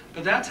lot.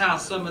 But that's how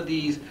some of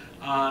these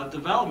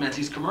developments,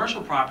 these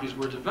commercial properties,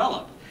 were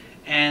developed,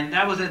 and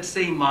that was that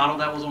same model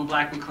that was on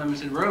Blackwood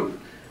Clementon Road.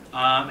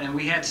 And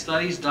we had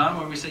studies done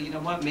where we said, you know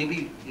what,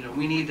 maybe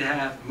we need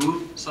to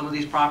move some of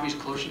these properties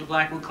closer to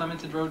Blackwood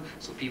Clementon Road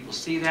so people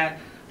see that.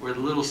 Where the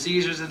Little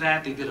Caesars is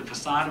at, they did a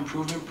facade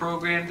improvement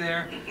program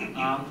there.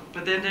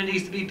 But then there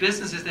needs to be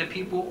businesses that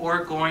people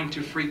are going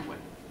to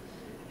frequent.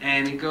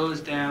 And it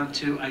goes down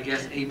to, I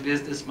guess, a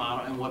business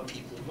model and what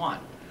people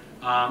want.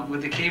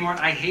 With the Kmart,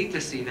 I hate to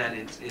see that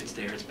it's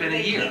there. It's been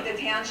a year. The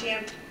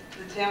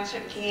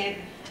township can't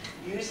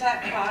use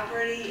that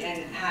property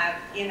and have,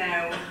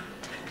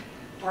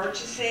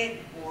 purchase it,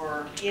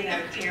 or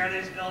tear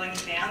those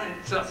buildings down and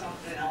put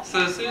something else.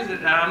 So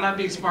Susan, I'm not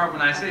being smart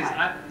when I say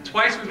this.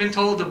 Twice we've been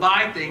told to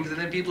buy things, and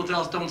then people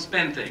tell us don't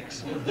spend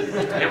things.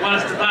 They want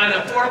us to buy the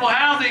affordable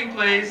housing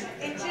place.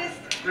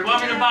 They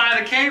want me to buy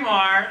the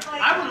Kmart.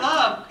 I would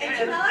love.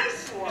 It's an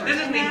eyesore. This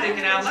is me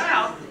thinking out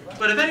loud.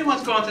 But if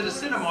anyone's gone to the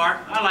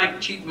Cinemark, I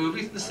like cheap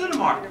movies. The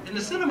Cinemark, and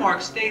the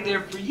Cinemark stayed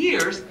there for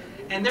years,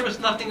 and there was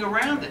nothing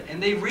around it, and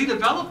they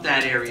redeveloped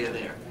that area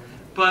there.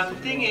 But the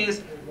thing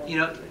is,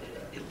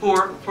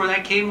 for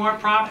that Kmart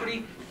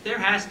property, there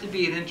has to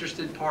be an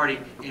interested party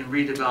in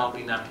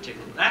redeveloping that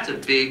particular. That's a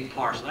big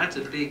parcel. That's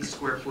a big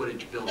square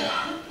footage building.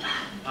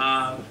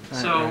 Where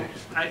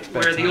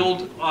the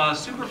old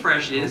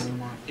Superfresh is,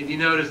 if you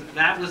notice,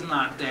 that was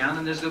knocked down,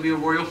 and there's going to be a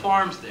Royal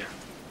Farms there.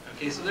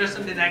 Okay, so there's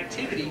some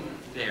activity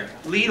there.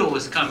 Lidl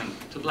is coming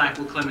to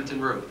Blackwood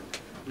Clementon Road.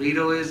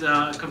 Lidl is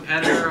a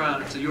competitor.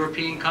 It's a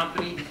European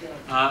company,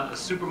 a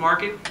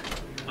supermarket,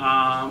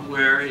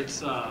 where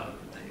it's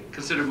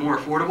considered more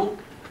affordable.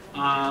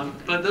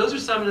 But those are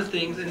some of the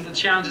things and the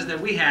challenges that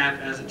we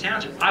have as a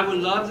township. I would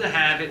love to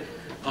have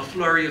a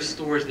flurry of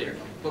stores there.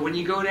 But when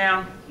you go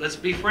down, let's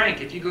be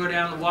frank, if you go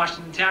down to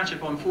Washington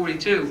Township on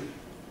 42,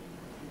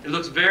 it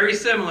looks very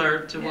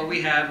similar to what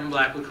we have in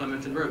Blackwood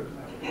Clementon Road.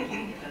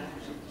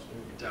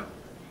 So,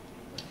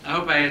 I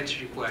hope I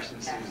answered your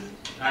question, Susan.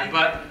 All right,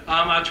 but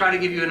I'll try to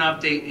give you an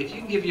update. If you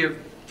can give your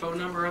phone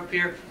number up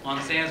here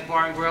on Sam's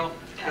Bar and Grill,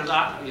 because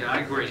I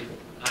agree.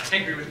 I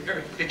agree with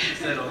everything you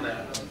said on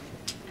that.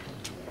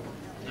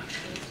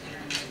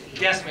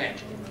 Yes, ma'am.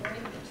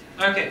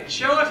 Okay,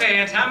 show of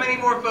hands, how many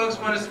more folks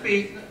want to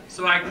speak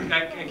so I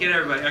get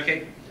everybody?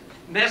 Okay,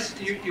 Miss,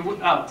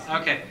 oh,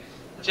 okay.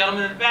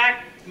 Gentleman in the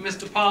back,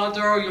 Mr.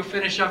 Polidoro, you'll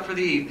finish up for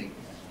the evening.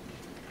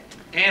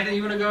 Anthony,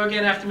 you want to go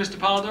again after Mr.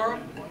 Polidoro?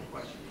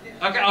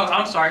 Okay, oh,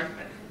 I'm sorry.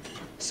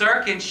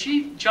 Sir, can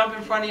she jump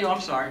in front of you?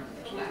 I'm sorry.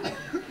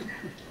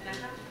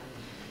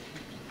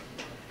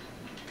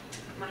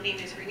 My name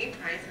is Renee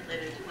Price. I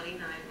live in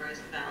 29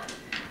 Roosevelt.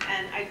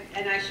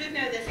 And I should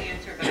know this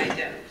answer, but I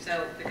don't.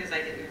 So, because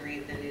I didn't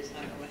read the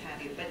newsletter or what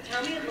have you. But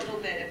tell me a little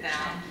bit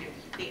about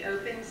the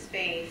open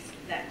space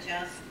that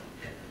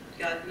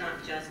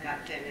not just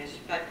got finished,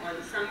 but on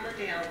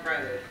Somerdale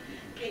Road.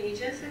 Can you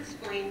just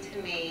explain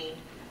to me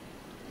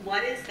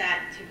what is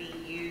that to be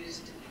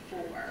used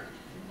for?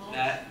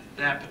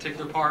 That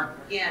particular part?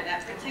 Yeah,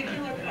 that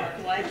particular part.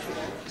 What?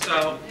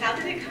 So, how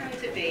did it come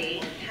to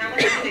be? How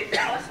much did it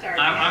cost our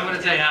I'm going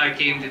to tell you how it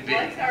came to be.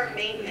 What's our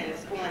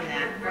maintenance on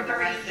that for the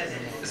rest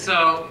of it?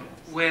 So,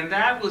 when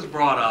that was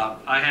brought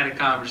up, I had a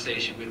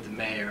conversation with the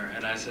mayor,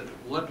 and I said,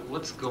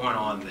 what's going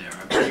on there?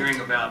 I'm hearing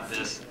about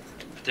this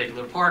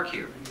particular park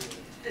here.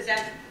 Is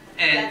that's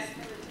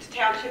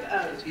township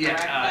owned, yeah,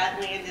 correct? That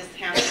land is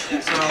township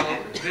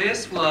owned. So,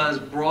 this was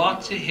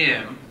brought to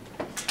him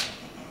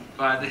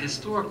by the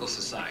Historical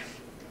Society,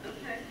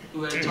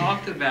 who had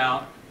talked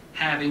about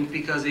having,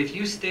 because if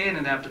you stand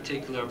in that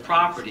particular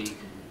property,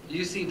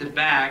 you see the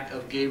back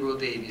of Gabriel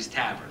Davies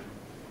Tavern.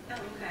 Oh,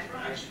 okay.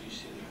 Actually, you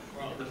see the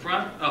front. The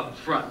front? Oh, the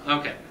front,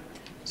 okay.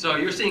 So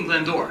you're seeing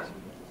Glendora.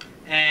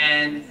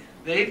 And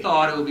they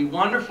thought it would be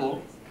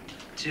wonderful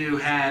to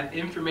have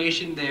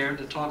information there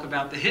to talk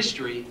about the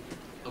history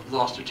of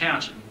Gloucester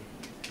Township.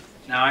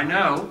 Now I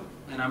know,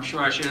 and I'm sure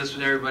I share this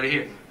with everybody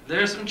here,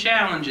 there's some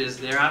challenges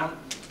there. I don't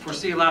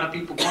foresee a lot of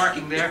people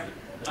parking there.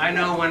 I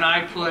know when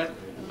I put,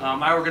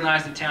 I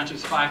organized the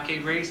township's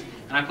 5K race,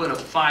 and I put a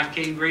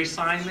 5K race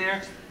sign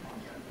there,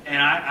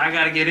 and I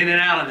got to get in and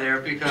out of there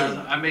because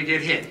I may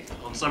get hit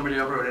on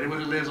Somerdale Road.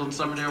 Anyone who lives on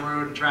Somerdale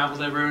Road and travels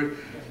that road,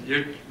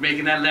 you're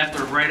making that left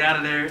or right out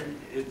of there,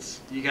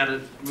 you got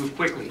to move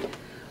quickly.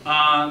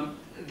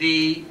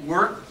 The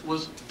work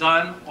was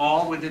done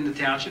all within the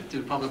township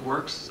through Public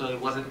Works, so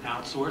it wasn't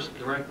outsourced,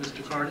 correct,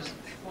 Mr. Cardis?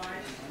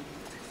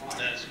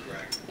 That is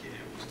correct.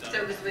 So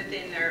it was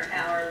within their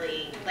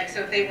hourly, like,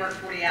 so if they worked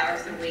 40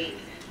 hours a week,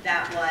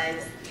 that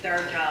was their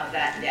job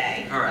that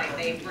day. All right. Like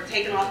they were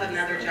taken off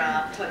another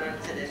job, put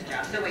onto this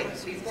job. So wait,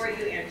 before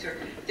you answer,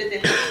 did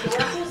the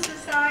Historical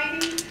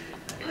Society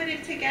put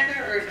it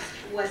together,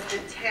 or was the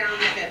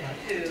township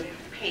who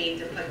paid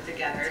to put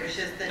together? It was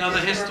just the No,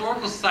 the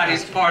Historical Society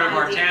is part of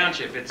our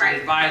township. It's an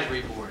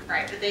advisory board.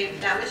 Right, but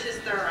that was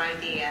just their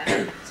idea.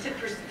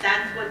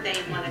 That's what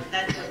they wanted.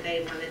 That's what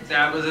they wanted.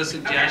 That was a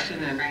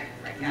suggestion, and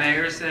the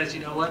mayor says,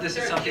 you know what, this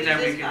is something that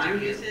we can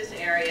do. Use this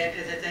area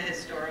because it's a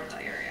historical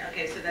area.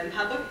 Okay, so then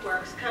Public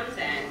Works comes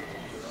in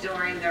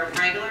during their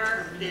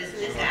regular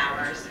business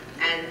hours,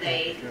 and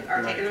they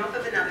are taken off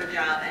of another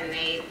job, and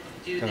they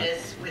do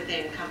this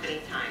within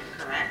company time,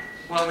 correct?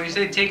 Well, when you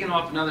say taking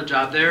off another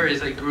job, there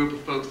is a group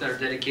of folks that are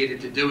dedicated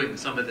to doing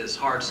some of this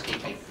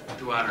hardscaping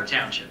throughout our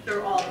township.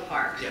 Through all the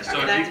parks. Yes, Okay,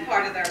 so that's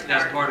part of their park.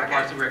 That's part of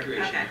Parks and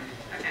Recreation. Okay,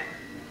 okay.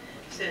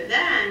 So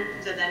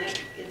then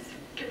it's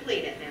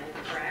completed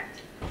now,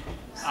 correct?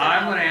 So,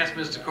 I'm going to ask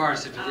Mr.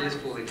 Cardis if it is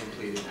fully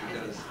completed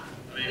because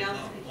I mean,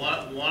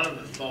 one of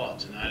the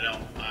thoughts, and I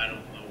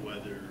don't know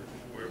whether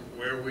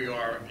where we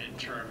are in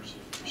terms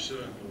of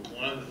pursuing, but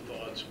one of the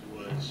thoughts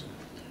was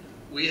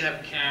we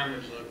have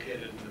cameras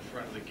located in the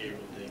front of the Gabriel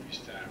Davies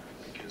Tavern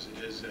because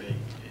it is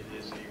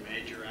a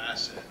major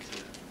asset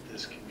to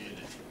this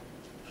community.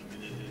 I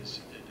mean, it is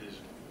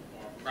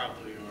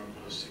probably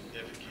our most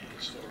significant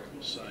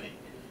historical site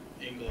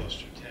in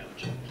Gloucester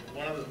Township.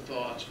 One of the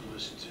thoughts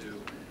was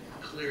to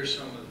clear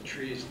some of the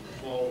trees and the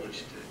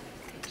foliage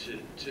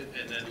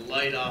and then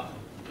light up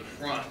the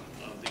front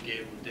of the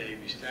Gabriel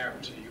Davies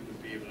Tavern so you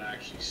would be able to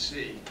actually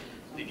see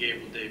the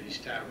Gabriel Davies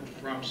Tavern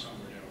from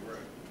Somerdale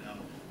Road. Now,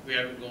 we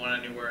haven't gone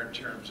anywhere in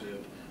terms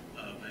of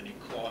any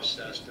cost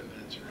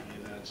estimates or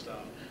any of that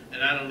stuff,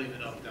 and I don't even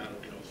know if that'll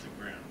get off the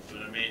ground.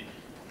 But I mean,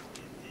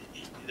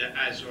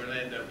 as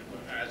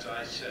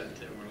I said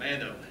to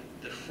Orlando,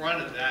 the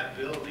front of that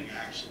building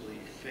actually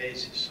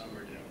faces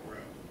Somerdale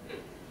Road,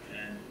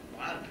 and a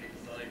lot of people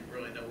don't even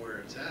really know where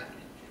it's at.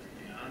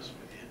 To be honest with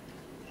you,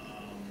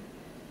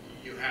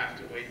 you have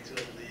to wait till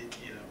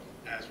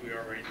as we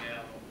are right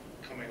now,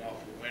 coming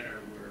off of winter,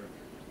 where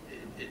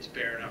it's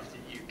bare enough that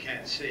you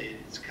can't see it.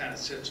 It kind of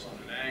sits on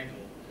an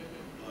angle,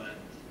 but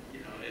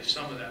if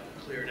some of that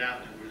were cleared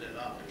out and were lit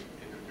up,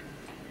 it would be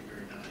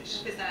very nice.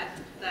 Because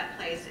that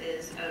place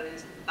is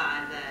owned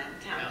by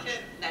the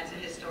township. That's a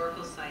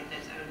historical site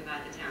that's owned by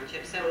the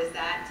township. So is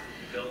that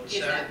built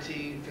in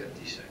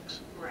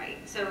 1756? Right.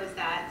 So is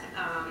that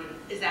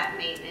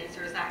maintenance,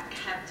 or is that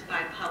kept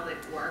by Public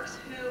Works?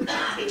 Who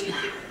continues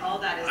to, all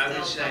that is I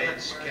would still say Public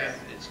Works?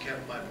 it's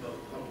kept by both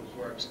Public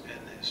Works and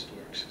the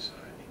Historic Society.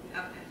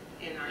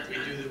 Okay. In our we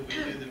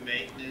do the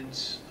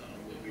maintenance.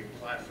 We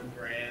apply for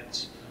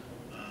grants.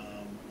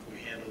 We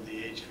handle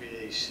the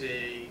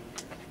HVAC,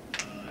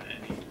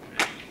 any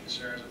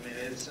concerns. I mean,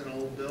 it's an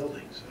old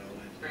building, so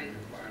it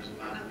requires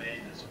a lot of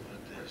maintenance,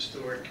 but the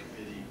historic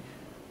committee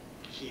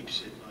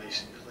keeps it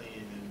nice and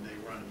clean, and they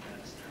run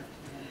events there.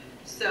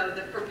 So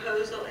the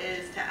proposal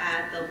is to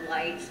add the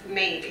lights,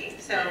 maybe.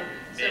 So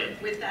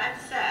with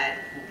that said,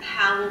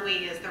 how will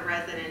we as the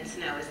residents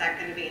know? Is that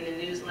going to be in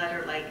the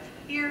newsletter, like,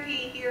 here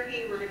he,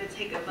 we're going to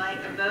take a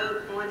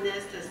vote on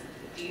this?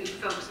 Do you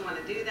folks want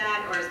to do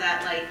that? Or is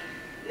that like,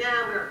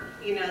 no,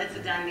 it's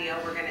a done deal,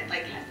 we're going to,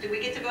 like, do we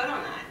get to vote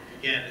on that?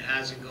 Again, it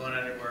hasn't gone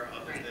anywhere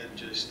other than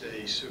just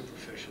a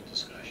superficial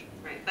discussion.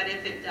 Right, but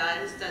if it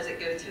does it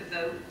go to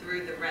vote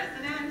through the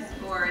residents,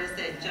 or is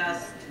it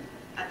just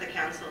at the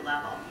council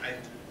level?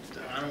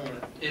 I don't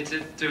want to. It's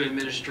through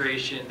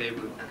administration. They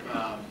would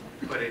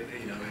put it,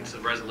 it's a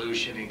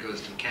resolution and it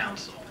goes to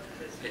council.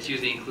 It's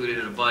usually included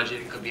in a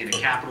budget. It could be in a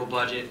capital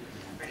budget.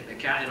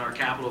 In our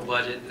capital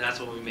budget, that's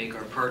when we make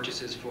our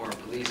purchases for our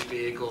police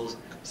vehicles,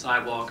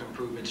 sidewalk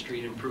improvements,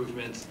 street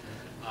improvements,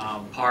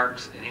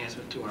 parks,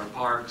 enhancement to our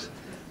parks.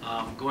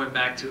 Going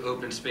back to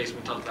open space,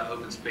 we talked about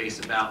open space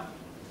about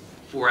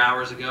 4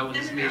 hours ago in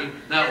this meeting.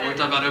 No, we're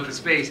talking about open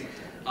space.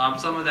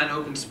 Some of that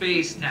open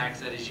space tax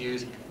that is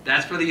used,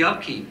 that's for the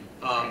upkeep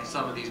of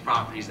some of these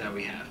properties that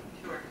we have.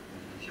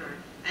 Sure.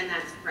 And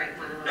that's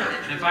one of the.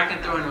 And if I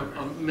can throw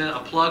in a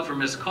plug for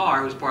Ms.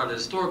 Carr, who's part of the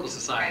Historical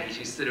Society,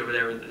 she's sitting over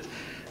there with this.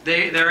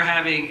 They're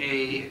having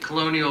a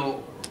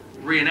colonial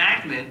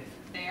reenactment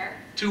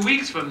 2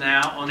 weeks from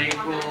now on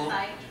April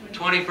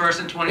 21st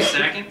and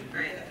 22nd.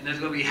 And there's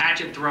going to be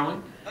hatchet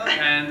throwing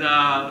and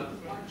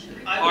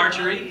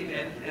archery,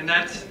 and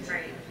that's,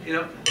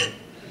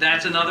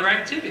 that's another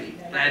activity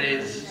that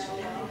is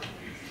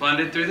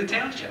funded through the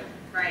township.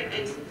 Right,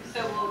 and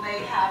so will they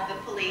have the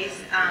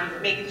police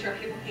making sure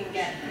people can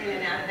get in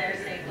and out of there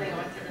safely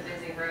onto the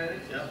busy road?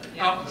 Yep.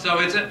 Oh, so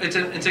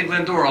it's in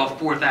Glendora off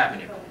 4th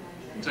Avenue.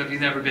 So if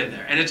you've never been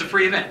there, and it's a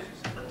free event.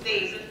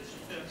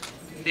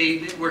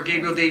 Where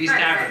Gabriel Davies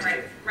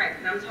Tavern. Right.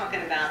 And I'm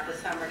talking about the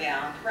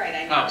Summerdale. Right.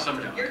 I know. Oh,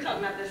 Summerdale. You're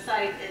talking about the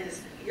site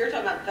you're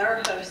talking about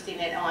they're hosting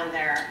it on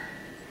their,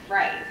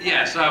 right.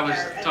 Yeah, so I was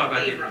talking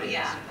about Gabriel Davies.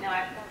 Yeah.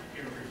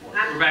 No,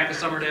 We're back to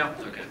Summerdale?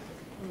 Okay.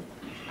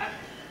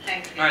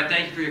 Thank you. All right,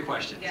 thank you for your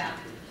question. Yeah.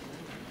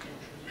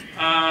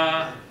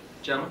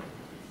 Gentlemen?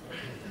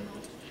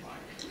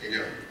 There you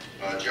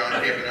go. John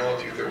Campanella,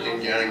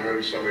 213 Ganning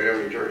Road,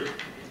 Summerdale, New Jersey.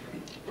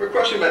 We have a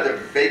question about the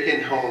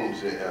vacant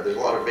homes. There's a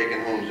lot of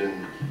vacant homes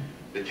in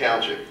the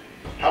township.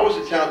 How is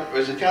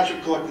the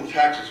township collecting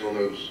taxes on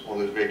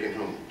those vacant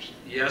homes?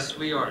 Yes,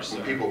 we are, sir.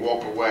 When people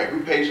walk away,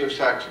 who pays those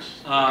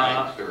taxes?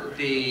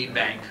 The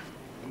bank.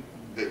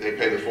 They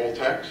pay the full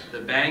tax? The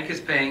bank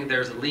is paying.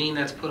 There's a lien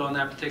that's put on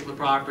that particular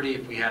property.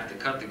 If we have to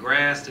cut the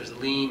grass, there's a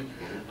lien.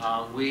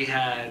 We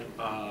had,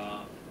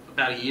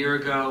 about a year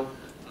ago,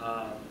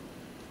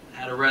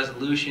 had a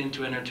resolution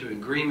to enter into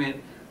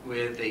agreement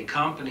with a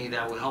company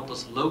that will help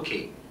us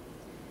locate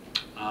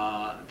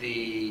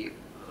the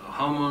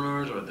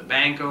homeowners or the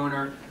bank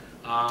owner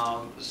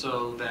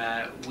so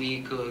that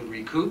we could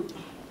recoup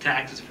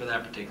taxes for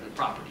that particular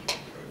property.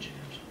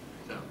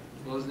 So,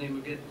 what was the name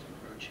again?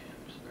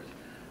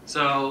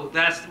 So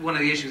that's one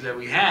of the issues that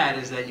we had,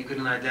 is that you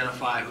couldn't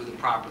identify who the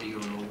property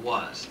owner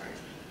was.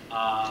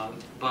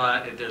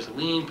 But if there's a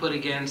lien put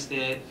against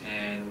it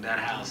and that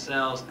house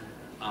sells,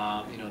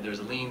 there's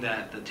a lien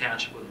that the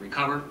township would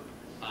recover.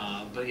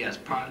 But yes,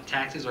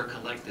 taxes are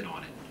collected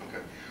on it.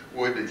 Okay.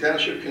 Would the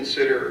township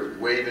consider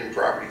waiving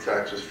property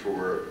taxes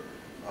for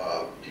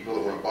people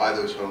that want to buy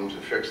those homes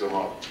and fix them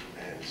up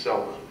and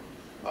sell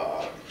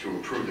them to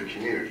improve the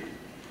community?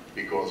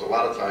 Because a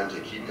lot of times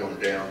they keep going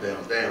down,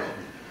 down, down.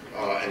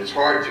 And it's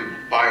hard to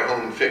buy a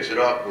home and fix it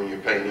up when you're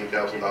paying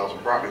 $8,000 in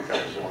property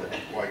taxes on it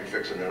while you're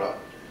fixing it up.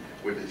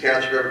 Would the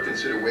township ever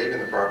consider waiving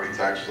the property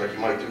taxes like you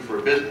might do for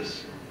a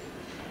business?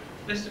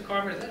 Mr.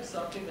 Carver, is that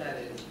something that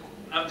is,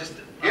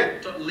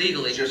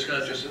 legally,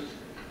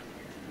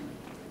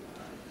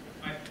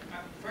 My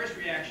first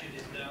reaction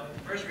is no.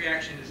 First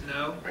reaction is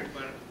no, but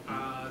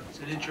it's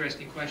an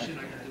interesting question.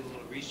 I can do a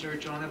little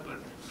research on it,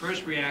 but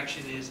first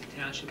reaction is the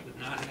township would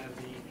not have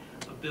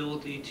the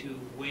ability to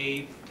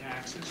waive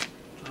taxes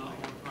on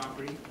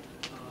property.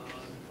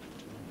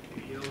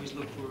 You always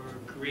look for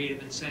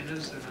creative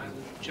incentives, and I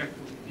will check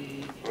with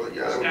the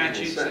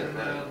statutes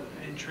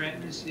in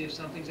Trenton to see if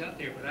something's out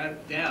there, but I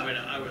doubt.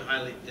 I would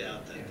highly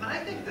doubt that. But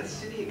I think the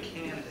city of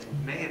Camden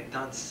may have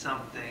done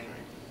something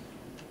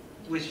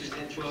which is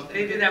interesting. Well,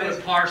 they did that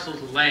with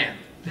parcels of land.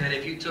 That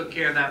if you took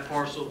care of that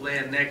parcel of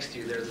land next to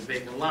you, there's a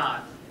vacant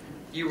lot,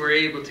 you were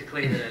able to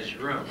claim it as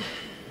your own.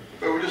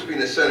 But it would just be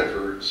an incentive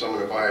for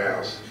someone to buy a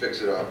house,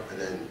 fix it up, and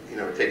then,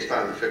 it takes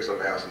time to fix up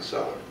a house and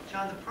sell it.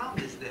 John, the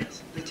problem is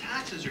this. The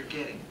taxes are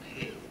getting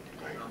paid,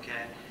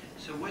 okay?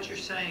 So what you're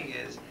saying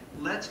is,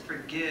 let's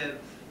forgive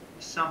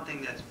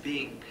something that's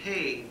being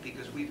paid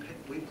because we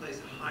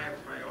place a higher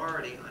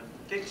priority on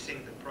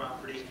fixing the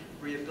property,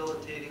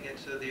 rehabilitating it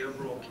so the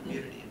overall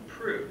community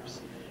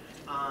improves.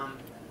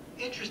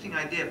 Interesting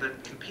idea,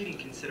 but competing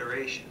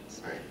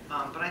considerations.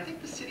 But I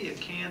think the city of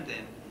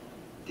Camden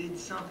did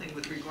something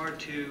with regard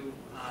to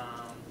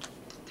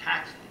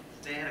tax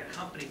liens. They had a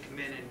company come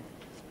in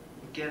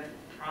and get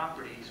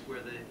properties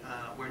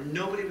where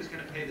nobody was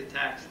going to pay the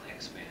tax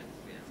lien.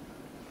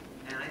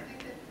 And I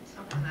think that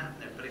something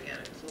happened there, but again,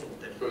 it's a little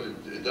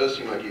different. Because it does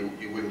seem like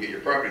you wouldn't get your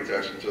property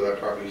tax until that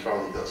property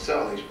finally does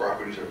sell, and these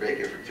properties are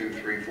vacant for 2,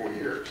 3, 4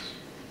 years.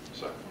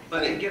 So.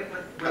 But you get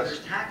where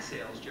there's tax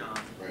sales, John.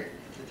 Right.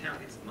 The town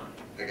gets the money.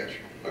 I got you.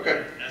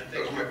 Okay. I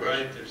think you're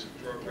right, there's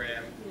a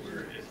program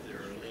where if there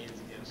are liens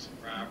against the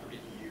property,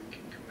 you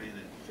can come in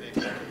and fix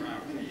the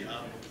property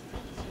up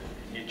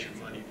and get your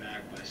money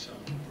back by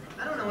selling the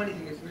property. I don't know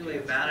anything really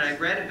about it. I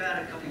read about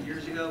it a couple of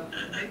years ago.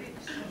 Maybe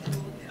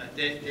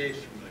Dave's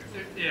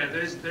familiar. Yeah,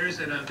 there's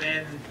an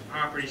abandoned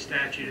property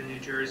statute in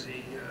New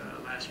Jersey,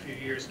 last few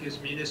years,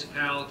 gives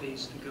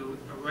municipalities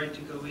a right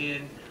to go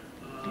in,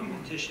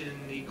 petition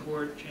the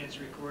court,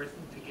 Chancery Court,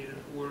 to get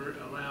an order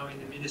allowing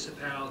the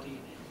municipality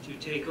to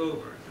take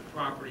over the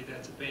property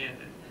that's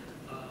abandoned.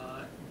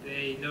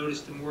 They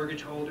notice the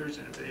mortgage holders,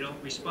 and if they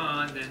don't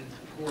respond, then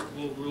the court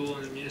will rule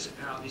in the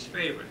municipality's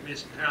favor. The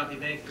municipality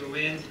then go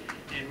in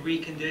and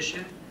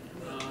recondition.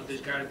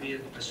 There's got to be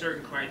a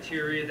certain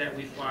criteria that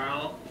we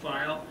file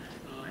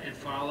and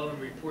follow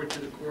and report to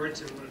the courts.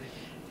 And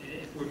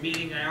if we're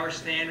meeting our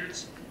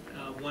standards,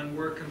 when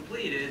we're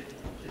completed,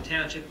 the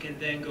township can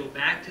then go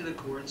back to the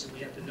courts, and we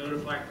have to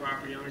notify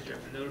property owners, we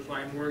have to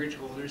notify mortgage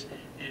holders,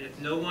 and if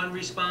no one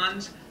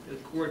responds, the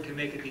court can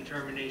make a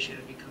determination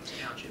and it becomes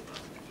township owned.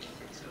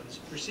 So there's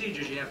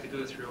procedures you have to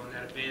go through on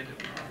that abandoned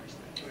property.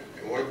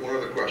 And one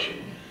other question.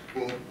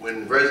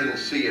 When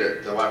residents see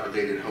a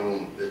dilapidated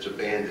home that's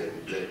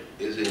abandoned, that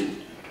is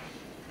in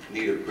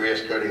need of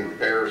grass cutting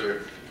repairs,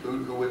 or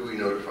who would we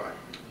notify?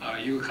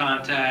 You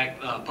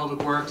contact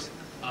Public Works.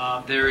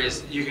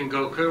 You can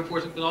go code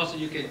enforcement, but also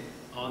you can,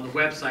 on the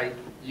website,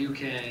 you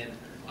can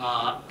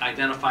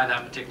identify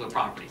that particular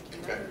property.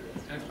 Okay.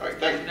 All right,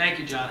 thank you. Thank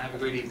you, John. Have a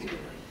great evening.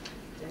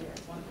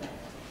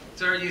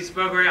 Sir, you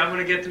spoke very. I'm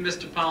going to get to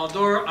Mr.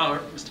 Polidoro.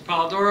 Mr.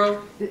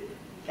 Polidoro.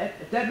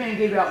 If that man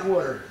gave out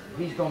water,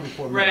 he's going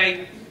before me.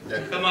 Ray,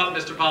 come up,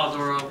 Mr.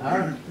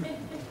 Polidoro.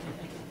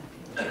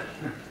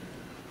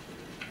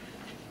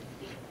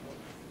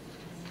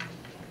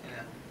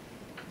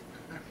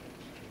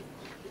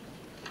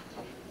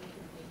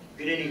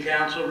 Good evening,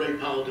 Council. Ray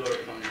Polidoro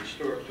from the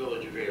Historic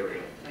Village of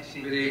Ariel.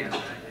 Good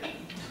evening.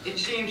 It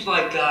seems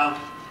like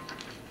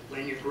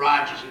when your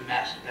garage is a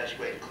mess, the best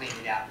way to clean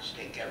it out is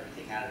take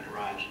everything out of the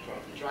garage, throw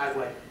it in the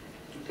driveway,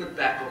 and put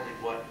back only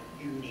what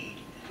you need,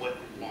 what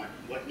you want,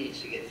 what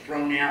needs to get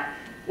thrown out,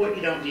 what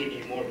you don't need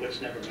anymore,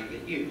 what's never going to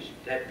get used.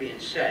 That being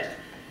said,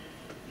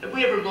 have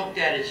we ever looked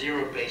at a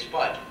zero-based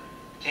budget?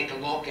 Take a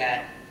look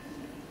at,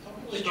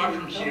 start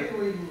from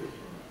zero.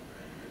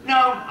 No,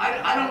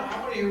 I don't.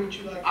 How many would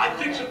you like? I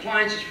fix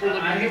appliances for a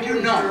living. You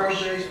do numbers. numbers.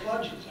 Zero-based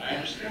budgets. I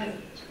understand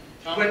it.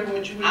 Tell But me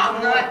what you would I'm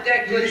do. not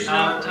that good at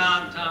numbers.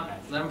 Tom,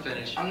 let him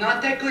finish. I'm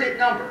not that good at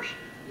numbers.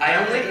 I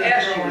only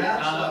asked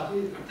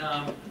you.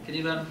 Tom, can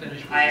you let him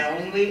finish? Please? I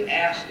only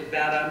asked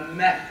about a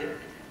method,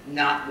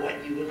 not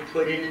what you would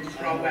put in and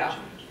throw out.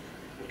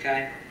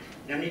 Okay?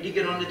 No need to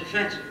get on the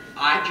defensive.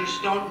 I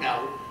just don't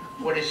know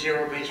what a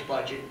zero-based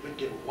budget would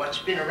do. What's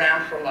been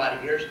around for a lot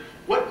of years?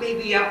 What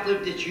maybe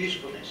outlived its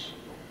usefulness?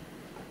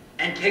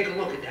 And take a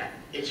look at that.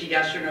 It's a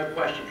yes or no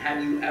question.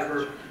 Have you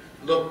ever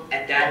looked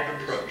at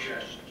that approach?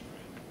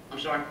 I'm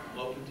sorry?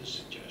 Open to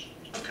suggestions.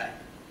 Okay.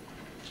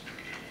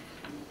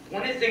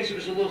 One of the things that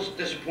was a little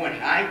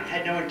disappointing, I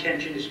had no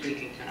intention of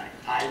speaking tonight.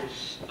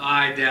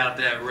 I doubt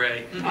that,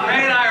 Ray. Ray and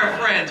I are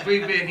friends.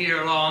 We've been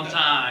here a long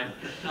time.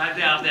 I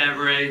doubt that,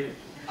 Ray.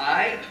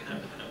 I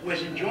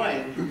was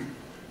enjoying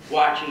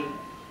watching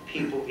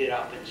people get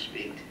up and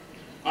speak.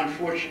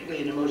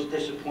 Unfortunately, the most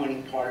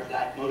disappointing part of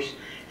that,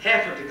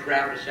 half of the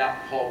crowd was out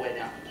in the hallway,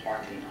 out in the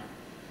parking lot.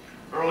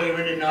 Earlier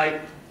in the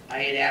night, I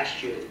had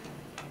asked you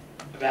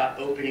about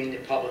opening the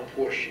public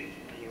portion,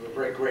 and you were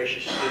very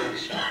gracious in doing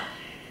so.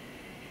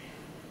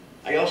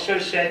 I also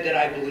said that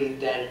I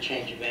believed that a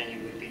change of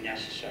venue would be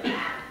necessary.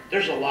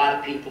 There's a lot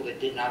of people that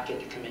did not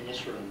get to come in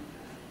this room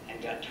and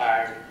got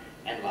tired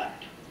and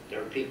left.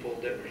 There are people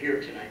that were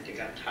here tonight that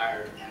got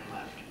tired and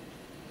left.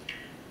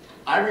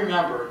 I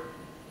remember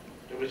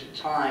there was a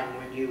time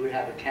when you would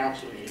have a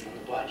council meeting on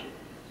the budget.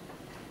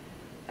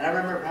 And I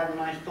remember having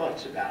my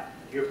thoughts about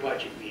your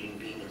budget meeting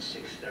being at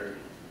 6:30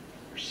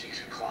 or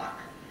 6 o'clock.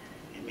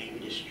 And maybe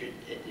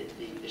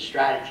the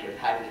strategy of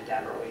having it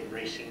that early and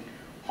racing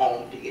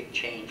home to get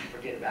changed,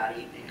 forget about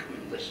it, and come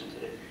and listen to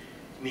the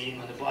meeting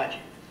on the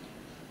budget.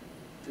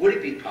 Would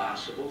it be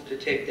possible to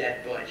take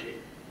that budget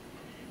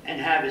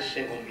and have a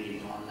single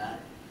meeting on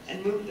that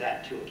and move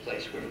that to a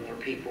place where more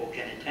people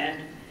can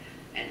attend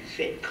and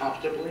fit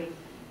comfortably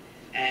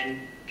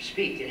and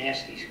speak and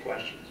ask these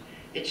questions?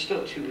 It's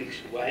still 2 weeks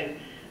away,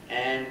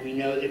 and we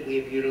know that we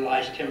have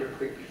utilized Timber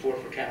Creek before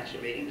for council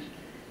meetings,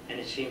 and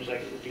it seems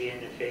like it would be in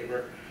the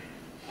favor,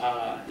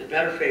 the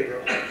better favor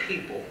of the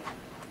people.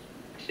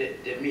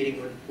 The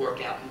meeting would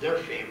work out in their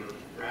favor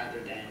rather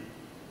than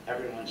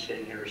everyone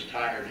sitting here as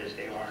tired as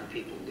they are and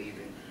people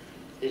leaving.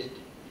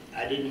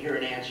 I didn't hear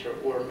an answer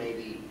or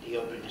maybe the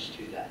openness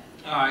to that.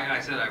 I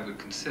said I would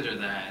consider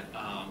that,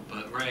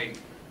 but Ray,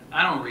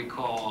 I don't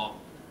recall,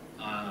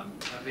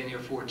 I've been here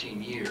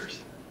 14 years,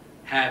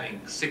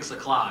 having 6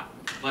 o'clock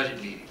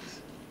budget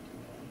meetings.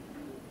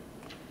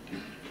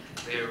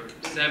 They were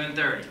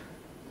 7:30.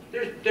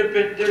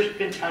 There's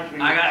been times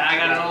when I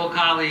got an old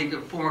colleague,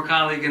 a former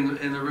colleague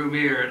in the room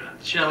here.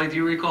 Shelley, do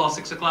you recall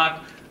 6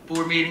 o'clock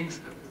board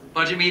meetings,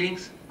 budget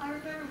meetings? I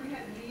remember we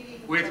had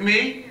meetings. With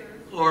me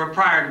or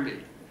prior to me?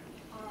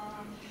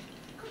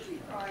 Could be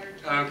prior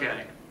to.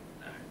 Okay.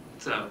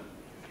 So.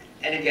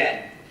 And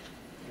again,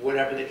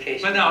 whatever the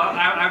case. But no,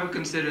 I would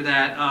consider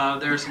that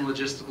there are some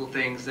logistical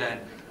things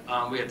that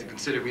we have to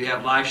consider. We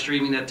have live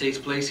streaming that takes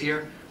place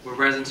here, where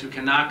residents who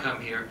cannot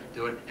come here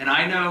do it. And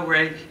I know,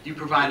 Ray, you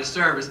provide a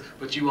service,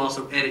 but you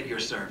also edit your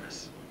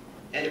service.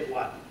 Edit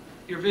what?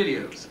 Your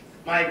videos.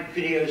 My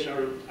videos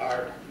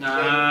are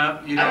No,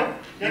 you don't.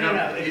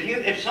 No.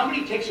 If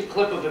somebody takes a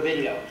clip of a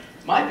video,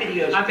 my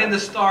videos. I've been the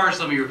star of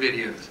some of your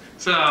videos,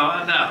 so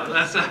no,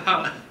 that's.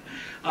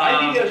 My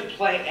videos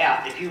play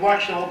out. If you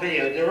watch the whole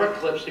video, there are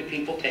clips that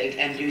people take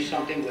and do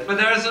something with. But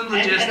there are some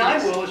logistics. And I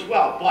will as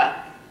well, but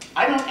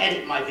I don't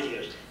edit my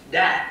videos.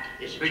 That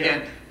is a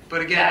joke.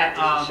 But again,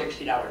 that is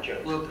a $60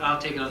 joke. I'll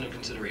take it under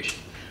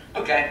consideration.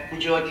 Okay.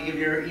 Would you like to give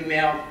your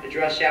email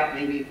address out,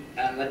 maybe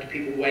let the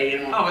people weigh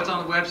in on? Oh, it's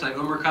on the website,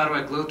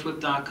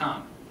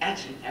 omercado@glowtwit.com.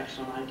 That's an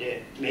excellent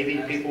idea. Maybe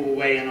the people will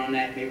weigh in on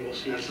that. Maybe we'll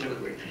see.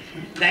 Absolutely.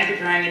 Thank you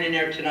for hanging in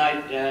there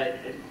tonight.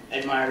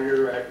 Admire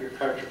your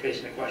courage for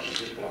facing the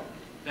questions as well.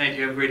 Thank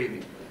you. Have a great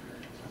evening.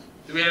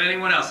 Do we have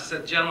anyone else?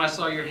 Gentlemen, I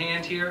saw your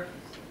hand here.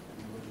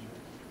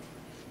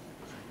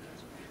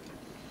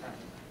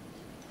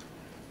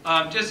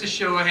 Just a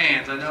show of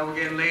hands. I know we're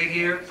getting late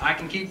here. I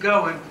can keep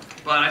going,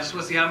 but I just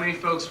want to see how many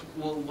folks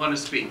will want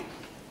to speak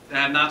that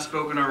have not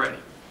spoken already.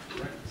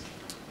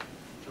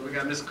 So we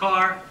got Ms.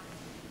 Carr.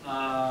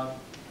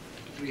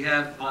 We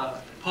have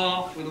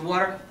Paul with the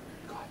water,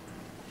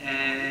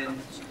 and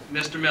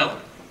Mr. Miller.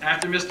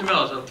 After Mr.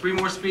 Miller, so 3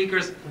 more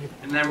speakers,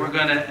 and then we're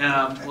going to,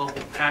 well,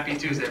 happy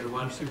Tuesday,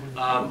 everyone.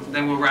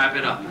 Then we'll wrap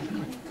it up.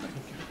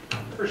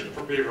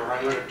 Christopher Beaver,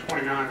 I live at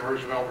 29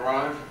 Roosevelt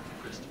Drive.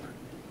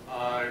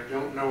 I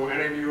don't know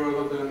any of you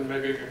other than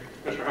maybe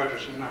Mr.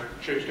 Hutchison. I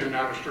chased him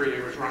down the street.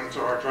 He was running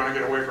so hard, trying to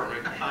get away from me.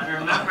 I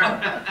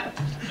remember.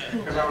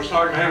 Because I was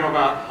talking to him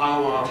about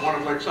how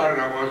wonderfully excited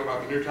I was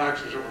about the new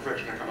taxes that were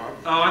fixing to come up.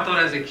 Oh, I thought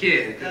as a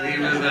kid, because he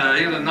was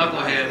a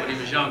knucklehead when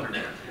he was younger.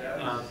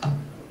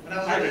 I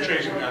had to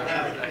chase him down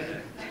the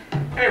street.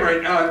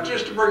 Anyway,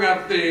 just to bring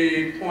up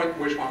the point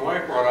which my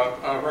wife brought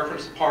up,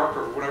 reference the park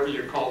or whatever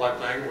you call that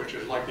thing, which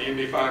is like the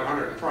Indy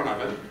 500 in front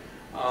of it,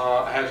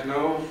 has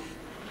no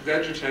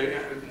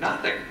vegetation,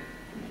 nothing.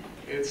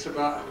 It's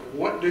about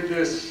what did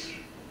this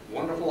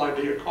wonderful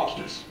idea cost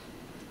us?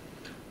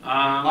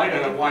 Why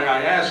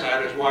I ask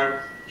that is why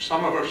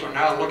some of us are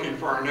now looking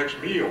for our next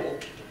meal,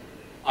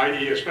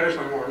 i.e.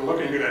 especially when we're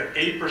looking at an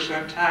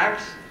 8%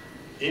 tax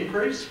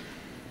increase.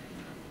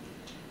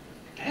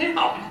 Damn!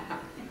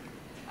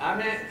 I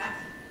mean,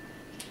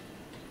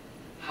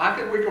 how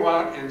could we go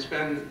out and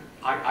spend,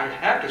 I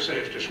have to say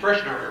it's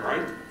discretionary,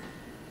 right?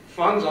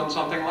 Funds on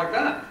something like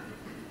that.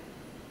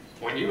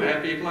 When you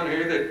have people in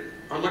here that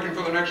are looking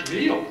for the next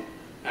meal,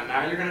 and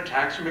now you're going to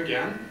tax them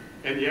again,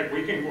 and yet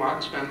we can go out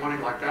and spend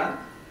money like that?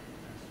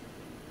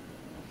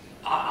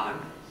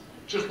 I'm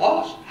just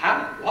lost.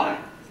 How? Why?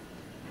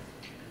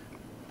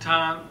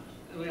 Tom,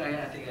 I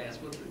think I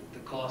asked what the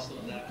cost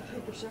on that.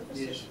 10%?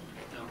 Yes.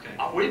 Okay.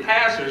 We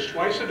pass this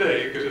twice a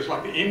day because it's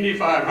like the Indy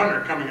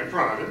 500 coming in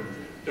front of it.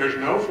 There's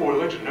no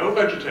foliage, no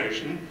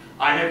vegetation.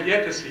 I have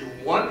yet to see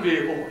one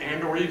vehicle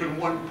and or even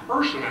one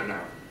person in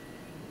there.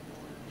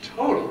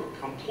 Total,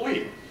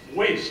 complete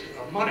waste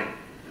of money.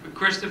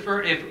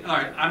 Christopher, all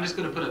right, I'm just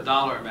going to put a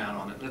dollar amount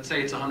on it. Let's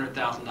say it's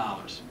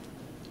 $100,000.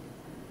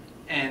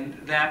 And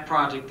that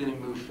project didn't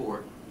move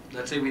forward.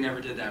 Let's say we never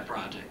did that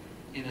project.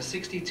 In a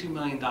 $62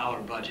 million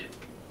budget,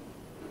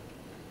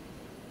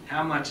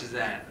 how much is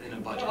that in a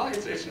budget? Well,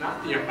 it's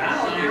not the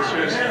amount, it's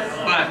just...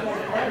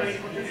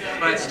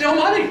 But it's still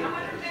money.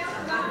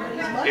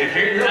 I'm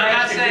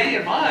not saying,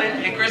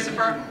 and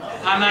Christopher,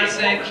 I'm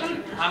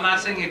not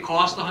saying it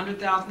cost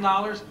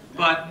 $100,000,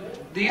 but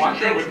these are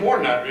things. It was more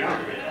than that, to be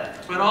honest with you.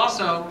 But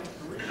also,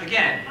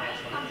 again,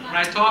 when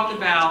I talked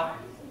about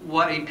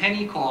what a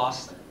penny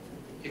cost,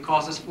 it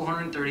cost us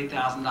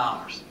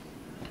 $430,000.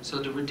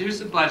 So to reduce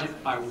the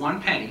budget by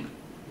 1 penny,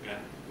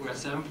 we're at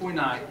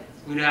 7.9.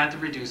 We'd have to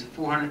reduce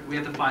we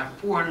have to find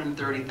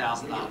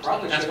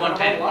 $430,000. That's 1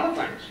 penny. A lot of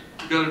things.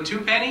 Go to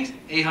 2 pennies,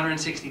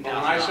 $860,000. When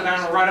I sit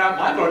down and write out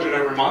my budget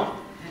every month,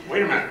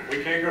 wait a minute,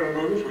 we can't go to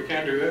moves, we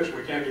can't do this,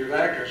 we can't do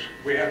that, because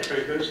we have to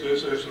pay this,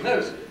 and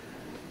this.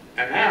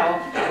 And now,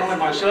 not only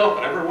myself,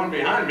 but everyone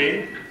behind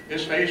me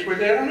is faced with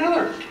yet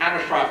another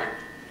catastrophic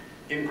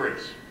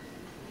increase.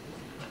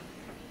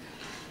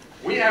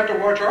 We have to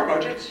watch our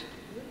budgets.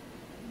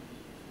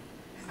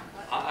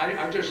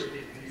 I just,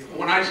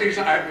 when I see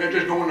something, I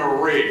just go into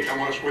a rage. I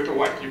want to switch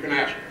away. You can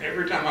ask me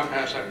every time I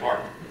pass that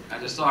park. I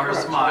just saw her What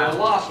a smile.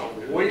 colossal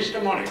waste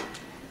of money.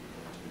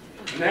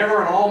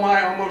 Never in all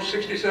my almost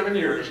 67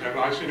 years have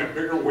I seen a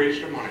bigger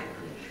waste of money.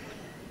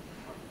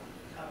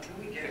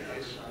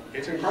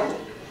 It's incredible.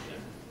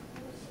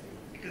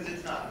 Because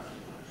it's not.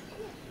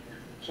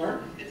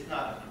 Sir? It's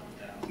not.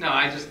 No,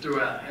 I just threw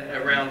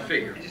a round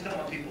figure. I just don't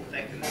want people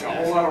thinking. There's a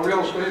whole lot of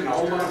real estate and a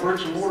whole lot of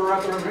bricks and mortar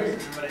out there in here.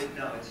 But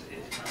no, it's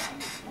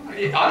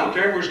not. I don't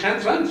care if it was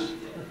 10 cents.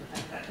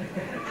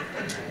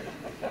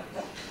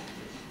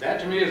 That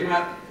to me is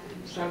not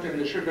something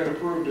that should have been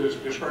approved as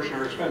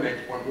discretionary spending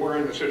when we're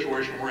in the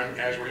situation we're in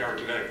as we are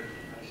today.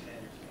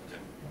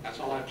 That's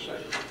all I have to say.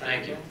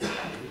 Thank you.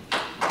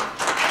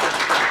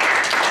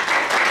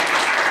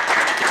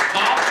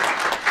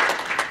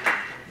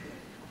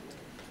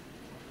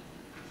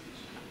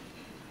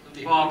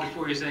 Paul,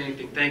 before you say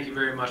anything, thank you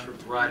very much for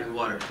providing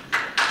water.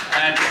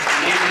 And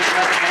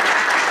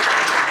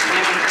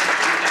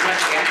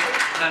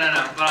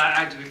no.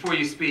 But before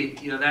you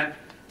speak, you know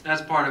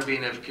that's part of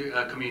being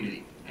a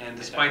community. And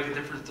despite the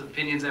different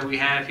opinions that we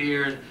have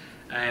here,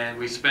 and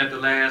we spent the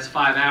last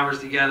 5 hours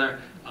together,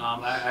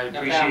 I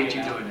appreciate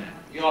you doing that.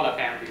 You all are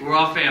family. We're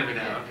all family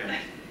now. Okay.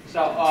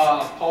 So,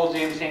 Paul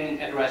Jameson,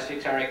 address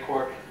 6 Eric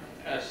Court,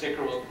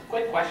 Sickerville.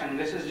 Quick question.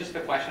 This is just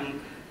a question,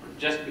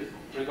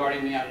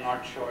 regarding me. I'm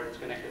not sure it's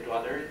connected to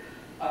others.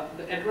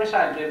 The address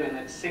I live in,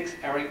 it's 6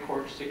 Eric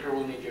Court,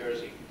 Sickerville, New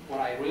Jersey. What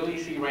I really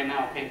see right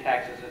now, paying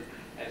taxes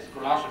as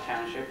Gloucester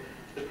Township,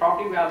 the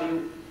property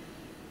value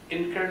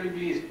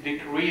incredibly is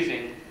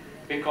decreasing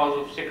because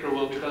of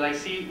Sickerville. Because I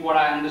see what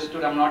I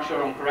understood. I'm not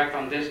sure I'm correct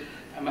on this.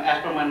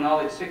 As per my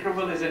knowledge,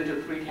 Sickerville is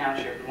into 3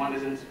 townships. One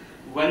is in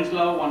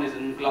Winslow, one is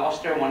in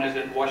Gloucester, one is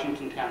in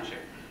Washington Township.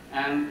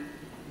 And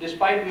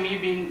despite me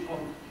being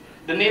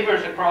the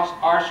neighbors across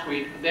our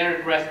street, their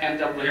address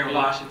ends up with They're in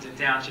Washington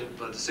Township,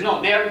 but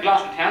no, they're in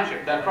Gloucester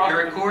Township. They're across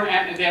Eric Court?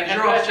 and their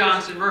You're address off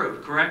Johnson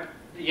Road, correct?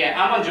 Yeah,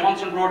 I'm on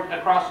Johnson Road.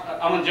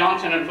 I'm on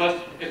Johnson, and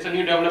first it's a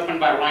new development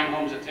by Ryan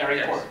Homes. It's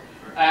Eric Court,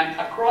 and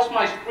across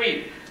my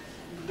street,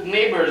 the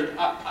neighbors.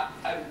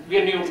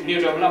 We're new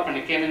development.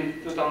 It came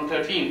in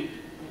 2013.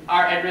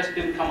 Our address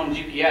didn't come on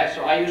GPS,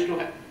 so I used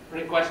to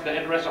request the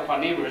address of our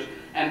neighbors,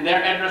 and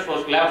their address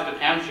was Gloucester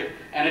Township,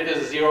 and it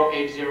is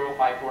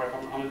 08054.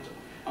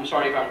 I'm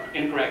sorry if I'm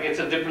incorrect. It's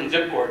a different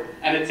zip code,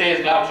 and it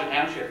says Gloucester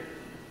Township.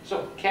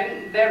 So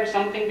can there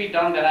something be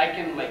done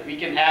that we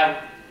can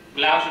have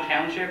Gloucester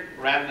Township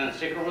rather than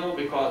Sickerville?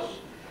 Because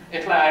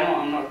it's like, I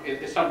know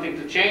it's something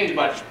to change,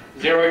 but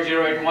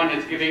 08081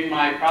 is giving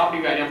my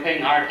property value. I'm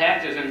paying higher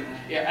taxes, and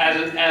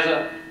as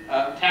a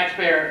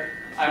taxpayer,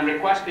 I'm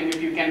requesting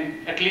if you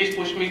can at least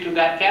push me to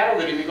that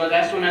category, because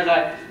as soon as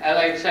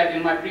I said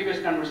in my previous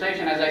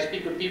conversation, as I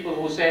speak with people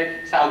who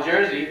say South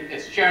Jersey,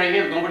 it's Cherry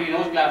Hill, nobody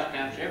knows Gloucester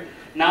Township.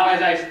 Now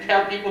as I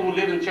tell people who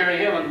live in Cherry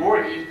Hill and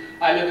Voorhees,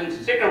 I live in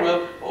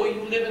Sickerville, oh,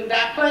 you live in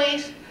that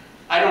place?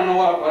 I don't know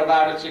what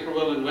about it,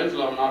 Sickerville and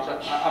Winslow,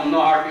 I'm no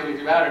hard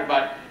feelings about it,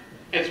 but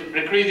it's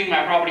decreasing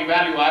my property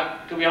value.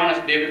 To be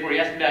honest, the day before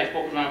yesterday, I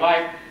spoke with my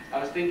wife. I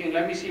was thinking,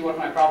 let me see what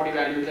my property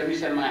value is, let me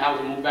sell my house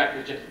and move back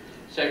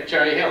to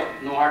Cherry Hill.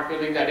 No hard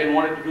feelings, I didn't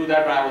want it to do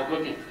that, but I was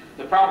looking.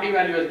 The property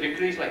value has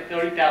decreased like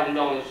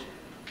 $30,000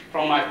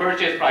 from my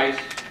purchase price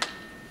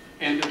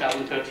in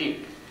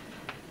 2013.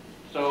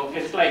 So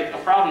it's like a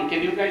problem.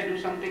 Can you guys do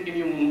something? Can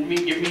you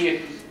give me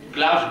a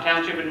Gloucester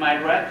Township in my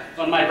address?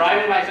 On my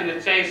driving license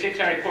it says 6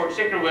 Eric Court,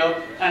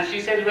 Sickerville, and she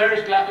says, where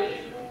is that?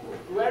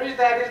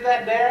 Is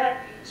that there?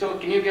 So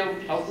can you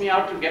help me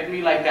out to get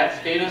me like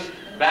that status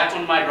back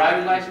on my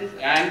driving license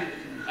and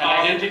an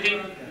identity?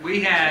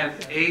 We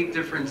have 8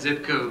 different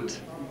zip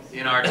codes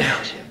in our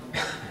township.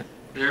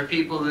 There are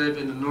people who live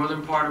in the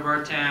northern part of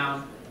our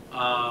town.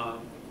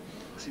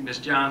 See Miss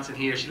Johnson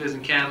here. She lives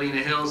in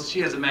Catalina Hills.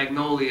 She has a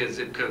Magnolia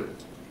zip code.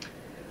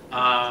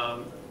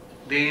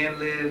 Dan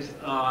lives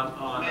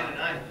on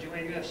Do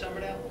you have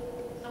Summerdale?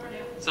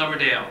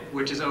 Summerdale,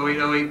 which is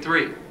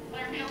 08083.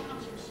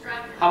 comes from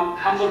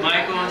Stratford.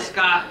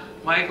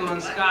 Michael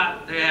and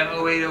Scott, they have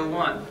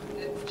 0801.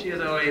 She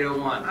has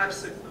 0801.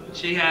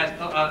 She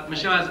has,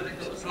 Michelle has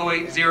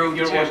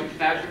 0802.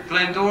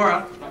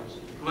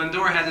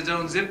 Glendora has its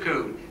own zip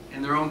code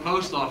and their own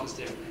post office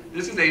there.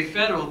 This is a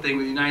federal thing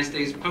with the United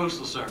States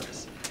Postal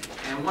Service.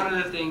 And one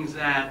of the things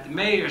that the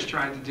mayor has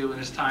tried to do in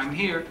his time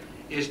here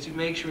is to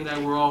make sure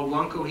that we're all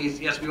one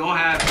cohesive. Yes, we all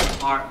have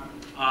our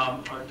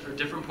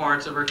different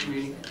parts of our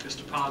community.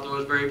 Mr. Paldo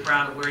is very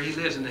proud of where he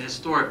lives in the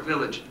historic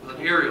village of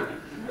Ariel.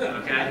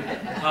 Okay,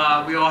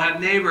 we all have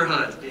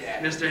neighborhoods.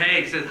 Mr.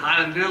 Haig says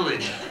Highland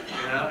Village,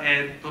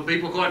 and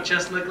people call it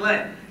Chestnut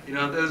Glen.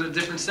 Those are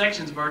different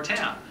sections of our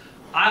town.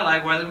 I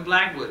like where I live in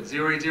Blackwood,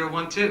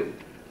 08012.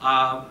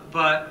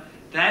 But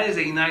that is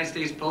a United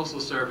States Postal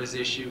Service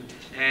issue,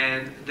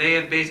 and they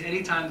have based,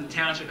 anytime the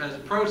township has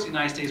approached the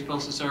United States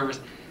Postal Service,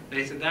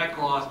 they said that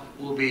cost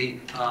will be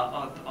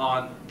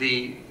on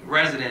the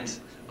residents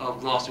of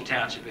Gloucester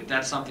Township, if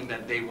that's something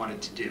that they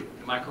wanted to do.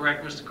 Am I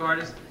correct, Mr.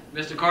 Cardis?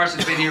 Mr.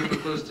 Carson's been here for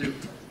close to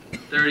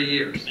 30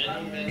 years.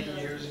 Many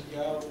years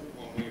ago,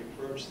 when we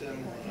approached post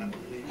them on, I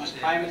believe. My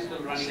time is still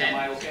running, am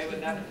I okay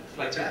with that? It's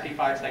like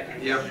 55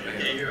 seconds. Yep.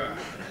 Yeah, you are.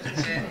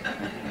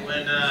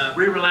 When,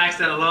 We relaxed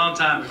that a long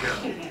time ago.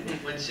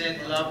 when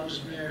Sandy Love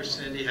was mayor,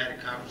 Sandy had a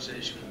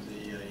conversation with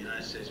the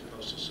United States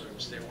Postal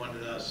Service. They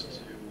wanted us to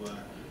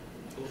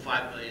put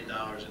 $5 million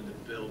into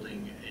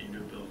building a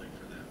new building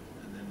for them,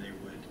 and then they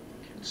would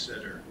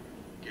consider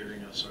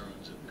giving us our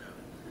own zip code.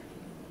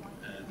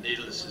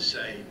 Needless to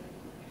say,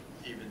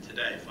 even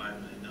today, $5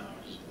 million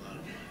is a lot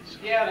of money. So.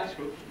 Yeah, that's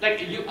true. Like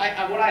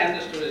what I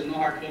understood is no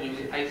hard feelings.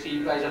 I see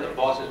you guys are the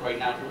bosses right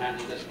now to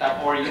handle this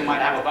stuff, or you might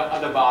have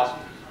other boss,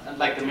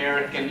 like the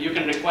mayor. You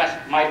can request.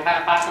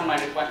 Pass on my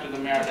request to the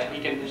mayor that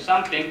he can do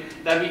something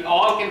that we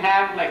all can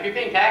have. Like we're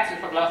paying taxes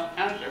for Gloucester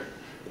Township,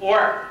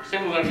 or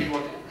similarly,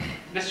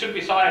 this should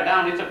be sorted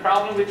down. It's a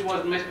problem which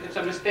was it's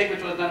a mistake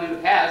which was done in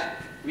the past.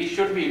 We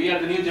are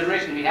the new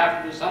generation. We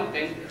have to do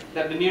something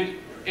that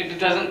it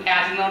doesn't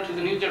pass on to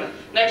the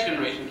next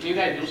generation. Can you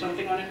guys do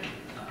something on it?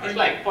 It's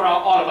like for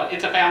all of us.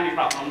 It's a family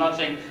problem. I'm not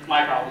saying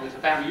my problem. It's a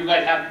family. You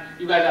guys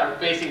are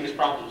facing this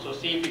problem. So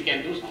see if you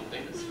can do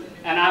something.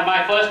 And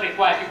my first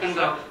request, I can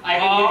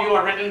give you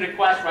a written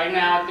request right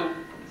now to.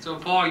 So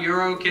Paul,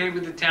 you're okay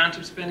with the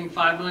township spending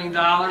 $5 million?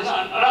 No, it's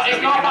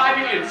not $5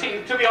 million.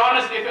 See, to be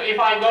honest, if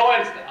I go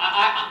and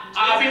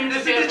I've been in the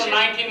sales for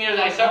 19 years.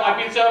 I've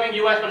been serving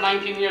U.S. for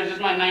 19 years. This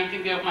is my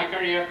 19th year of my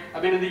career.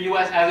 I've been in the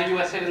U.S. as a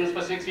U.S. citizen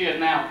for 6 years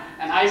now.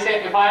 And I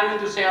say if I'm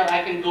into sales,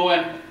 I can go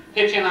and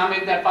pitch in. I'll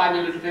make that $5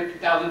 million to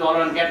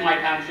 $50,000 and get my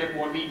township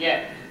what we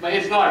get. But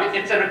it's not.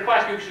 It's a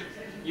request.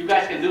 You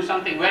guys can do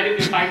something. Where did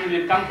the $5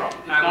 million come from?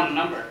 It's not a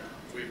number.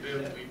 We've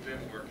been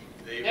working.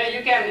 Yeah,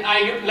 you can.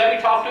 Let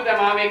me talk to them.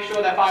 I'll make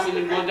sure that $5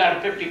 million goes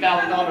down to $50,000,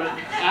 and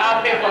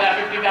I'll pay for that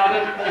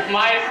 $50,000 if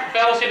my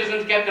fellow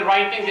citizens get the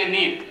right thing they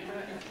need.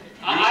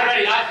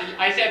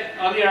 I said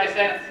earlier. I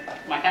said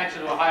my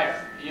taxes were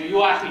higher.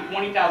 You asked me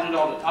 $20,000.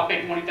 I'll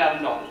pay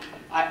 $20,000.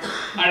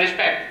 I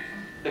respect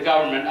the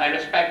government. I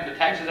respect the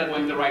taxes are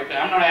going the right way.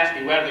 I'm not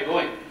asking where they're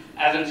going.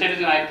 As a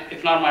citizen,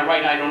 it's not my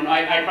right.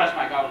 I trust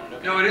my government.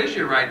 Okay? No, it is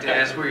your right to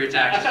ask where your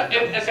taxes are.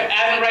 As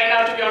of right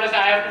now, to be honest,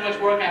 I have too much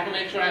work. I have to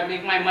make sure I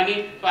make my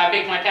money, so I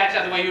pay my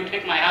taxes. Otherwise, you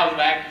take my house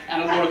back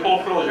and it'll go to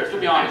foreclosure. To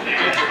be honest, okay?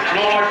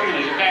 No hard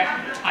feelings. Okay?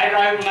 I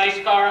drive a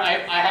nice car.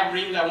 I have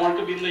dreams. I want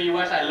to be in the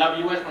U.S. I love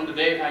U.S. from the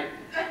day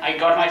I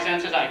got my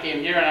senses. I came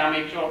here, and I'll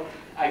make sure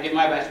I give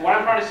my best. What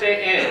I'm trying to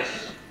say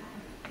is,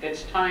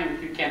 it's time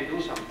if you can do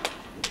something.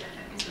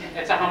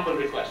 It's a humble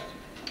request.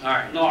 All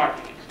right. No hard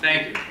feelings.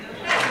 Thank you.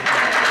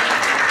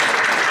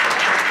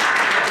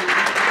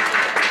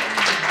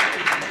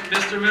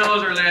 Mr.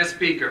 Miller's our last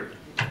speaker.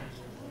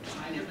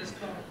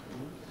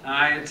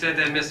 I had said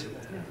that Miss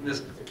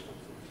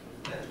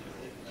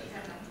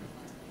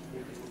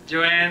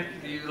Joanne,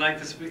 do you like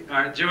to speak?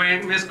 All right,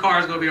 Joanne, Miss Carr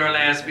is going to be our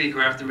last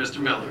speaker after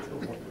Mr. Miller.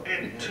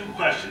 And two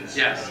questions.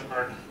 Yes.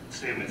 Or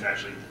statements,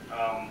 actually.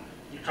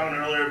 You were talking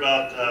earlier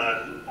about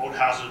old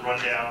houses run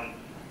down,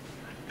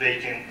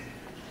 vacant.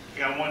 I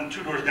got one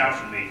 2 doors down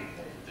from me.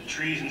 The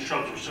trees and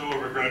shrubs were so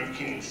overgrown you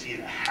can't even see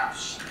the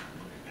house.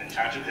 And the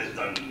township has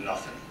done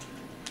nothing.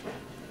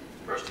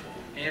 First of all.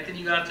 Anthony,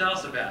 you got to tell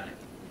us about it.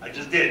 I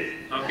just did.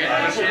 Okay,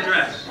 what's the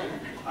address?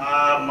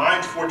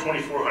 Mine's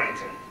 424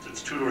 Huntington. So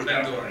it's 2 doors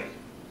down from me.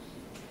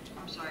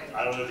 I'm sorry.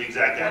 I don't know the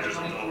exact address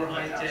of the 424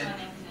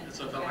 Huntington. It's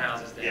a couple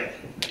houses there.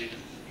 Yeah, you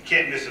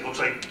can't miss it. It looks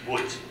like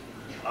woods.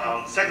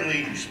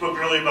 Secondly, you spoke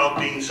earlier about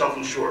being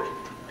self-insured.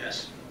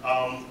 Yes.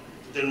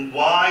 Then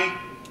why,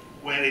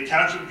 when a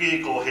township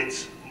vehicle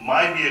hits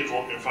my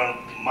vehicle in front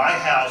of my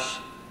house,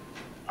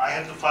 I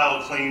have to file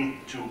a claim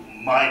to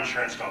my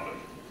insurance company?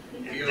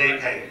 If they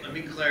pay it. Let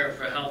me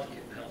clarify health.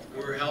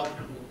 For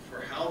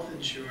health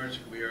insurance,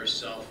 we are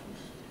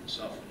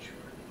self-insured.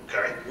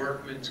 Okay.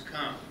 Workman's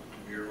comp,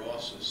 we are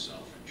also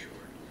self-insured.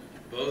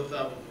 Both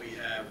of them, we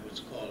have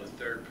what's called a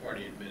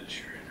third-party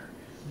administrator.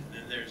 And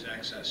then there's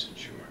excess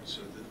insurance.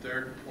 So the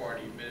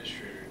third-party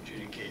administrator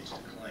adjudicates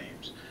the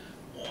claims.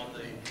 On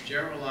the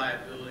general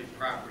liability,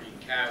 property,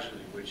 and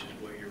casualty, which is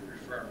what you're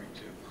referring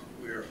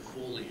to, we are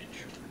fully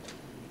insured.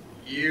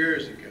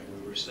 Years ago,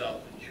 we were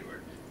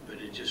self-insured, but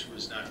it just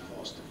was not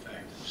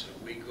cost-effective. So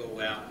we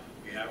go out,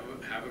 we have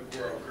a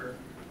broker.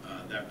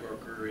 That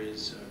broker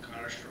is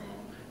Connor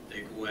Strong.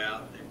 They go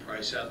out, they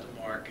price out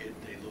the market,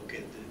 they look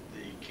at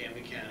the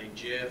Camden County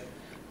JIF,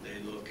 they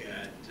look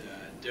at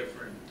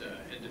different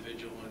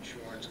individual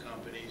insurance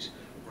companies.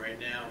 Right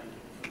now,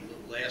 for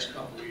the last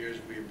couple of years,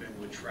 we've been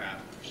with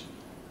Travelers.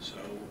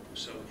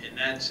 So in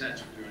that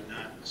sense, we are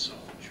not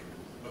self-insured.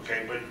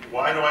 Okay, but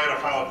why do I have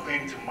to file a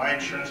claim to my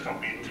insurance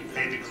company to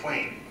pay the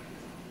claim?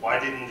 Why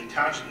didn't the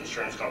township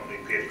insurance company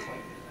pay the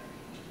claim?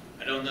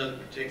 I don't know the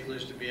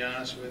particulars, to be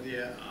honest with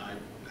you. I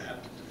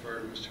have to defer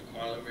to Mr.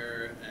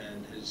 Carlemere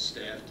and his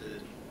staff to.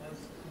 Once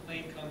the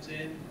complaint comes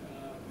in,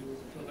 we will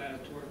fill out a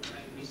tort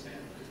claim we send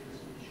to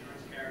the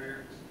insurance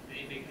carrier.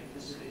 They make a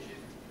decision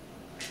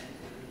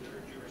in their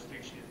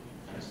jurisdiction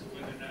as to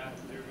whether or not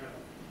they're going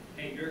to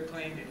pay your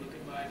claim. They look at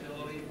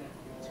liability,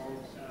 or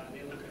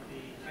they look at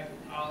the type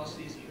of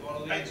policies, the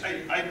auto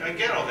industry. I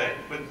get all that,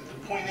 but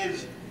the point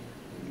is,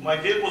 My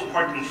vehicle was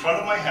parked in front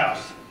of my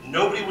house.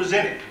 Nobody was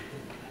in it.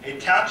 A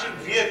township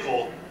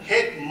vehicle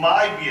hit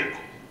my vehicle.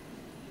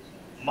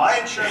 My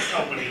insurance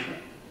company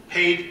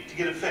paid to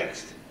get it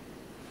fixed.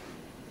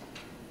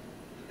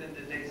 Then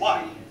did they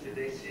Why? Did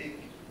they seek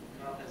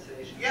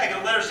compensation? Yeah, I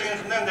got a letter saying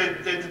from them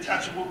that the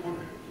township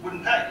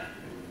wouldn't pay.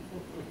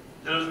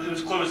 That it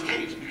was closed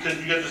case because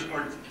you guys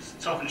are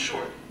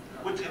self-insured.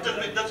 Which it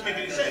doesn't make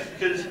any sense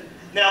because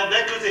now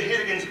that goes a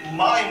hit against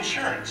my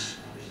insurance.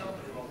 There's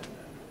something wrong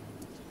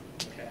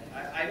with that. Okay,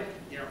 I don't,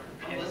 you know,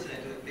 I'm listening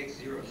to it, it makes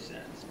zero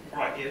sense.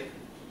 Right. If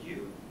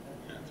you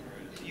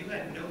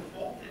had no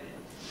fault in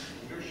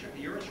it,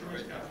 your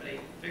insurance company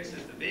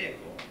fixes the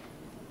vehicle,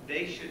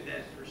 they should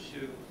then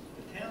pursue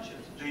the township.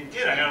 They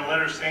did. I got a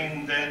letter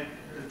saying that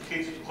the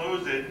case was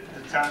closed, that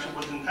the township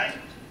wasn't paying.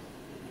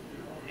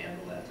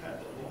 Handle that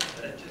type of law,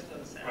 but it just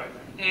doesn't sound right.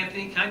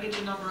 Anthony, can I get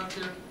your number up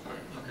there?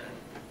 Okay.